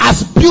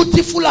 As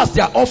beautiful as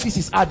their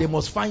offices are, they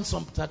must find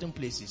some certain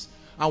places.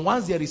 And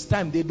once there is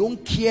time, they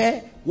don't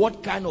care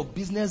what kind of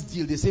business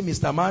deal. They say,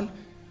 Mr. Man,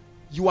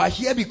 you are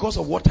here because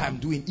of what I'm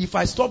doing. If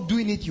I stop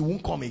doing it, you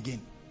won't come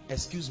again.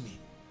 Excuse me.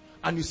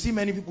 And you see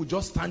many people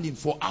just standing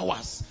for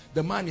hours.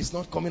 The man is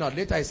not coming out.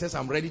 Later he says,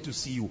 I'm ready to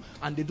see you.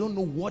 And they don't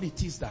know what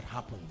it is that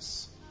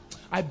happens.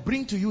 I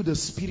bring to you the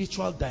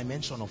spiritual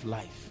dimension of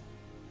life.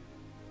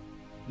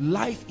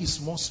 Life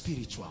is more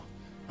spiritual.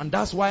 And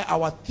that's why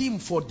our theme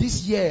for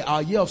this year,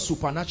 our year of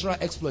supernatural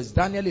exploits,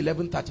 Daniel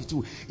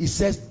 11:32, it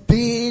says,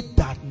 they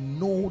that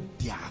know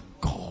their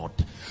God.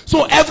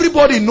 So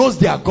everybody knows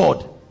their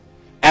God.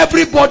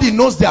 Everybody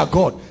knows their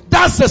God.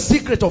 That's the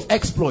secret of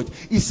exploit.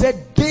 He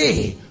said,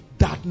 they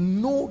that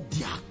know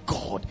their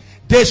God,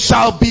 they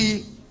shall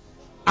be,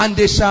 and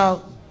they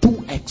shall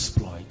do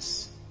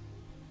exploits.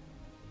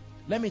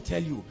 Let me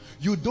tell you,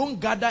 you don't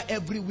gather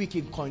every week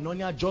in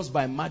Koinonia just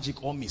by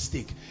magic or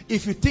mistake.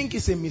 If you think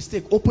it's a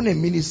mistake, open a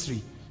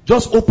ministry.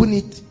 Just open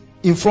it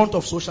in front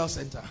of social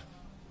center.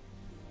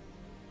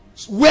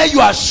 Where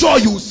you are sure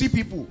you will see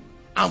people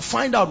and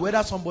find out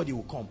whether somebody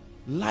will come.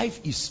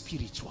 Life is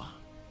spiritual.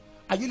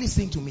 Are you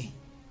listening to me?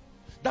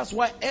 That's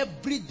why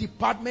every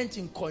department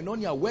in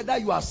Koinonia, whether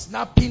you are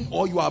snapping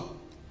or you are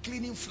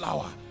cleaning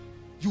flour,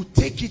 you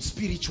take it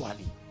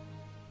spiritually.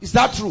 Is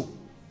that true?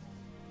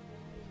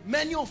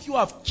 Many of you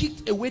have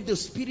kicked away the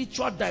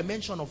spiritual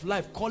dimension of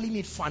life, calling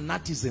it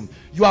fanaticism.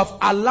 You have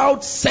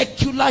allowed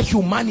secular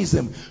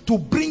humanism to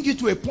bring you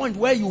to a point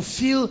where you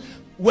feel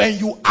when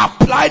you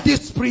apply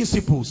these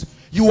principles,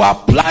 you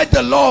apply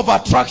the law of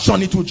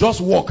attraction, it will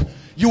just work.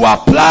 You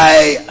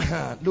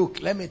apply,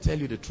 look, let me tell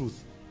you the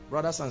truth,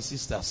 brothers and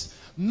sisters.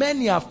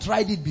 Many have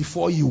tried it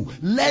before you.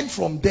 Learn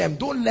from them.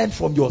 Don't learn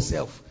from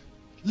yourself.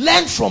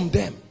 Learn from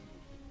them.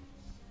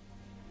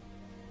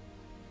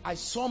 I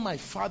saw my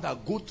father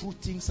go through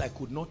things I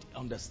could not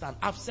understand.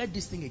 I've said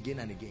this thing again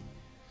and again.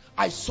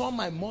 I saw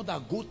my mother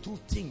go through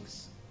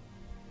things.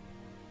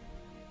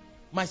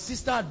 My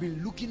sister had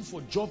been looking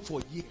for a job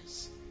for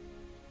years.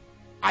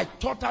 I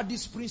taught her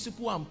this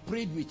principle and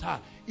prayed with her.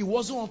 It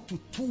wasn't up to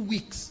 2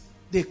 weeks.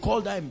 They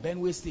called her in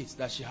Benue State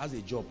that she has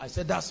a job. I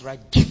said, that's right.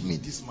 Give me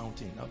this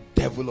mountain. Now,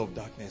 devil of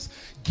darkness.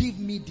 Give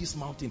me this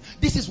mountain.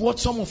 This is what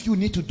some of you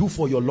need to do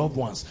for your loved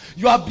ones.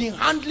 You have been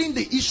handling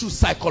the issue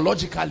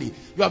psychologically.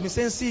 You have been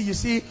saying, see, you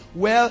see,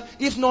 well,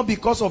 if not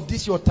because of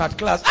this, your third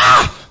class,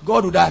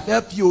 God would have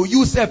helped you.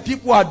 You said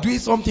people are doing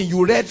something.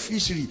 You read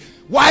fishery.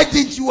 Why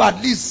didn't you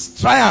at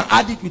least try and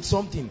add it with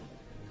something?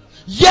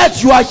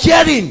 Yet you are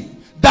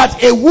hearing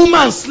that a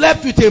woman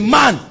slept with a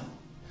man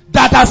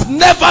that has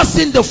never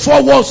seen the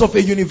four walls of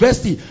a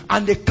university,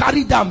 and they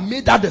carried her and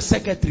made her the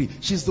secretary.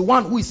 She's the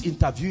one who is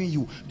interviewing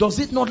you. Does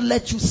it not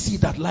let you see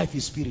that life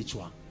is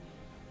spiritual?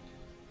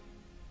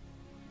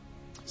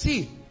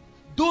 See,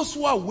 those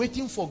who are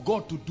waiting for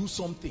God to do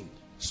something,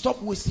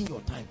 stop wasting your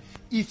time.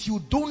 If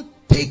you don't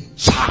take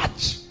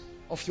charge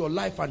of your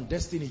life and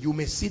destiny, you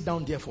may sit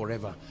down there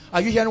forever. Are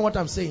you hearing what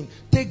I'm saying?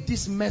 Take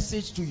this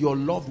message to your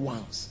loved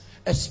ones,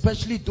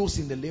 especially those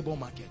in the labor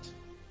market.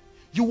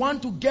 You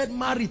want to get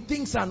married,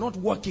 things are not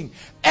working.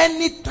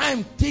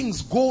 Anytime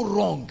things go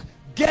wrong,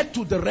 get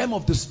to the realm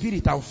of the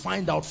spirit and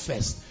find out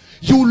first.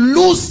 You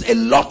lose a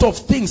lot of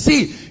things.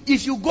 See,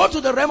 if you go to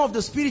the realm of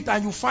the spirit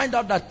and you find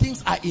out that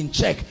things are in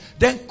check,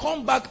 then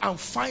come back and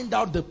find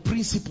out the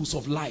principles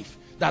of life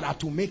that are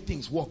to make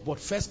things work. But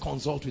first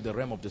consult with the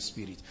realm of the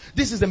spirit.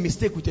 This is a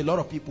mistake with a lot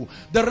of people.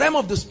 The realm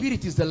of the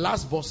spirit is the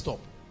last bus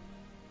stop.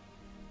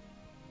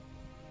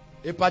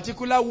 A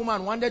particular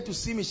woman wanted to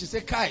see me. She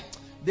said, Kai,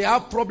 they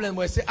have problems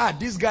where I say,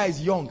 this guy is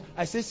young.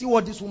 I say, see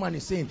what this woman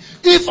is saying.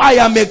 If I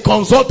am a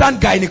consultant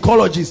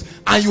gynecologist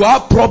and you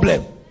have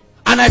problem,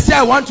 and I say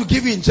I want to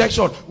give you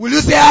injection, will you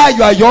say,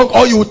 you are young,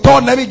 or you will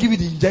turn, let me give you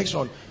the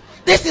injection?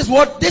 This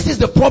is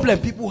the problem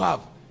people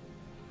have.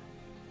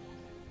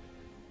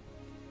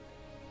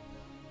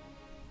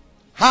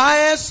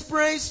 Highest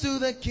praise to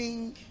the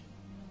King.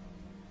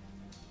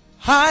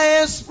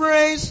 Highest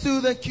praise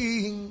to the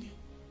King.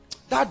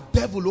 That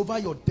devil over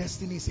your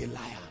destiny is a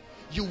liar.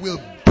 You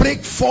will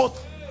break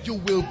forth. You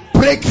will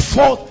break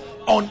forth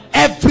on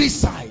every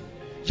side.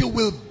 You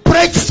will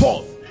break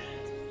forth.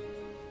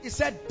 He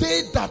said,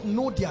 they that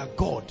know their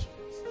God,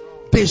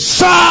 they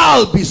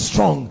shall be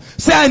strong.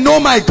 Say, I know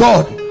my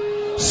God.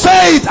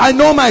 Say it, I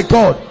know my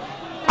God.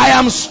 I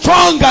am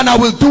strong and I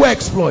will do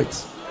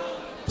exploits.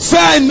 Say,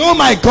 I know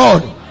my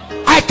God.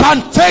 I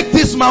can take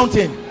this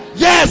mountain.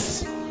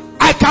 Yes,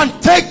 I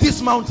can take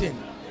this mountain.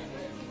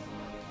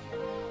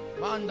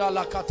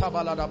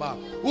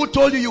 Who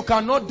told you you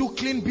cannot do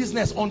clean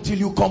business until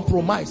you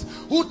compromise?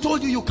 Who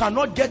told you you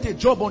cannot get a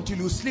job until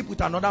you sleep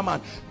with another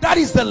man? That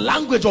is the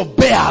language of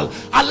Baal.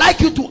 I like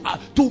you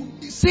to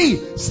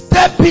see,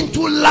 step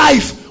into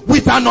life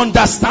with an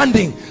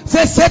understanding.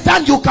 Say,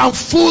 Satan, you can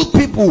fool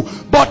people,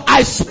 but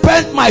I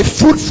spent my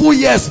fruitful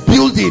years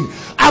building.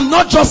 I'm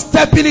not just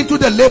stepping into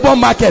the labor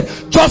market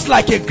just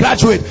like a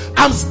graduate.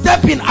 I'm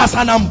stepping as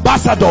an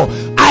ambassador.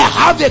 I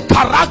have a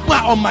character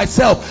on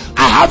myself.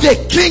 I have a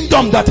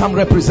kingdom that I'm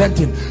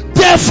representing.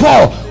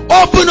 Therefore,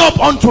 open up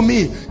unto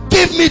me.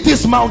 Give me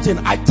this mountain.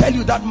 I tell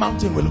you that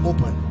mountain will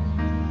open.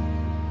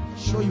 I'll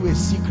show you a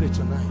secret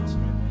tonight.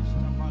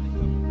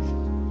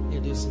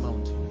 In this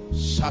mountain.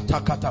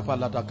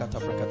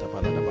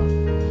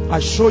 I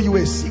show you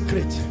a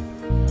secret.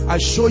 I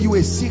show you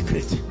a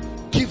secret.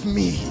 Give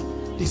me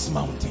this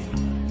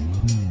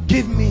mountain.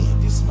 Give me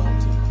this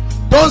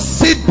mountain. Don't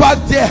sit back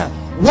there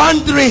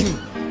wondering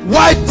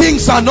why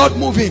things are not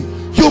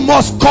moving. You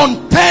must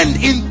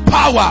contend in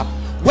power.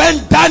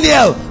 When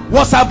Daniel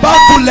was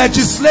about to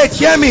legislate,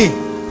 hear me,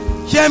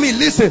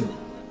 listen.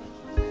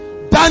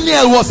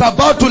 Daniel was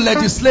about to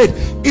legislate.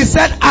 He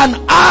said, and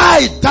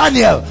I,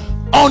 Daniel,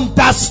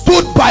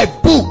 understood by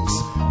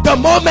books. The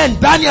moment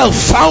Daniel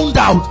found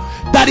out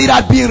that it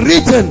had been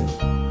written,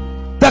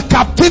 the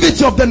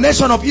captivity of the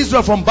nation of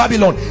Israel from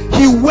Babylon,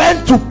 he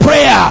went to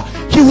prayer.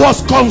 He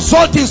was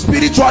consulting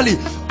spiritually,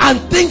 and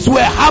things were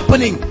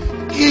happening.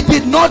 He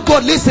did not go,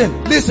 listen.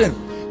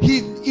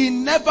 He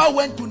never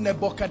went to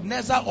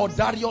Nebuchadnezzar or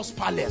Darius'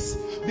 palace,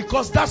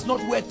 because that's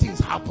not where things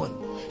happen.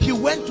 He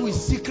went to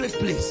his secret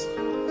place.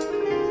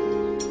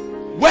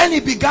 When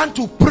he began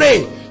to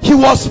pray, he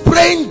was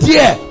praying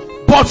there,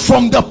 but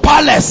from the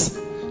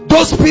palace,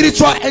 those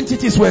spiritual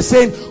entities were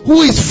saying,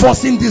 who is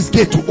forcing this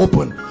gate to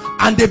open?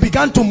 And they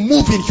began to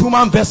move in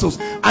human vessels.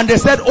 And they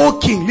said, oh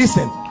king,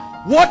 listen,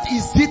 what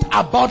is it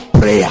about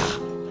prayer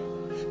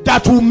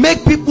that will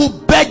make people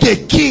beg a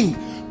king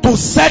to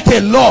set a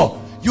law?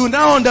 You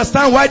now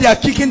understand why they are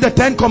kicking the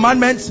 10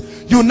 commandments.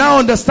 You now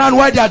understand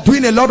why they are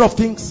doing a lot of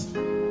things.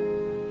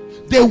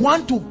 They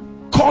want to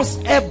close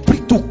every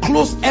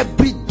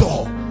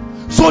door,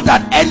 so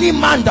that any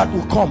man that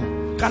will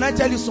come. Can I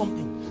tell you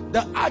something?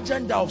 The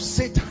agenda of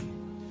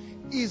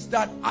Satan is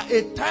that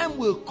a time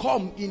will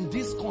come in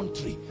this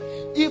country,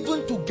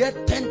 even to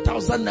get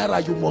 10,000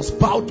 naira, you must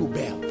bow to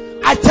Baal.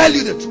 I tell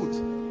you the truth.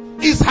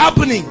 It's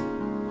happening.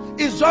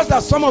 It's just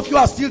that some of you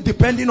are still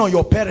depending on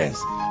your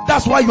parents.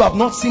 That's why you have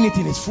not seen it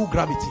in its full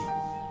gravity.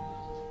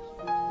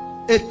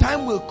 A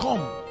time will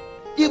come,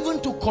 even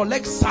to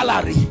collect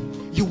salary,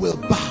 you will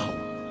bow.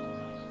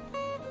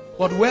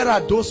 But where are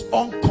those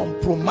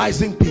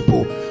uncompromising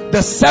people?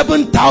 The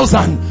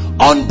 7,000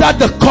 under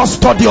the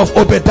custody of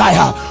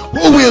Obadiah,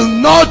 who will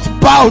not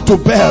bow to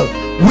Baal.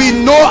 We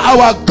know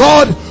our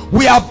God.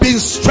 We have been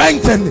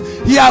strengthened.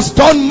 He has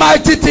done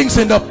mighty things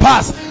in the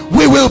past.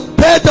 We will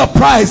pay the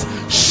price.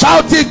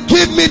 Shout it,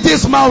 give me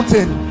this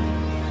mountain.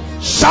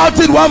 Shout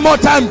it one more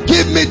time,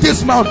 give me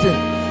this mountain.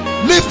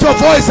 Lift your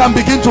voice and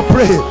begin to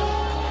pray.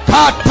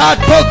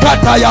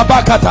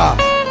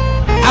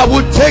 I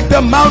would take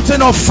the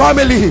mountain of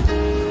family.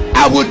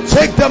 I would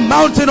take the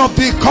mountain of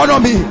the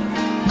economy.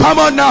 Come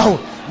on now.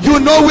 You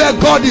know where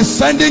God is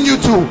sending you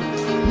to.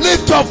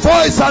 Lift your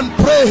voice and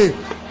pray.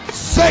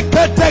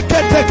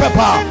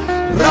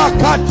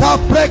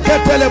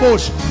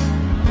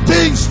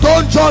 Things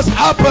don't just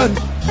happen.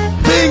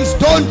 Things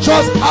don't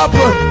just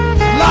happen.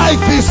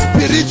 Life is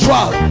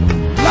spiritual.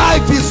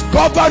 Life is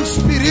governed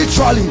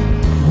spiritually.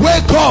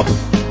 Wake up.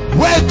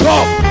 Wake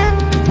up.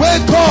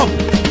 Wake up.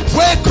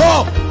 Wake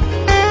up.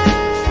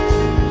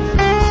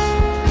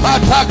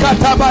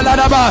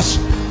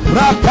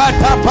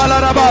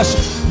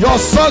 Your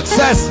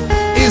success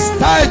is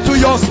tied to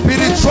your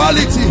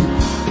spirituality.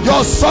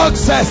 Your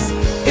success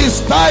is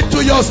tied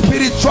to your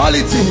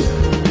spirituality.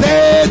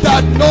 They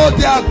that know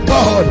their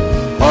God,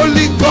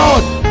 only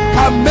God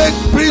can make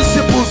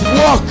principles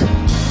work.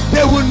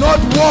 They will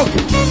not walk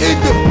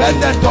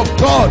independent of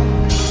God.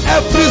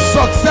 Every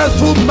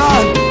successful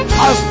man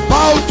has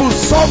bowed to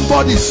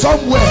somebody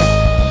somewhere.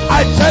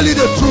 I tell you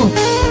the truth.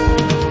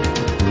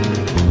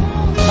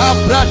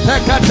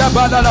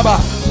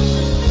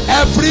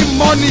 Every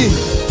money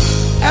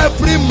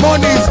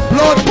is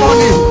blood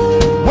money,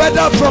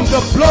 whether from the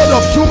blood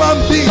of human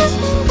beings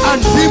and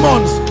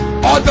demons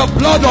or the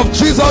blood of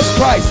Jesus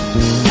Christ.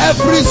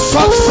 Every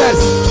success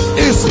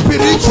is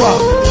spiritual.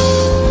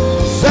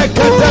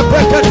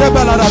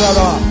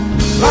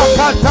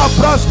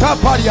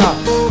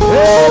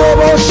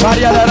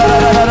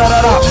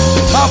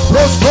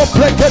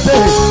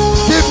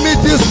 Give me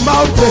this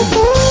mountain.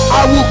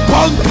 I will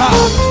conquer.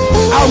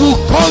 I will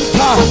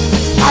conquer.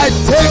 I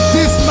take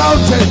this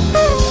mountain.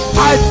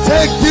 I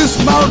take this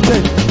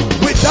mountain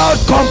without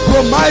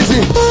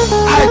compromising.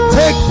 I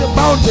take the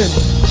mountain.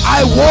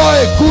 I war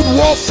a good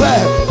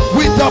warfare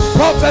with the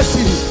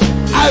prophecy.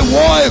 I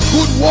war a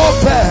good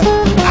warfare.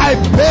 I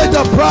pay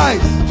the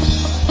price.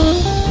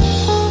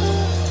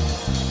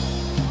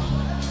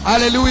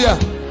 Hallelujah.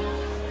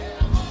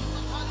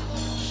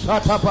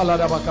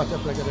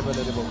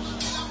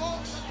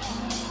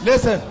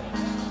 Listen.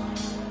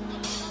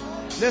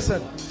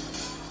 Listen.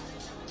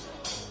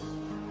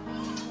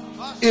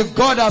 If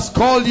God has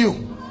called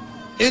you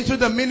into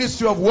the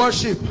ministry of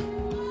worship,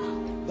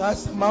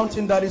 that's the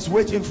mountain that is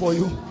waiting for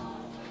you.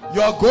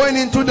 You are going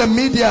into the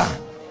media,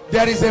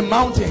 there is a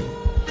mountain.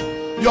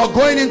 You are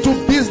going into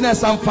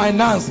business and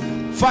finance.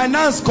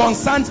 Finance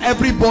concerns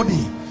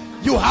everybody.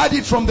 You heard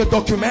it from the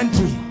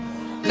documentary.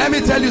 Let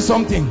me tell you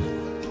something.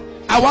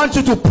 I want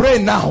you to pray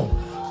now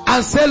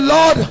and say,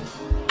 Lord,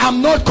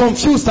 I'm not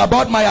confused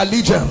about my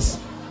allegiance.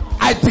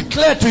 I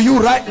declare to you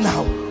right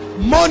now,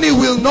 money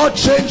will not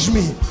change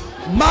me.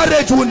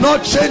 Marriage will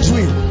not change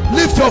me.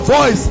 Lift your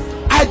voice.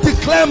 I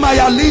declare my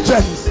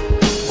allegiance.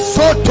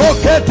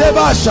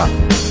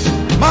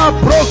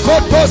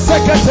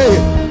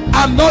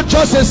 I'm not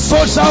just a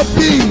social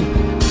being.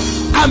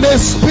 I'm a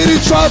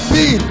spiritual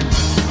being.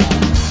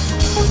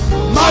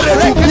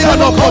 Marriage will be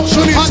an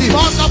opportunity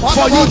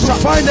for you to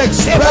find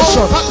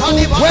expression.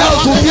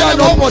 Wealth will be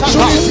an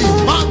opportunity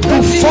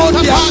to fund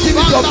the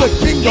activity of the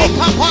kingdom.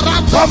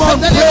 Come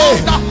on,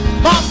 pray.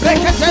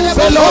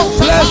 Say, Lord,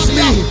 bless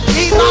me.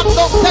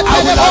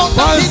 I will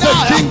advance the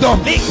kingdom.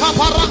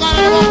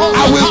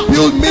 I will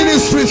build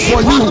ministries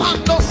for you.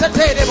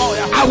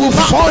 I will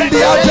fund the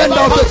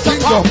agenda of the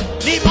kingdom.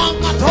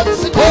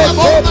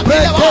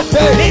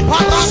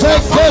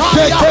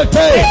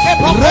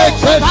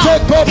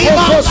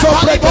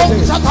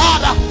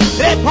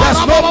 There's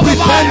no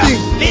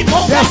pretending.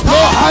 There's no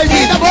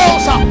hiding.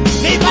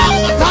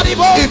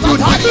 If you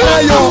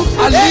declare your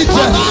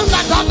allegiance,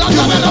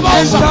 you will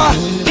enter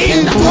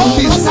into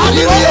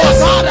mysterious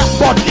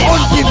but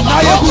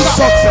undeniable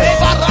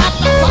success.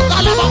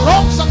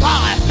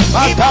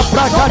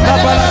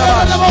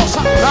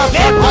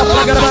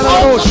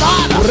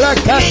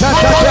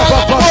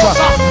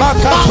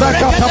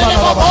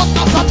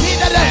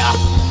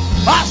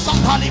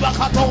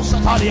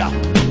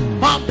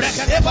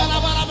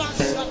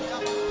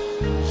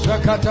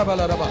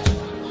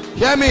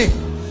 Hear me.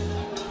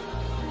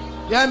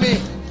 Hear me.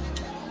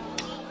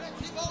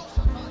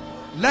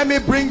 Let me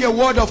bring a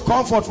word of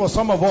comfort for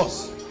some of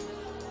us.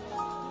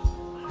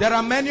 There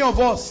are many of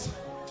us.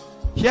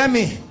 Hear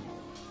me.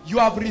 You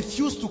have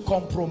refused to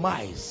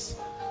compromise.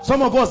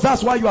 Some of us,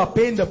 that's why you are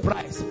paying the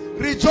price.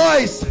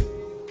 Rejoice,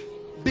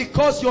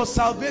 because your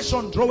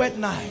salvation draweth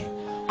nigh.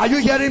 Are you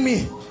hearing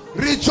me?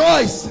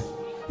 Rejoice.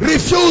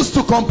 Refuse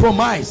to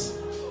compromise.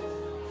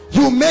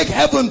 You make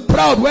heaven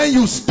proud when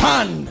you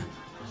stand.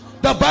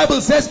 The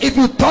Bible says if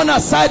you turn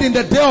aside in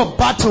the day of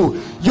battle,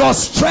 your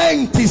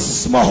strength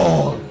is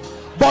small.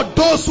 But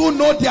those who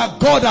know their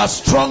God are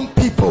strong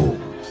people.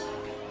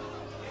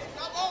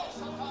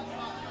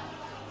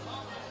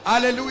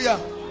 Hallelujah.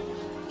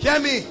 Hear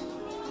me.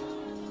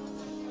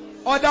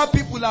 Other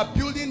people are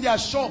building their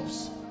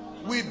shops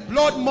with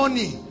blood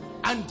money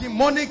and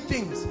demonic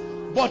things.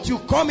 But you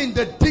come in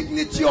the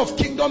dignity of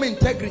kingdom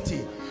integrity.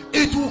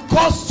 It will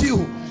cost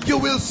you. You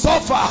will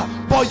suffer.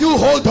 But you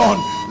hold on.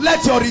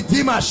 Let your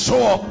Redeemer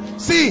show up.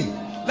 See,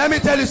 let me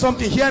tell you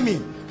something. Hear me.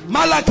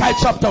 Malachi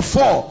chapter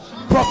 4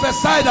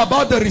 prophesied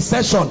about the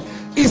recession.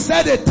 He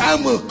said a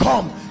time will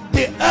come.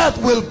 The earth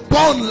will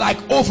burn like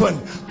oven.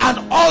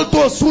 And all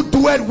those who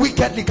do it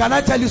wickedly. Can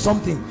I tell you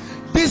something?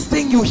 This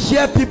thing you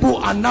hear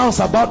people announce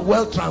about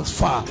wealth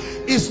transfer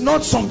is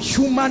not some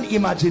human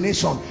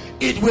imagination.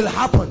 It will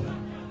happen.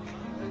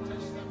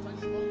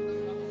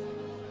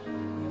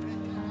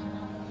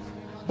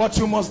 But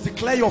you must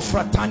declare your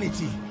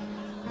fraternity.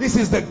 This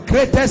is the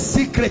greatest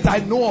secret I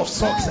know of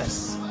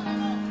success.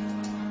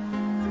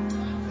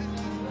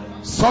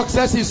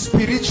 Success is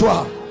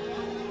spiritual.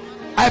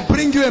 I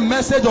bring you a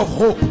message of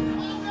hope.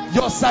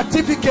 Your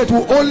certificate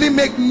will only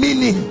make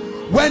meaning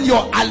when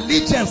your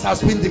allegiance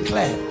has been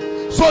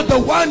declared. So the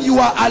one you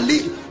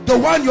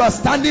are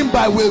standing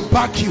by will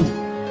back you.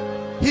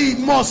 You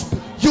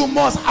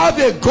must have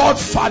a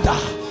Godfather.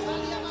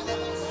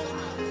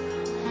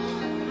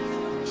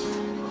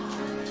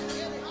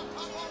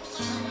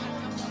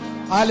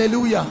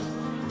 Hallelujah.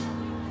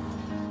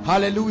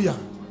 Hallelujah.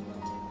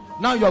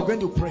 Now you are going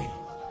to pray.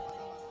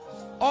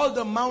 All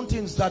the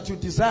mountains that you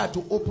desire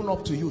to open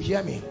up to you,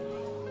 hear me.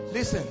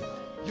 Listen,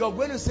 you are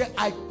going to say,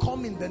 I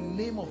come in the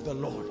name of the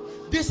Lord.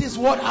 This is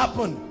what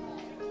happened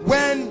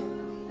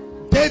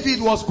when David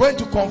was going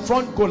to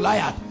confront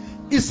Goliath.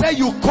 He said,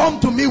 you come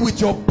to me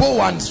with your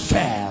bow and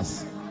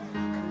spears.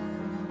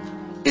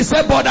 He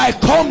said, but I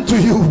come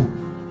to you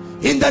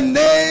in the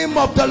name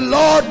of the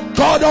Lord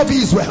God of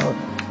Israel.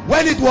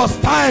 When it was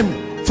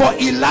time for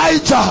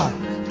Elijah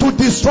to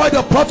destroy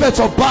the prophets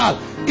of Baal,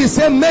 he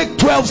said, make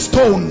 12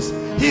 stones.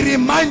 He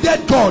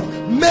reminded God,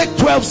 make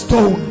 12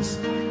 stones.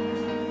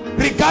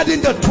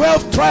 Regarding the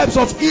 12 tribes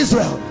of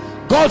Israel,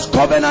 God's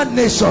covenant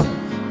nation.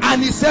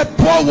 And he said,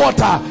 pour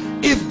water.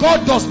 If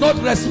God does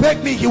not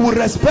respect me, he will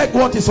respect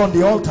what is on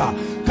the altar.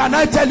 Can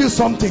I tell you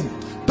something?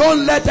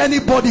 Don't let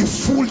anybody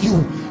fool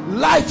you.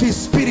 Life is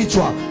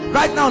spiritual.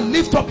 Right now,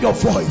 lift up your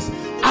voice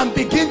and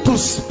begin to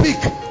speak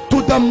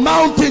to the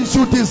mountains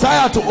you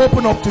desire to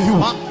open up to you.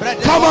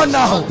 Come on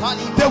now.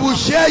 They will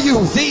share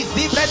you.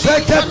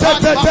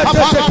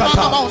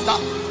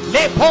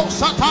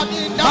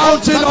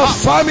 Mountain of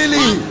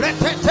family,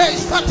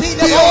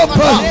 be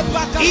open.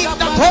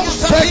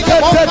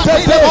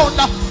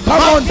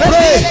 Come on,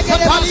 pray.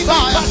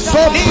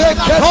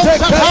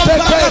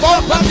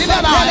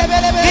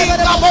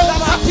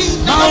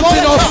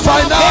 Mountain of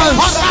finance,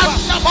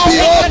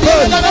 be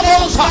open.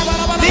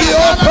 Be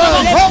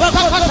open.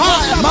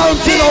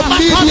 Mountain of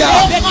media,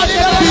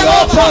 be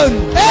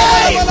open.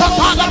 Be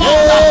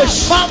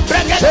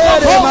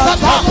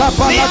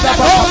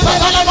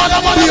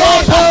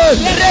open.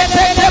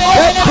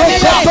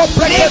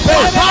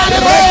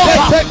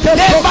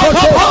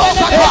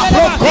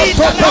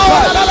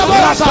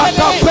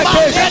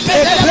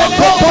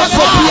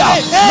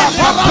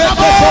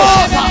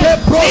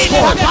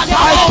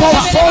 I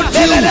confront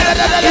you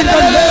in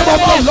the name of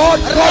the Lord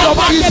God of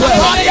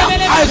Israel.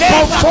 I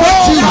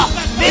confront you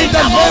in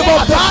the name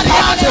of the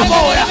captain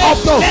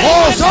of the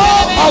host of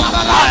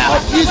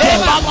Israel.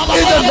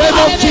 In the name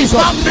of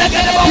Jesus,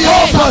 be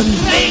open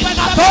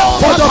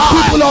for the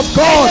people of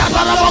God.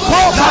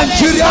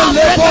 Nigerian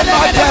labor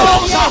market,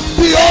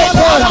 be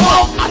open.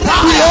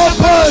 Be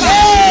open.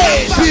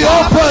 Be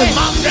open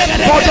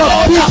for the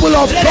people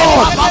of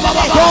God.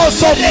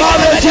 Doors of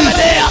marriages,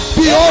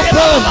 be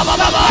open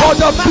for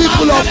the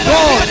people of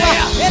God.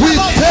 We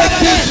take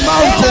this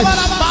mountain.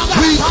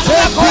 We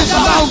take this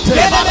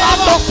mountain.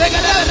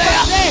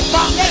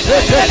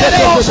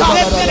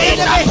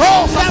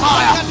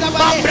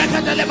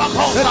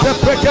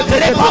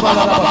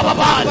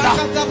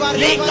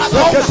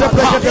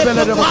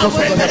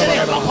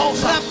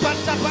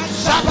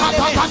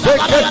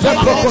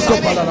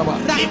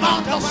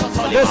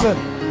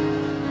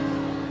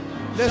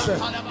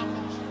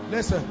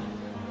 Listen.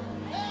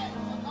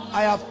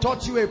 I have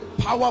taught you a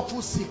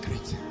powerful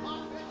secret.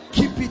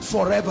 Keep it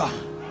forever.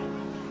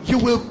 You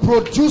will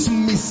produce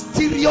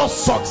mysterious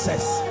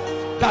success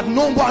that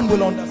no one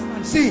will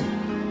understand.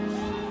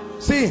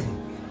 See,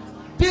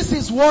 this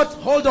is what,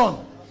 hold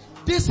on.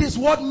 This is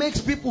what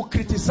makes people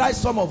criticize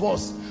some of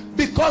us,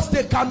 because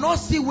they cannot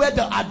see where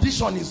the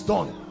addition is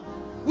done.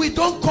 We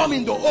don't come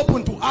in the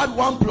open to add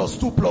 1 +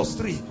 2 +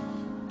 3.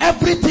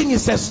 Everything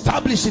is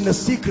established in the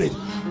secret.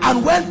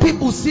 And when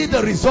people see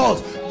the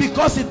result,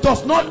 because it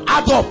does not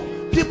add up,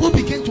 people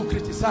begin to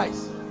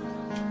criticize.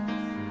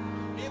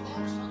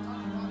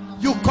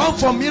 You come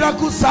for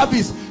miracle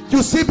service,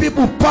 you see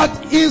people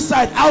packed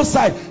inside,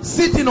 outside,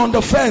 sitting on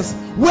the fence.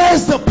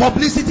 Where's the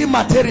publicity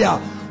material?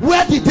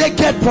 Where did they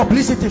get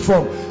publicity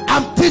from?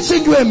 I'm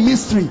teaching you a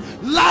mystery.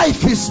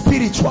 Life is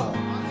spiritual.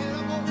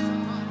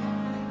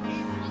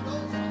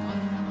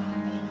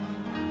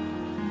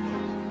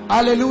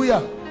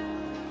 Hallelujah.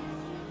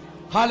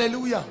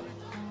 Hallelujah.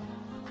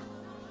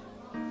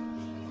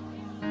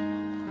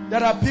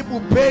 There are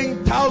people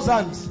paying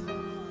thousands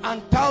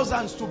and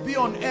thousands to be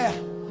on air.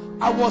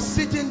 I was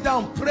sitting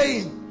down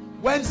praying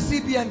when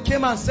CBN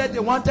came and said they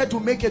wanted to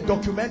make a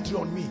documentary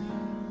on me.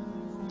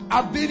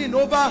 I've been in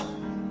over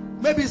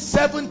maybe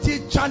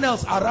 70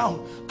 channels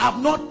around. I've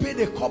not paid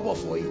a kobo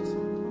for it.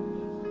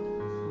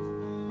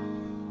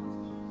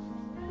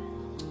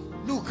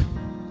 Look,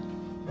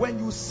 when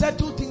you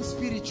settle things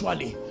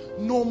spiritually,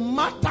 no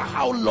matter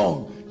how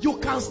long, you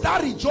can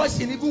start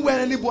rejoicing even when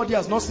anybody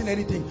has not seen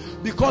anything,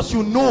 because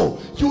you know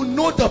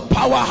the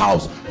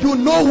powerhouse, you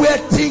know where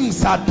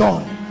things are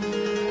done.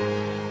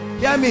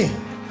 Hear me.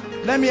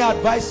 Let me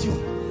advise you.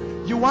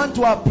 You want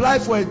to apply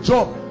for a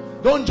job,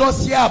 don't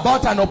just hear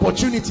about an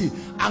opportunity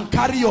and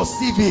carry your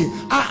CV.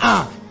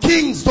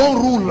 Kings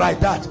don't rule like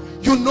that.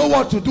 You know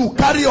what to do.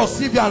 Carry your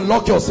CV and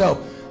lock yourself.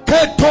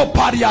 Keto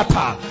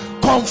pariata.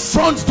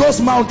 Confront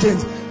those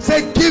mountains.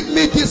 Say, give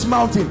me this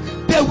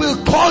mountain. They will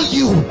call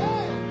you.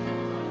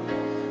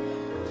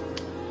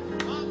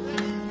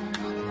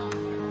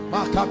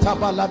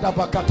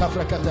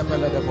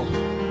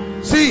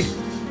 See,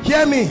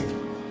 hear me.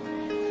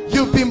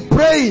 You've been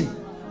praying.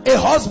 A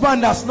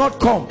husband has not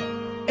come.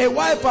 A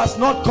wife has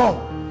not come.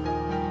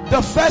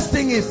 The first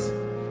thing is,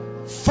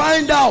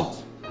 find out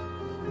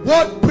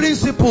what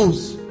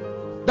principles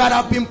that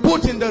have been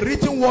put in the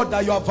written word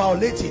that you are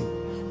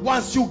violating.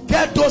 Once you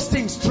get those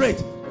things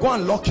straight, go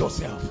and lock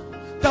yourself.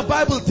 The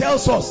Bible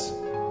tells us,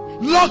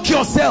 lock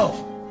yourself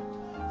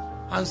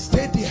and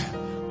stay there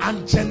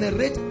and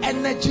generate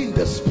energy in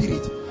the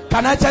spirit.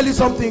 Can I tell you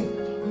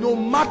something? No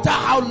matter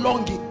how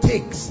long it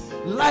takes,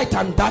 light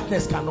and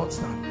darkness cannot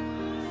stand.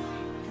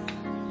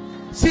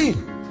 See,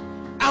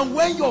 and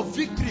when your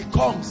victory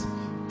comes,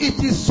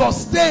 it is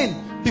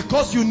sustained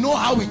because you know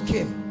how it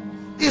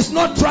came. It's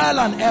not trial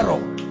and error.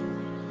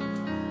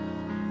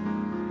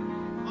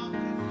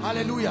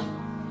 Hallelujah.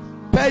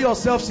 Pair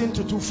yourselves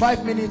into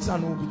 5 minutes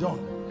and we'll be done.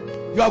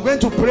 You are going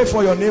to pray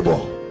for your neighbor.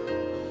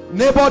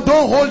 Neighbor,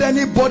 don't hold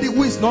anybody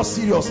who is not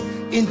serious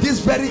in this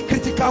very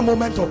critical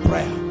moment of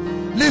prayer.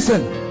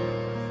 Listen.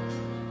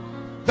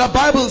 The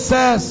Bible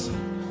says,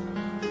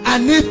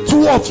 and if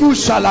 2 of you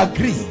shall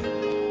agree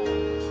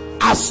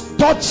as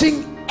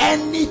touching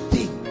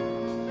anything,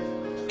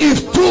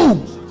 if 2,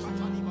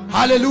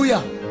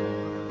 hallelujah,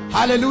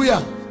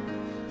 hallelujah.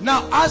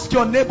 Now ask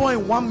your neighbor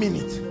in 1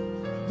 minute,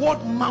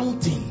 what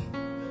mountain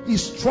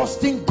is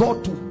trusting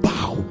God to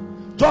bow?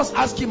 Just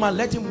ask him and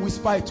let him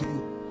whisper it to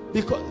you.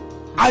 Because,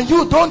 and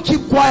you don't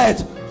keep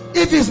quiet.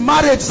 If it's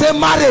marriage, say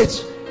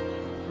marriage.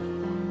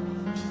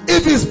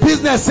 If it's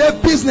business, say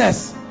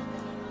business.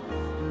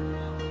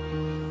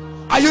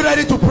 Are you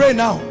ready to pray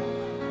now?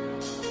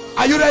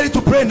 Are you ready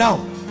to pray now?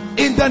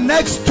 In the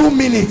next 2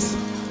 minutes,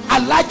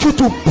 I'd like you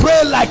to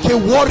pray like a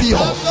warrior.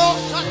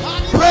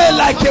 Pray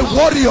like a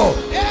warrior.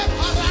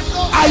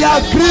 I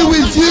agree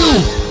with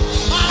you.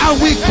 And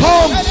we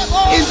come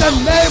in the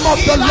name of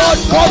the Lord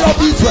God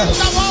of Israel.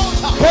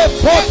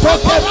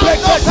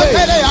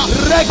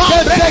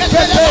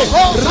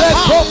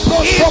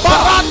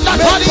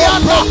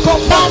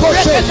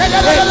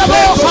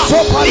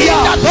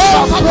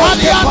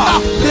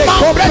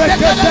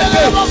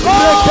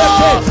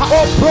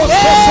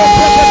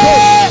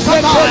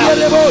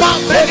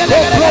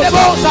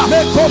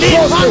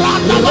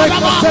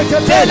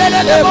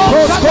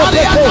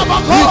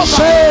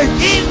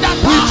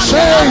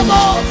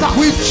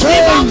 We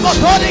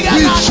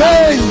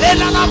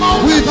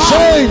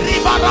change.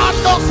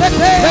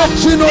 Let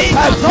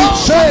genotype be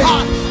changed.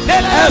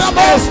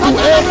 SS to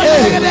AA.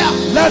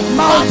 Let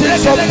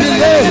mountains of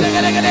delay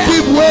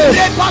give way.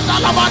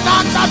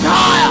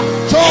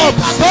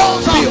 Jobs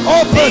be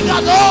open.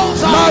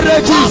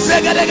 Marriages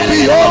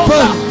be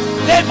open.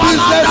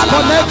 Business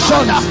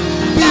connections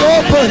be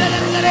open.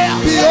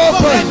 Be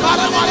open.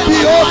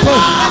 Be open.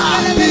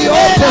 Be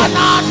open.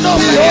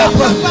 Be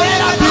open.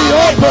 Be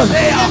open.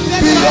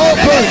 Be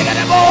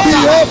open. Be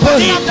open.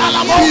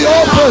 Be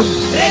open.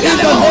 In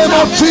the name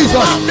of Jesus.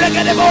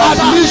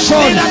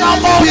 Admission.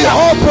 Be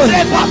open.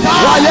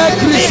 WAEC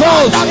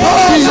results.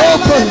 Be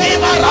open.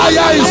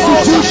 Higher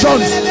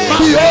institutions.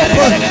 Be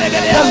open.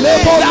 The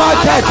labor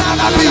market.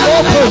 Be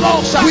open.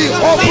 We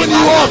open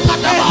you up.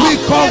 We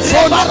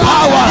confront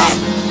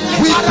powers.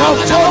 We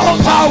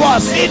confront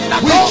powers.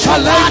 We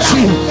challenge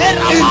you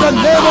in the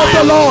name of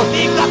the Lord.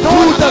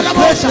 Through the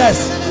greatness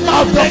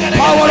of the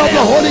power of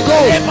the Holy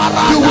Ghost,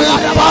 you will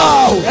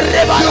bow.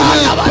 You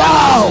will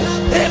bow.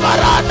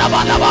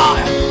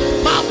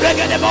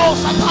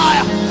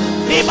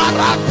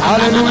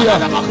 Hallelujah.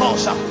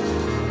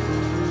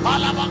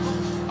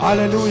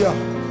 Hallelujah.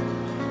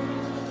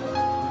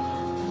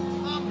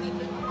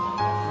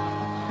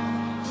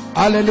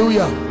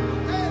 Hallelujah.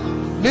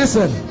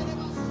 Listen.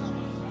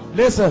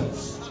 Listen.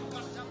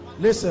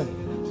 Listen.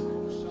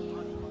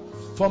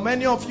 For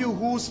many of you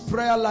whose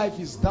prayer life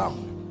is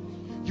down,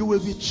 you will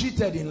be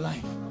cheated in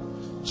life.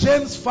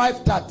 James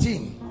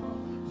 5:13.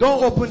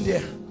 Don't open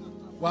there.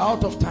 We're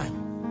out of time.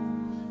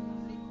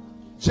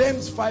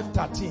 James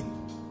 5:13.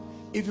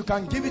 If you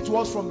can give it to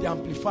us from the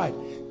Amplified.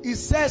 It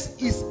says,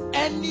 is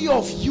any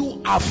of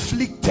you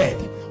afflicted?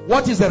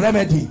 What is the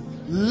remedy?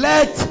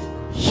 Let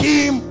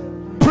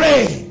him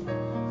pray.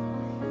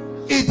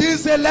 It didn't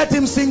say let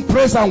him sing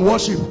praise and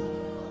worship,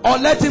 or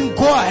let him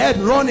go ahead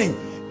running.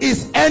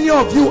 Is any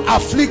of you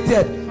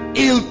afflicted,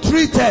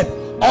 ill-treated,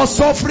 or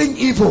suffering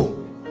evil?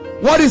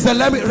 What is the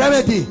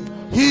remedy?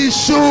 He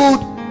should.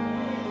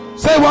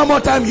 Say one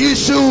more time. He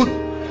should.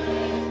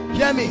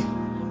 Hear me.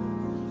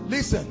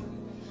 Listen.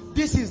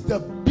 This is the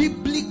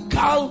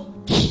biblical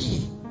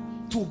key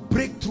to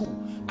breakthrough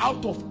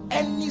out of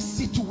any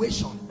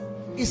situation.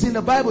 It's in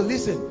the Bible.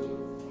 Listen.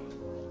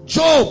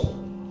 Job,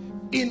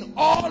 in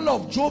all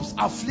of Job's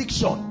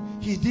affliction,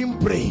 he didn't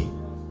pray.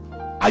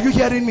 Are you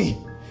hearing me?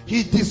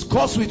 He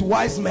discussed with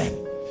wise men.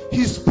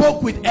 He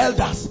spoke with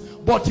elders,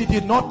 but he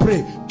did not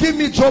pray. Give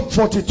me Job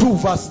 42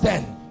 verse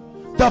 10.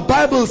 The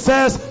Bible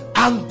says,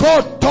 and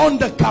God turned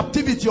the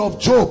captivity of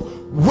Job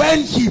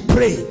when he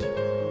prayed,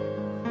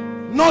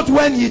 not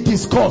when he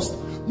discussed.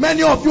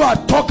 Many of you are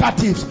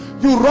talkatives.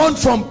 You run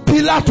from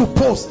pillar to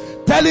post,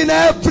 telling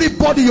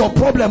everybody your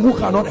problem who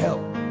cannot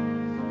help.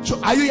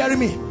 Are you hearing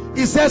me?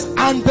 It says,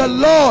 and the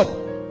Lord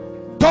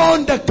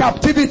turned the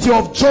captivity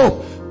of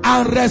Job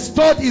and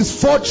restored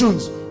his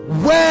fortunes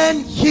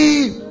when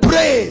he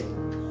prayed.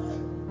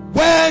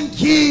 When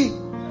he,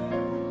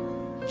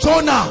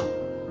 Jonah,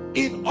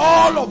 in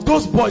all of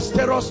those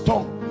boisterous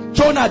tongues,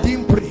 Jonah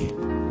didn't pray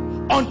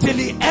until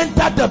he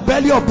entered the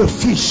belly of the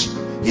fish.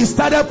 He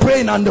started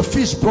praying and the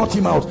fish brought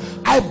him out.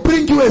 I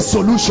bring you a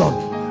solution.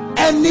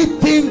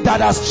 Anything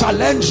that has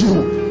challenged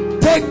you,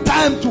 take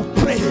time to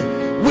pray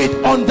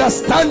with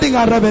understanding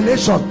and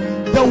revelation.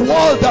 The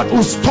wall that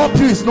will stop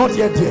you is not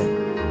yet there.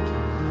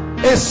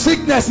 A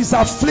sickness is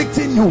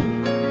afflicting you.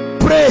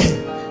 Pray.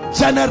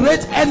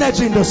 Generate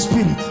energy in the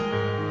spirit.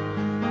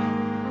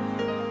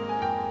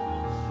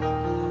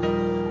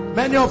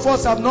 Many of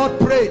us have not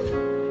prayed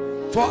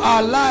for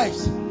our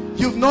lives.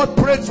 You've not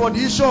prayed for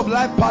the issue of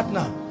life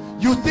partner.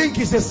 You think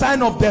it's a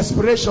sign of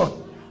desperation,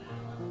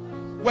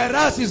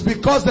 whereas it's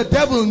because the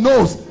devil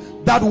knows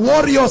that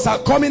warriors are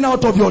coming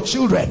out of your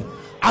children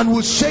and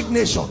will shake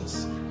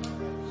nations.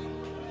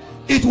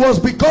 It was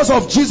because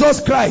of Jesus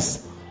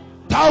Christ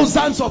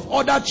thousands of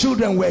other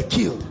children were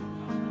killed.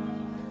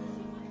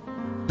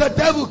 The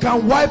devil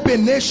can wipe a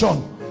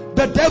nation.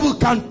 The devil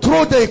can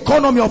throw the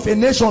economy of a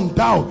nation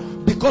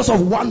down because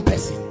of one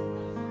person.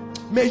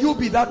 May you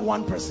be that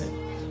one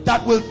person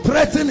that will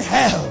threaten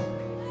hell.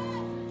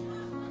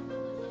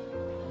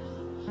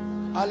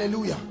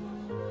 Hallelujah.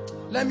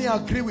 Let me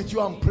agree with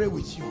you and pray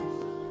with you.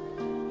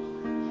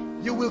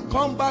 You will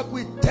come back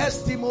with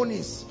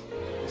testimonies.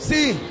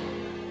 See,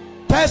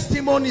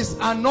 testimonies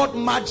are not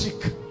magic.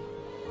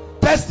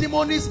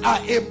 Testimonies are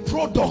a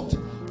product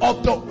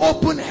of the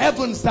open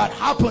heavens that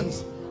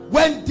happens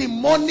when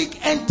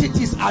demonic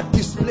entities are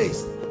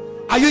displaced.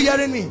 Are you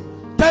hearing me?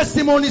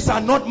 Testimonies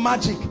are not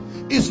magic.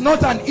 It's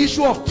not an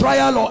issue of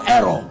trial or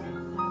error.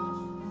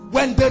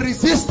 When the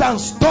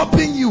resistance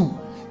stopping you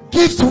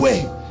gives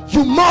way,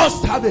 you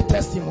must have a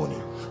testimony.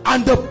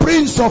 And the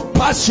prince of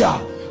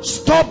Persia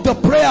stopped the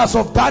prayers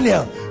of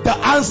Daniel, the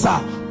answer,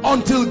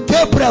 until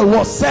Gabriel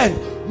was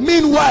sent.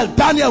 Meanwhile,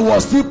 Daniel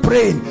was still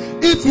praying.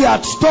 If he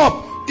had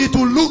stopped, it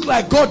would look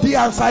like God didn't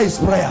answer his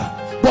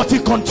prayer. But he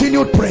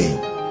continued praying.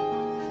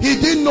 He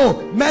didn't know.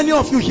 Many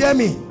of you hear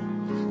me.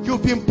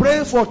 You've been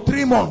praying for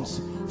 3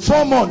 months,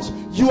 4 months.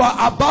 You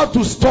are about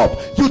to stop.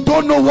 You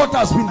don't know what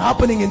has been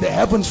happening in the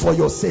heavens for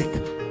your sake.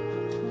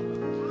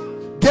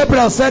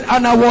 Gabriel said,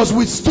 and I was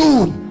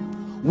withstood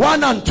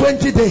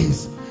 120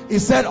 days. He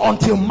said,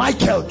 until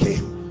Michael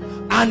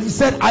came. And he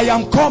said, I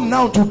am come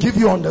now to give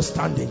you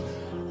understanding.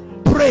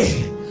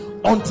 Pray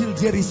until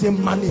there is a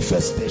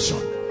manifestation.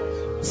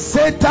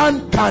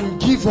 Satan can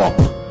give up.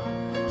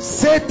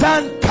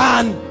 Satan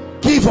can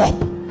give up.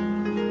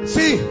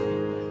 See,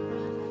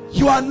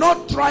 you are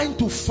not trying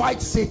to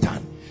fight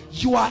Satan.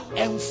 You are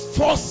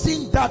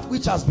enforcing that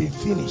which has been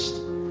finished.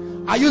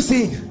 Are you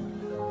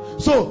seeing?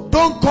 So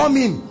don't come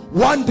in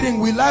wondering,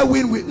 will I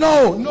win?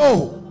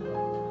 No.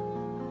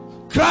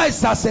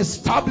 Christ has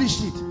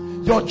established it.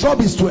 Your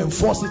job is to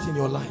enforce it in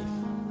your life.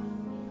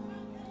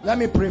 Let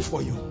me pray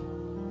for you.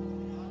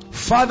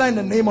 Father, in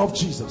the name of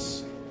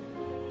Jesus,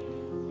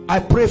 I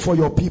pray for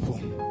your people.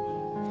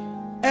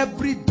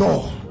 Every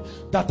door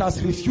that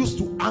has refused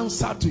to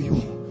answer to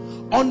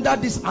you, under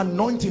this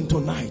anointing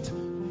tonight,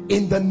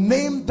 in the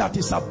name that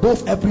is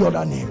above every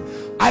other name,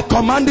 I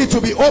command it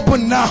to be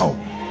open now.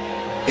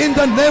 In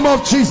the name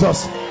of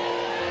Jesus.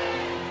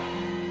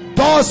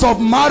 Doors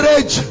of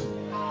marriage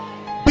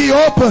be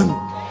open.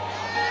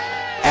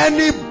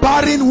 Any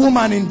barren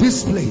woman in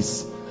this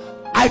place,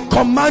 I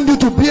command you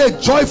to be a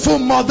joyful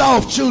mother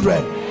of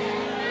children.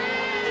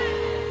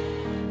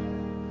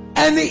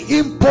 Any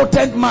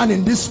impotent man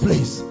in this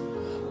place,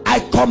 I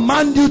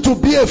command you to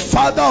be a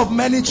father of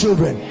many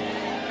children.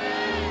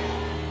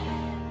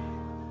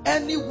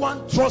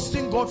 Anyone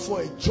trusting God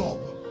for a job,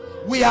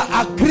 we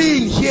are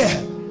agreeing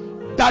here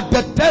that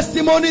the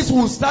testimonies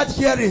will start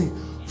hearing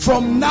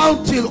from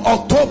now till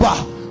October.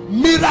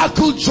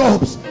 Miracle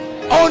jobs,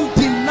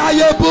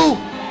 undeniable,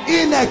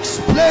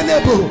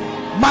 inexplainable.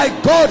 My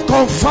God,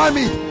 confirm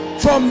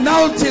it from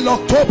now till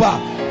October.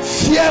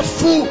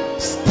 Fearful,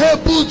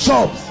 stable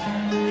jobs.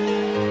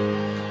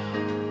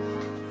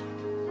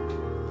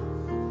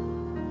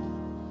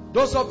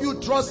 Those of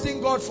you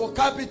trusting God for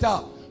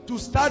capital to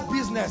start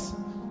business,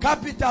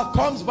 capital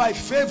comes by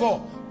favor,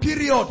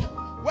 period.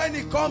 When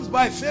it comes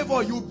by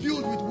favor, you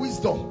build with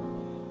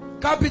wisdom.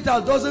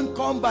 Capital doesn't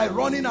come by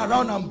running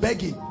around and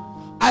begging.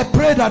 I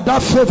pray that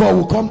that favor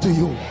will come to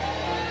you.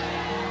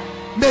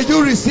 May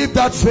you receive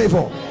that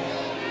favor.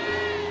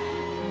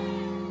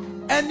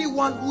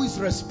 Anyone who is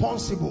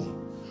responsible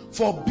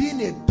for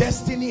being a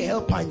destiny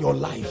helper in your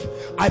life,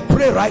 I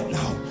pray right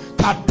now,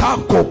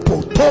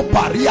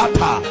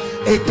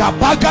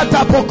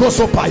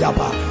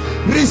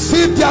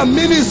 receive their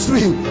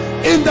ministry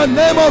in the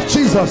name of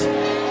Jesus.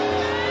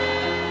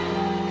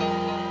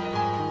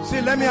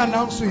 See, let me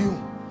announce to you,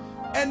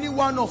 any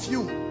one of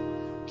you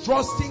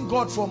trusting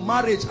God for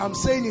marriage, I'm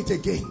saying it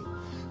again,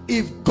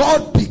 if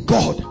God be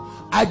God,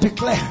 I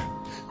declare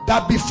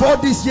that before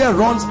this year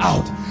runs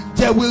out,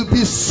 there will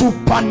be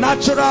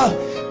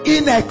supernatural,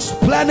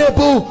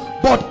 inexplainable,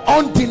 but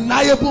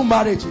undeniable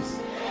marriages.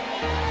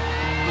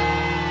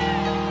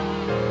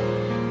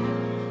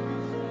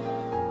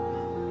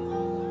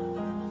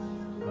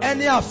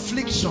 Any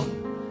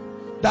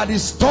affliction that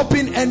is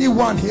stopping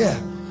anyone here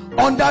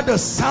under the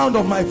sound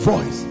of my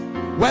voice,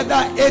 whether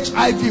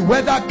HIV,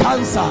 whether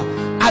cancer,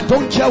 I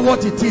don't care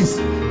what it is,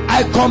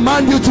 I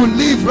command you to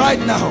leave right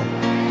now.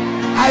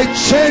 I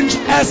change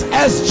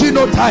SS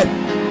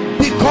genotype,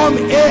 become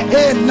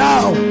AA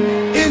now,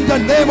 in the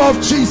name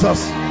of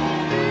Jesus.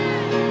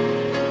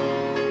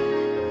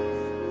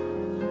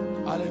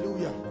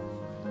 Hallelujah.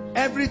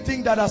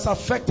 Everything that has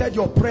affected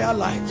your prayer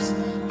lives,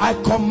 I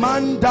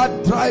command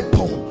that dry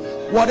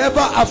bone,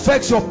 whatever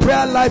affects your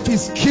prayer life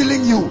is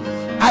killing you,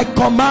 I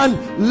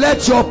command,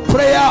 let your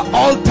prayer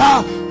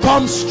altar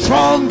come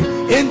strong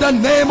in the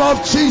name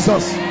of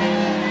Jesus.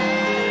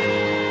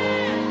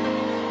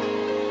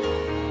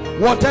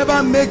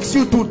 Whatever makes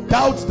you to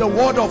doubt the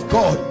word of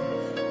God,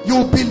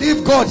 you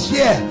believe God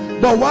here,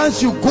 but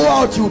once you go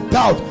out you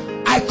doubt,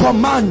 I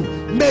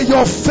command, may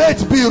your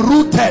faith be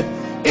rooted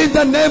in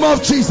the name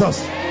of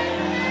Jesus.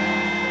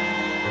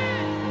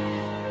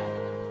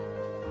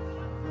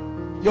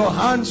 Your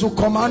hands will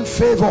command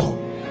favor.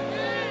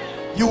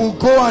 You will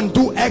go and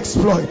do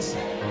exploits.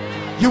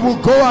 You will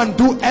go and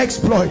do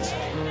exploits.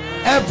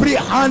 Every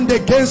hand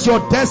against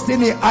your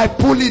destiny, I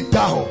pull it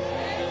down.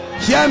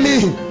 Hear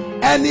me.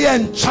 Any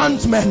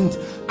enchantment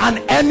and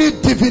any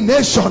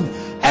divination,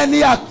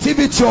 any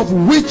activity of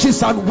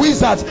witches and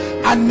wizards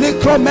and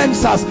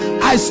necromancers,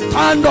 I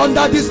stand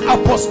under this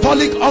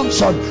apostolic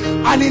unction,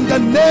 and in the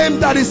name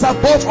that is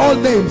above all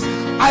names,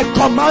 I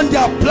command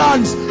their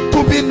plans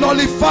to be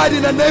nullified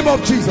in the name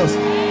of Jesus.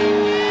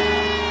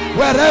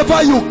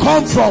 Wherever you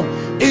come from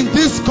in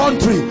this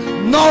country,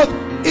 north,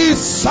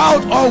 east,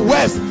 south or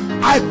west,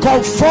 I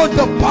confront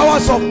the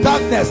powers of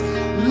darkness.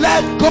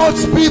 Let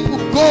God's people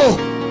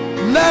go.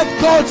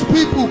 Let God's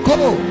people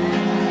go.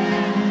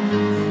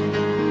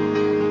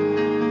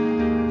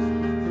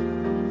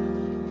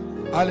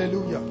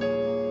 Hallelujah.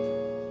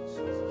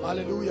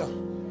 Hallelujah.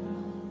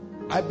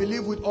 I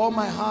believe with all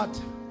my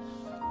heart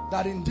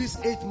that in this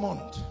 8th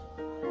month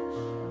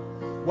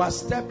we're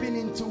stepping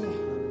into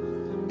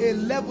a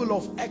level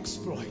of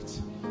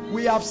exploit.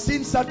 We have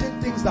seen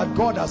certain things that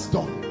God has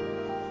done.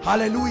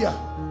 Hallelujah.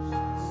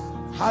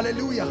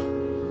 Hallelujah.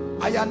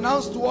 I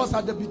announced to us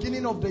at the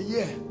beginning of the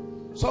year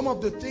some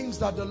of the things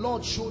that the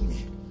Lord showed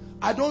me.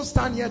 I don't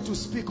stand here to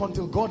speak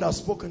until God has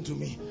spoken to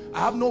me.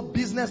 I have no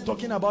business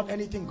talking about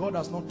anything God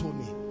has not told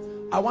me.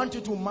 I want you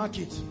to mark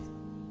it.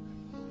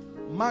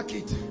 Mark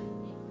it.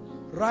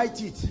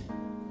 Write it.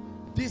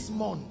 This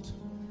month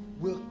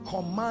will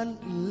command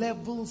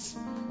levels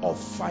of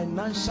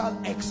financial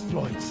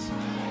exploits.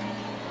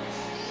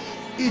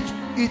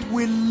 It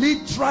will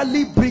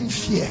literally bring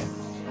fear.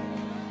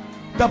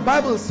 The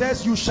Bible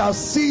says you shall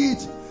see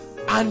it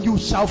and you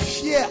shall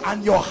fear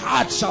and your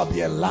heart shall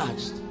be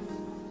enlarged.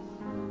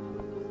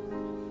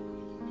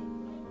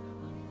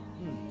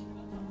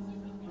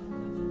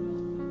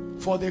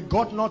 For they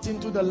got not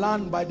into the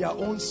land by their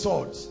own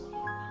swords,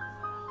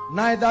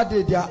 neither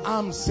did their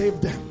arms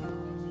save them,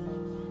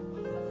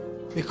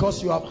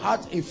 because you have had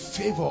a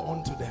favor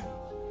unto them.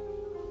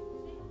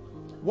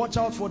 Watch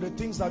out for the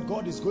things that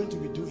God is going to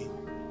be doing.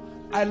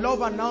 I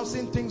love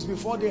announcing things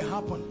before they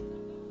happen,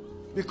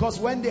 because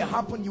when they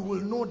happen, you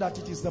will know that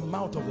it is the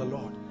mouth of the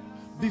Lord.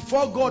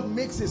 Before God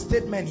makes a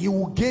statement, he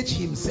will gauge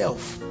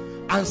himself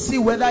and see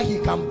whether he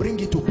can bring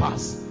it to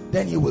pass.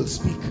 Then he will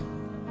speak.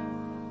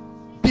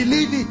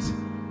 Believe it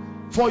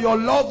for your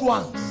loved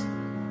ones.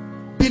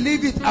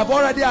 Believe it. I've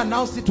already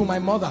announced it to my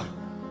mother.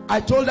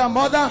 I told her,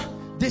 Mother,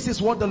 this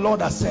is what the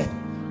Lord has said.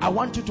 I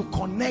want you to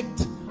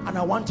connect and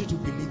I want you to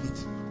believe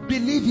it.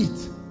 Believe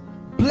it.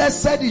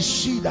 Blessed is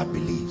she that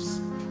believes,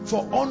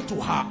 for unto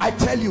her, I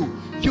tell you,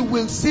 you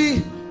will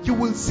see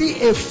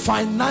a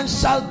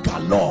financial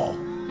galore.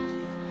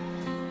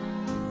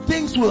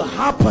 Things will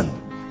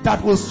happen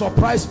that will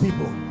surprise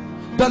people.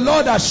 The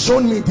Lord has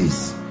shown me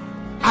this.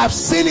 I've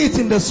seen it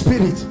in the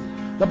spirit.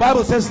 The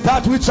Bible says,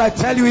 that which I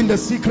tell you in the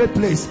secret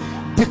place,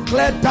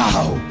 declare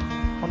thou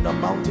on the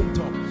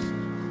mountaintops.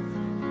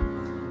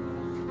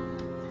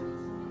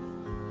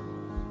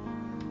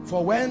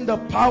 For when the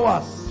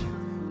powers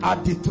are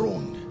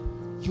dethroned,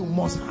 you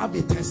must have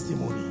a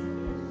testimony.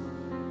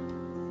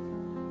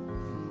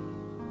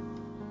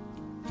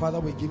 Father,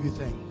 we give you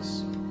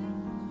thanks.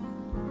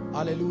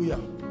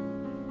 Hallelujah.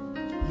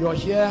 You're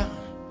here.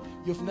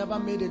 You've never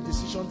made a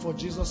decision for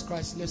Jesus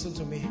Christ. Listen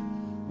to me.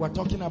 We're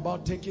talking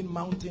about taking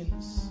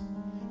mountains.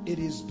 It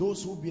is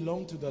those who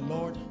belong to the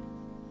Lord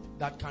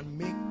that can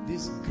make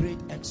this great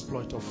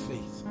exploit of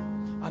faith.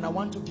 And I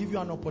want to give you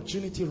an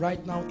opportunity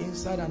right now,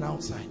 inside and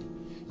outside.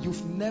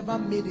 You've never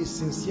made a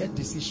sincere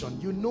decision.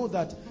 You know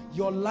that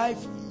your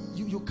life,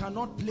 you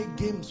cannot play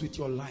games with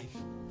your life.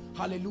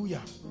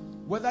 Hallelujah.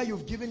 Whether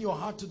you've given your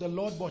heart to the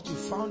Lord, but you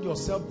found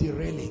yourself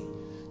derailing,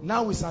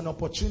 now is an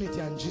opportunity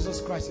and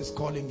Jesus Christ is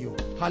calling you.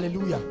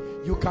 Hallelujah.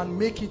 You can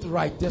make it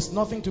right. There's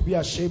nothing to be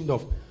ashamed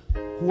of.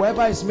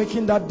 Whoever is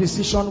making that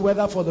decision,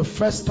 whether for the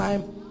first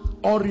time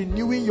or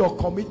renewing your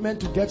commitment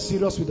to get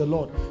serious with the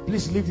Lord,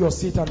 please leave your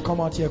seat and come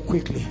out here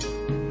quickly.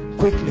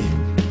 Quickly.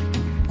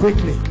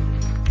 Quickly.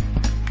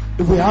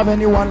 If we have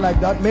anyone like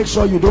that, make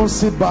sure you don't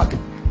sit back.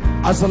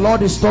 As the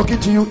Lord is talking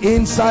to you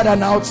inside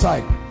and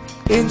outside.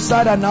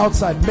 Inside and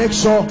outside. Make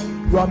sure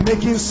you are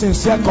making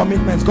sincere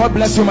commitments. God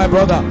bless you, my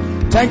brother.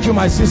 Thank you,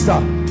 my sister.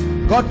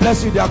 God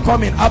bless you. They are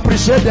coming.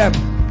 Appreciate them.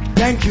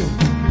 Thank you.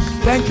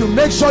 Thank you.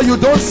 Make sure you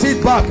don't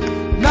sit back.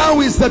 Now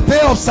is the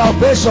day of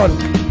salvation.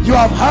 You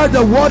have heard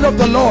the word of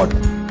the Lord.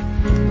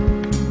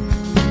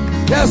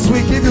 Yes,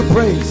 we give you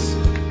praise.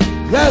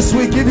 Yes,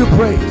 we give you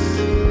praise.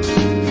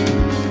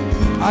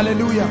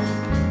 Hallelujah.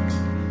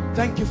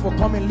 Thank you for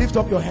coming. Lift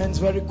up your hands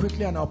very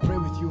quickly and I'll pray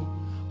with you.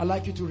 I'd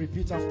like you to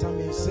repeat after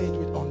me. Say it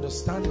with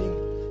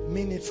understanding.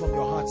 Mean it from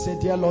your heart. Say,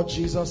 dear Lord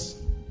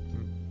Jesus,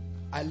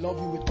 I love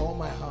you with all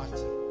my heart.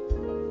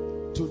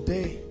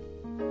 Today,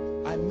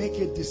 I make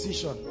a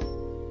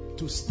decision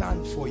to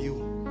stand for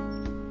you.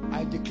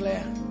 I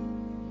declare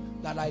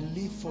that I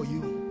live for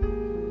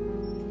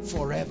you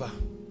forever.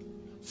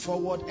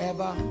 Forward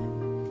ever,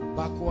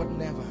 backward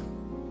never.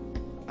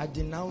 I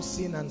denounce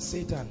sin and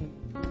Satan.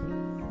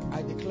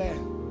 I declare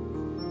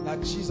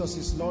that Jesus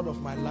is Lord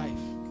of my life.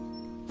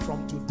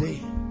 From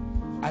today,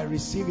 I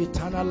receive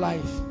eternal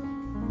life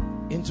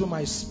into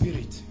my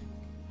spirit.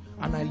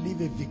 And I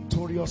live a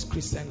victorious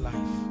Christian life.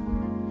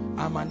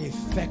 I'm an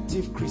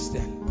effective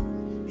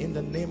Christian. In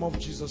the name of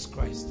Jesus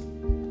Christ.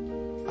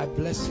 I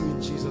bless you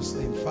in Jesus'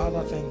 name.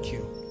 Father, thank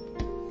you.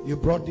 You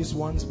brought these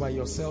ones by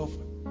yourself.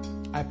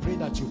 I pray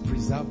that you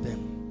preserve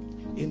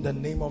them. In the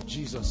name of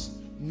Jesus.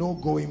 No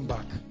going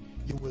back.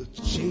 You will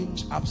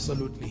change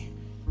absolutely.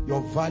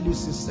 Your value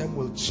system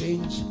will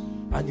change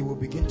and you will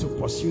begin to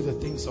pursue the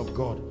things of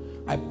God.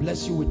 I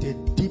bless you with a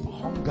deep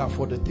hunger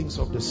for the things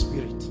of the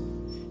Spirit.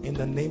 In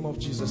the name of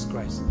Jesus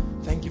Christ.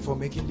 Thank you for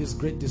making this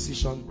great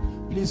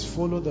decision. Please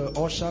follow the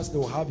ushers. They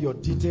will have your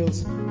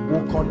details.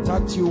 We'll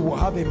contact you. We'll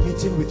have a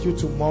meeting with you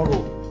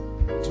tomorrow.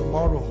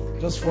 Tomorrow.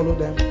 Just follow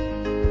them.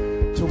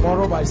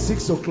 Tomorrow by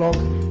 6 o'clock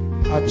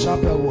at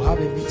chapel, we'll have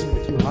a meeting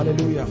with you.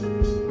 Hallelujah.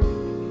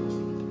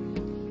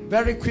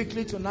 Very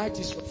quickly, tonight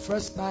is your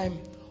first time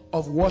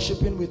of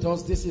worshiping with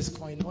us. This is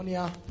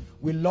Koinonia.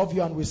 We love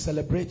you and we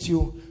celebrate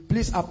you.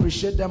 Please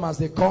appreciate them as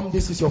they come.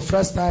 This is your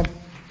first time.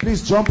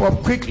 Please jump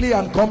up quickly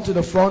and come to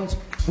the front.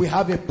 We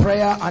have a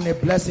prayer and a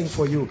blessing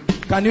for you.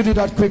 Can you do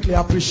that quickly?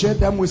 Appreciate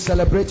them. We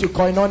celebrate you.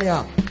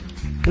 Koinonia.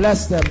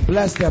 Bless them.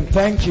 Bless them.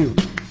 Thank you.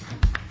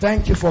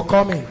 Thank you for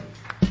coming.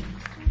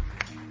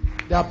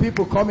 There are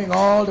people coming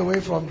all the way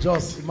from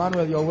Jos.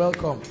 Emmanuel, you're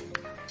welcome.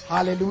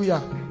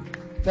 Hallelujah.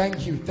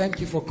 Thank you. Thank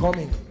you for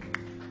coming.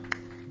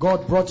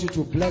 God brought you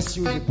to bless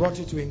you. He brought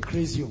you to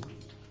increase you.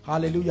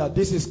 Hallelujah.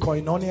 This is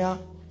Koinonia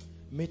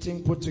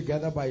meeting put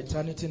together by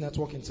Eternity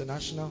Network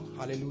International.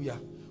 Hallelujah.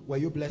 Were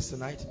you blessed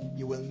tonight?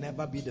 You will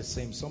never be the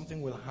same.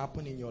 Something will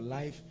happen in your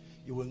life.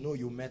 You will know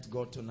you met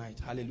God tonight.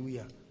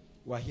 Hallelujah.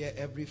 We're here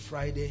every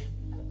Friday,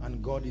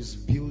 and God is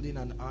building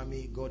an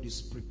army. God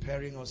is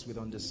preparing us with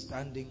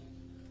understanding.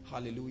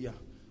 Hallelujah.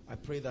 I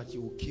pray that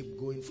you will keep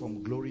going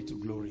from glory to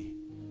glory.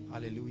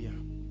 Hallelujah.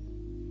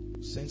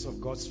 Saints of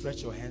God,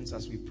 stretch your hands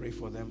as we pray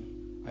for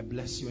them. I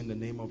bless you in the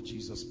name of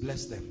Jesus.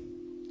 Bless them.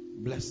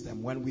 Bless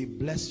them. When we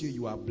bless you,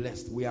 you are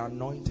blessed. We are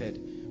anointed.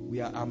 We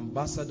are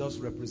ambassadors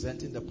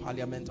representing the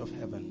parliament of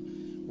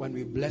heaven. When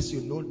we bless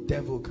you, no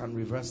devil can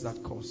reverse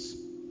that course,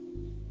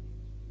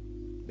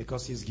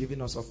 because he's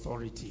given us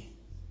authority.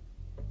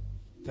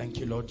 Thank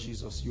you, Lord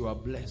Jesus. You are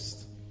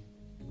blessed.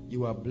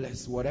 You are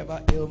blessed.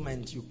 Whatever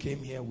ailment you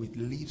came here with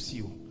leaves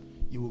you,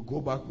 you will go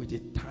back with a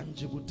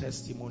tangible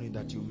testimony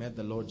that you met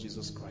the Lord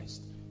Jesus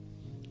Christ.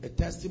 A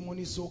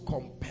testimony so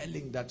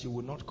compelling that you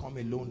will not come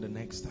alone the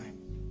next time.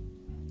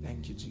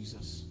 Thank you,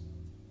 Jesus.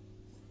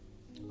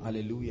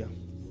 Hallelujah.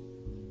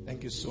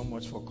 Thank you so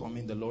much for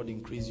coming. The Lord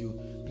increase you.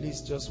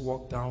 Please just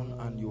walk down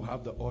and you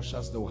have the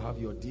ushers. They will have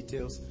your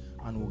details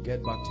and we'll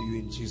get back to you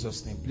in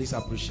Jesus' name. Please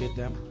appreciate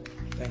them.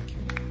 Thank you.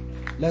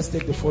 Let's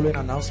take the following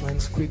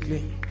announcements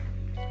quickly.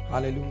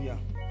 Hallelujah.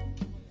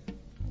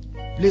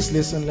 Please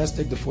listen. Let's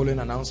take the following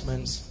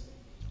announcements.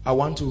 I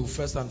want to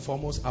first and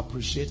foremost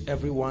appreciate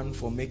everyone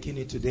for making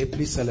it today.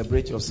 Please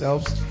celebrate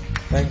yourselves.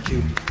 Thank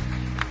you.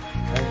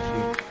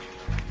 Thank you.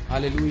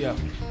 Hallelujah.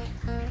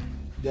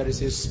 There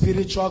is a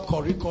spiritual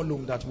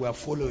curriculum that we are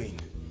following,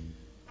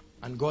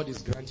 and God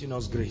is granting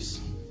us grace.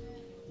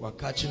 We are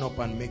catching up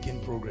and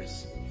making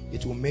progress.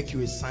 It will make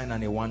you a sign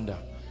and a wonder.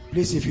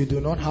 Please, if you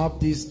do not have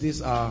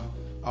these are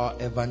our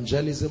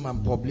evangelism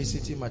and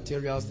publicity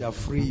materials. They are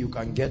free. You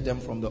can get them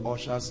from the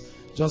ushers.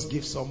 Just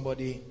give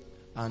somebody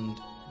and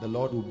the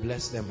Lord will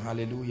bless them.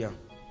 Hallelujah.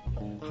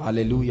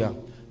 Hallelujah.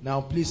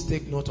 Now please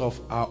take note of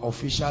our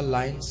official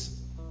lines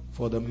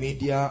for the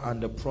media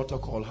and the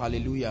protocol.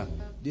 Hallelujah.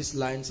 These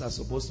lines are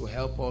supposed to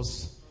help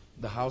us.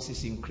 The house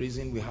is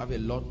increasing. We have a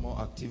lot more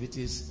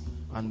activities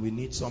and we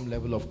need some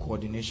level of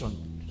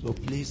coordination. So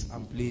please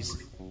and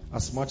please,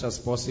 as much as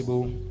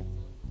possible,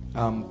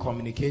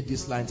 communicate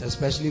these lines,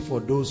 especially for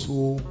those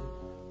who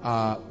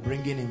are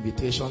bringing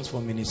invitations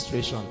for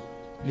ministration.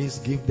 Please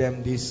give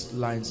them these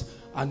lines.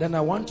 And then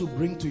I want to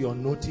bring to your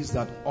notice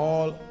that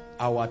all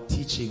our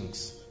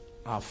teachings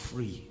are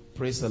free.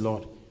 Praise the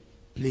Lord.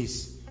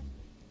 Please.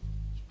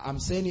 I'm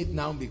saying it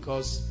now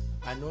because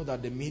I know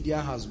that the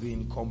media has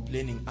been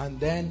complaining. And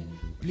then,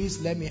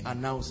 please let me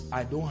announce,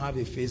 I don't have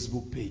a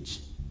Facebook page.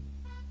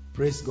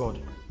 Praise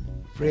God.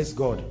 Praise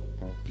God.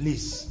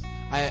 Please.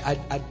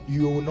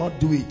 You will not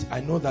do it.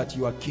 I know that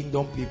you are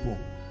kingdom people.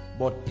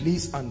 But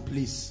please and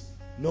please,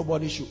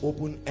 nobody should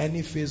open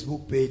any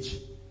Facebook page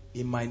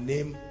in my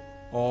name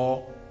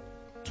or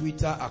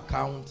Twitter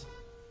account.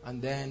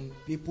 And then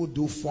people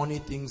do funny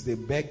things. They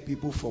beg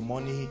people for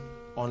money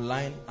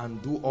online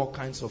and do all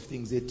kinds of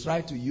things. They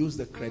try to use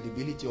the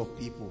credibility of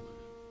people.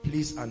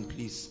 Please and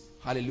please.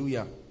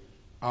 Hallelujah.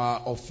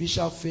 Our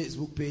official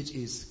Facebook page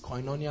is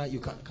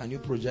Koinonia. Can you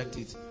project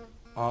it?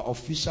 Our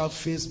official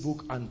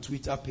Facebook and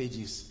Twitter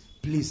pages.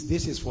 Please,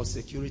 this is for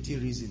security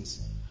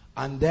reasons.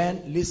 And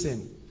then,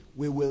 listen,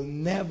 we will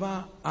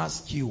never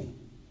ask you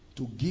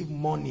to give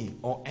money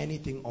or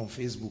anything on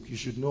Facebook. You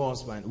should know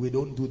us, man. We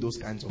don't do those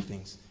kinds of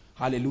things.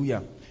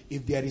 Hallelujah.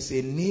 If there is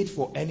a need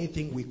for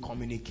anything, we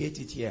communicate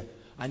it here.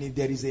 And if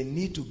there is a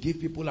need to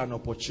give people an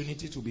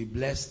opportunity to be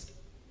blessed,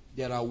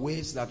 there are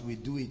ways that we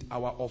do it.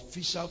 Our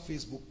official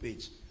Facebook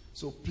page.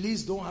 So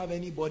please don't have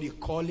anybody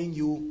calling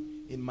you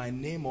in my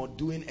name or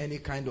doing any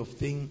kind of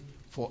thing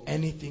for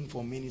anything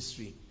for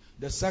ministry.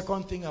 The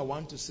second thing I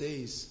want to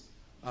say is,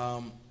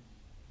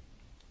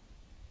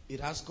 it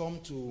has come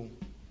to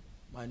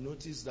my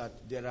notice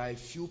that there are a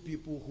few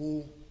people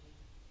who,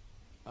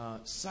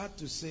 sad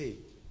to say,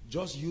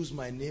 just use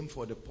my name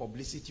for the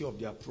publicity of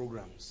their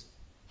programs.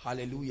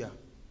 Hallelujah.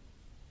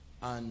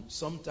 And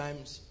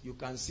sometimes you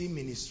can see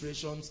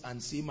ministrations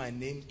and see my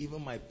name,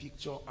 even my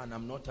picture, and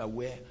I'm not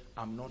aware,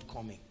 I'm not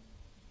coming.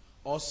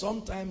 Or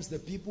sometimes the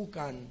people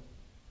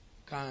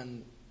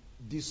can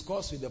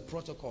discuss with the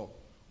protocol,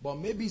 but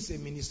maybe it's a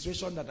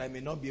ministration that I may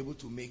not be able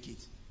to make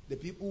it. The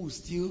people will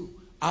still,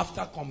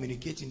 after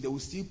communicating, they will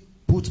still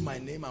put my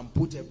name and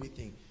put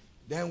everything.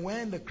 Then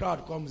when the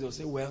crowd comes, they'll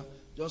say, well,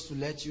 just to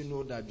let you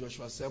know that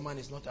Joshua Selman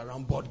is not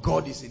around, but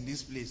God is in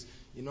this place,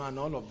 and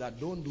all of that.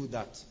 Don't do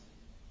that.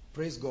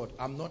 Praise God.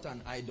 I'm not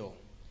an idol.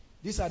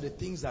 These are the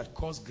things that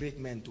cause great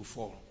men to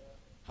fall.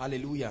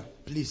 Hallelujah.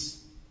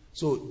 Please.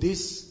 So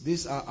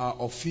these are our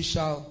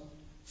official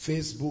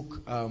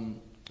Facebook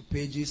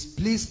pages.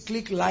 Please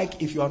click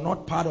like if you are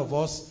not part of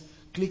us.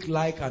 Click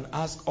like and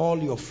ask all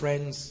your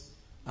friends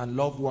and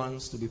loved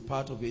ones to be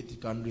part of it. You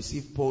can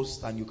receive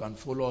posts and you can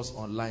follow us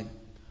online.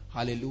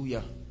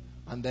 Hallelujah.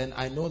 And then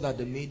I know that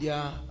the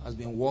media has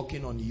been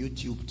working on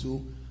YouTube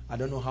too. I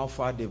don't know how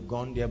far they've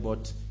gone there,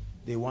 but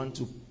they want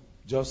to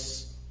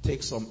just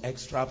take some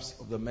extracts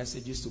of the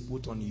messages to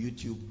put on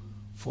YouTube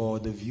for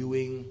the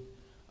viewing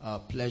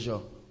pleasure.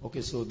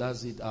 Okay, so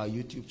that's it. Our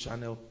YouTube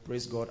channel.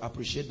 Praise God.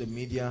 Appreciate the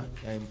media.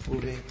 They're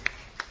improving.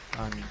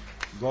 And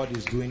God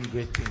is doing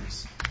great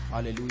things.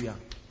 Hallelujah.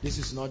 This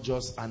is not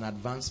just an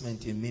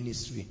advancement in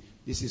ministry.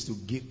 This is to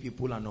give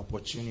people an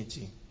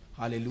opportunity.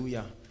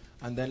 Hallelujah.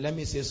 And then let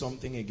me say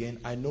something again.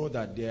 I know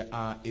that there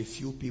are a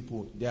few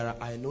people.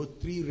 I know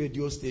 3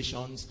 radio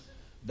stations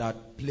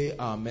that play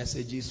our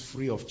messages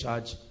free of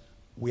charge.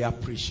 We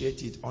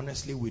appreciate it.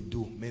 Honestly, we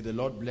do. May the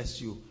Lord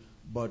bless you.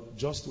 But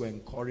just to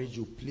encourage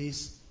you,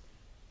 please,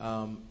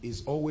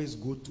 it's always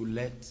good to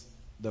let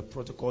the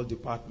protocol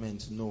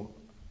department know.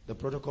 The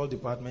protocol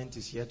department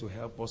is here to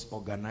help us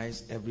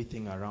organize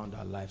everything around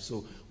our life.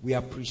 So we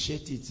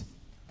appreciate it.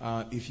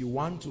 If you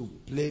want to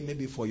play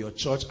maybe for your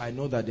church, I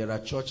know that there are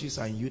churches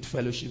and youth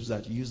fellowships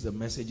that use the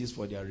messages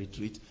for their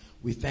retreat.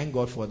 We thank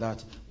God for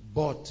that.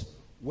 But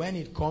when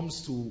it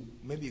comes to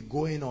maybe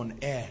going on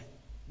air,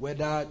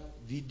 whether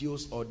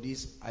videos or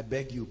this, I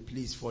beg you,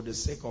 please, for the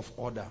sake of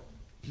order,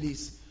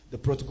 please, the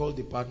protocol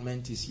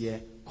department is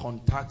here.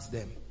 Contact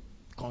them.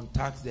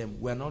 Contact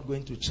them. We're not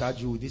going to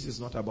charge you. This is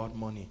not about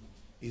money.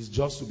 It's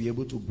just to be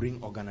able to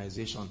bring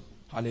organization.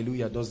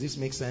 Hallelujah. Does this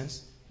make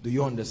sense? Do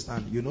you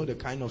understand? You know the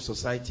kind of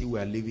society we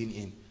are living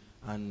in.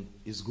 And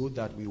it's good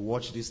that we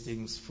watch these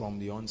things from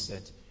the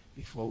onset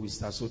before we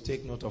start. So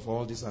take note of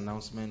all these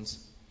announcements.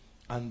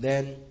 And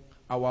then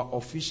our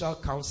official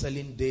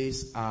counseling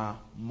days are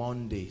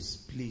Mondays.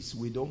 Please,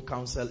 we don't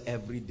counsel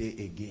every day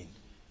again.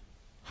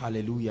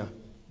 Hallelujah.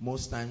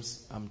 Most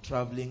times I'm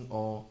traveling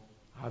or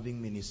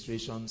having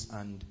ministrations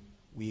and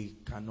we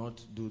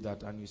cannot do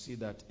that. And you see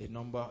that a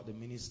number of the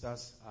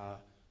ministers are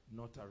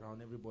not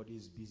around. Everybody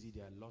is busy.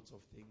 There are lots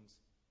of things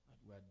that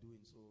we are doing.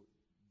 So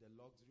the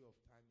luxury of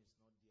time is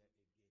not there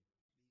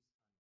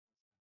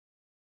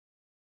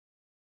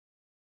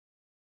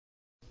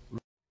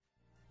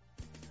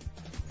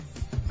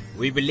again.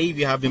 We believe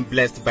you have been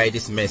blessed by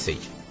this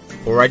message.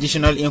 For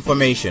additional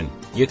information,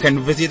 you can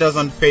visit us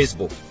on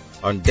Facebook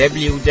on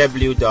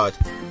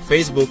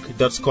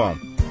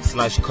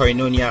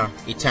www.facebook.com/Koinonia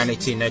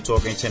Eternity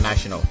Network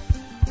International,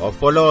 or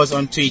follow us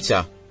on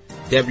Twitter,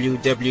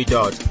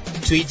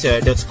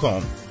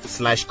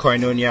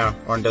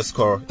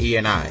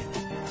 www.twitter.com/Koinonia_ENI.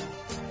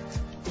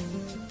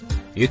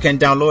 You can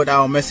download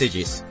our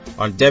messages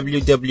on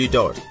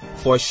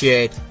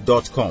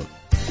www.forshared.com.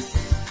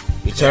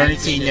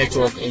 Eternity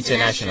Network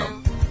International,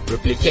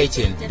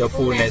 replicating the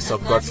fullness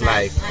of God's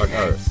life on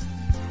earth.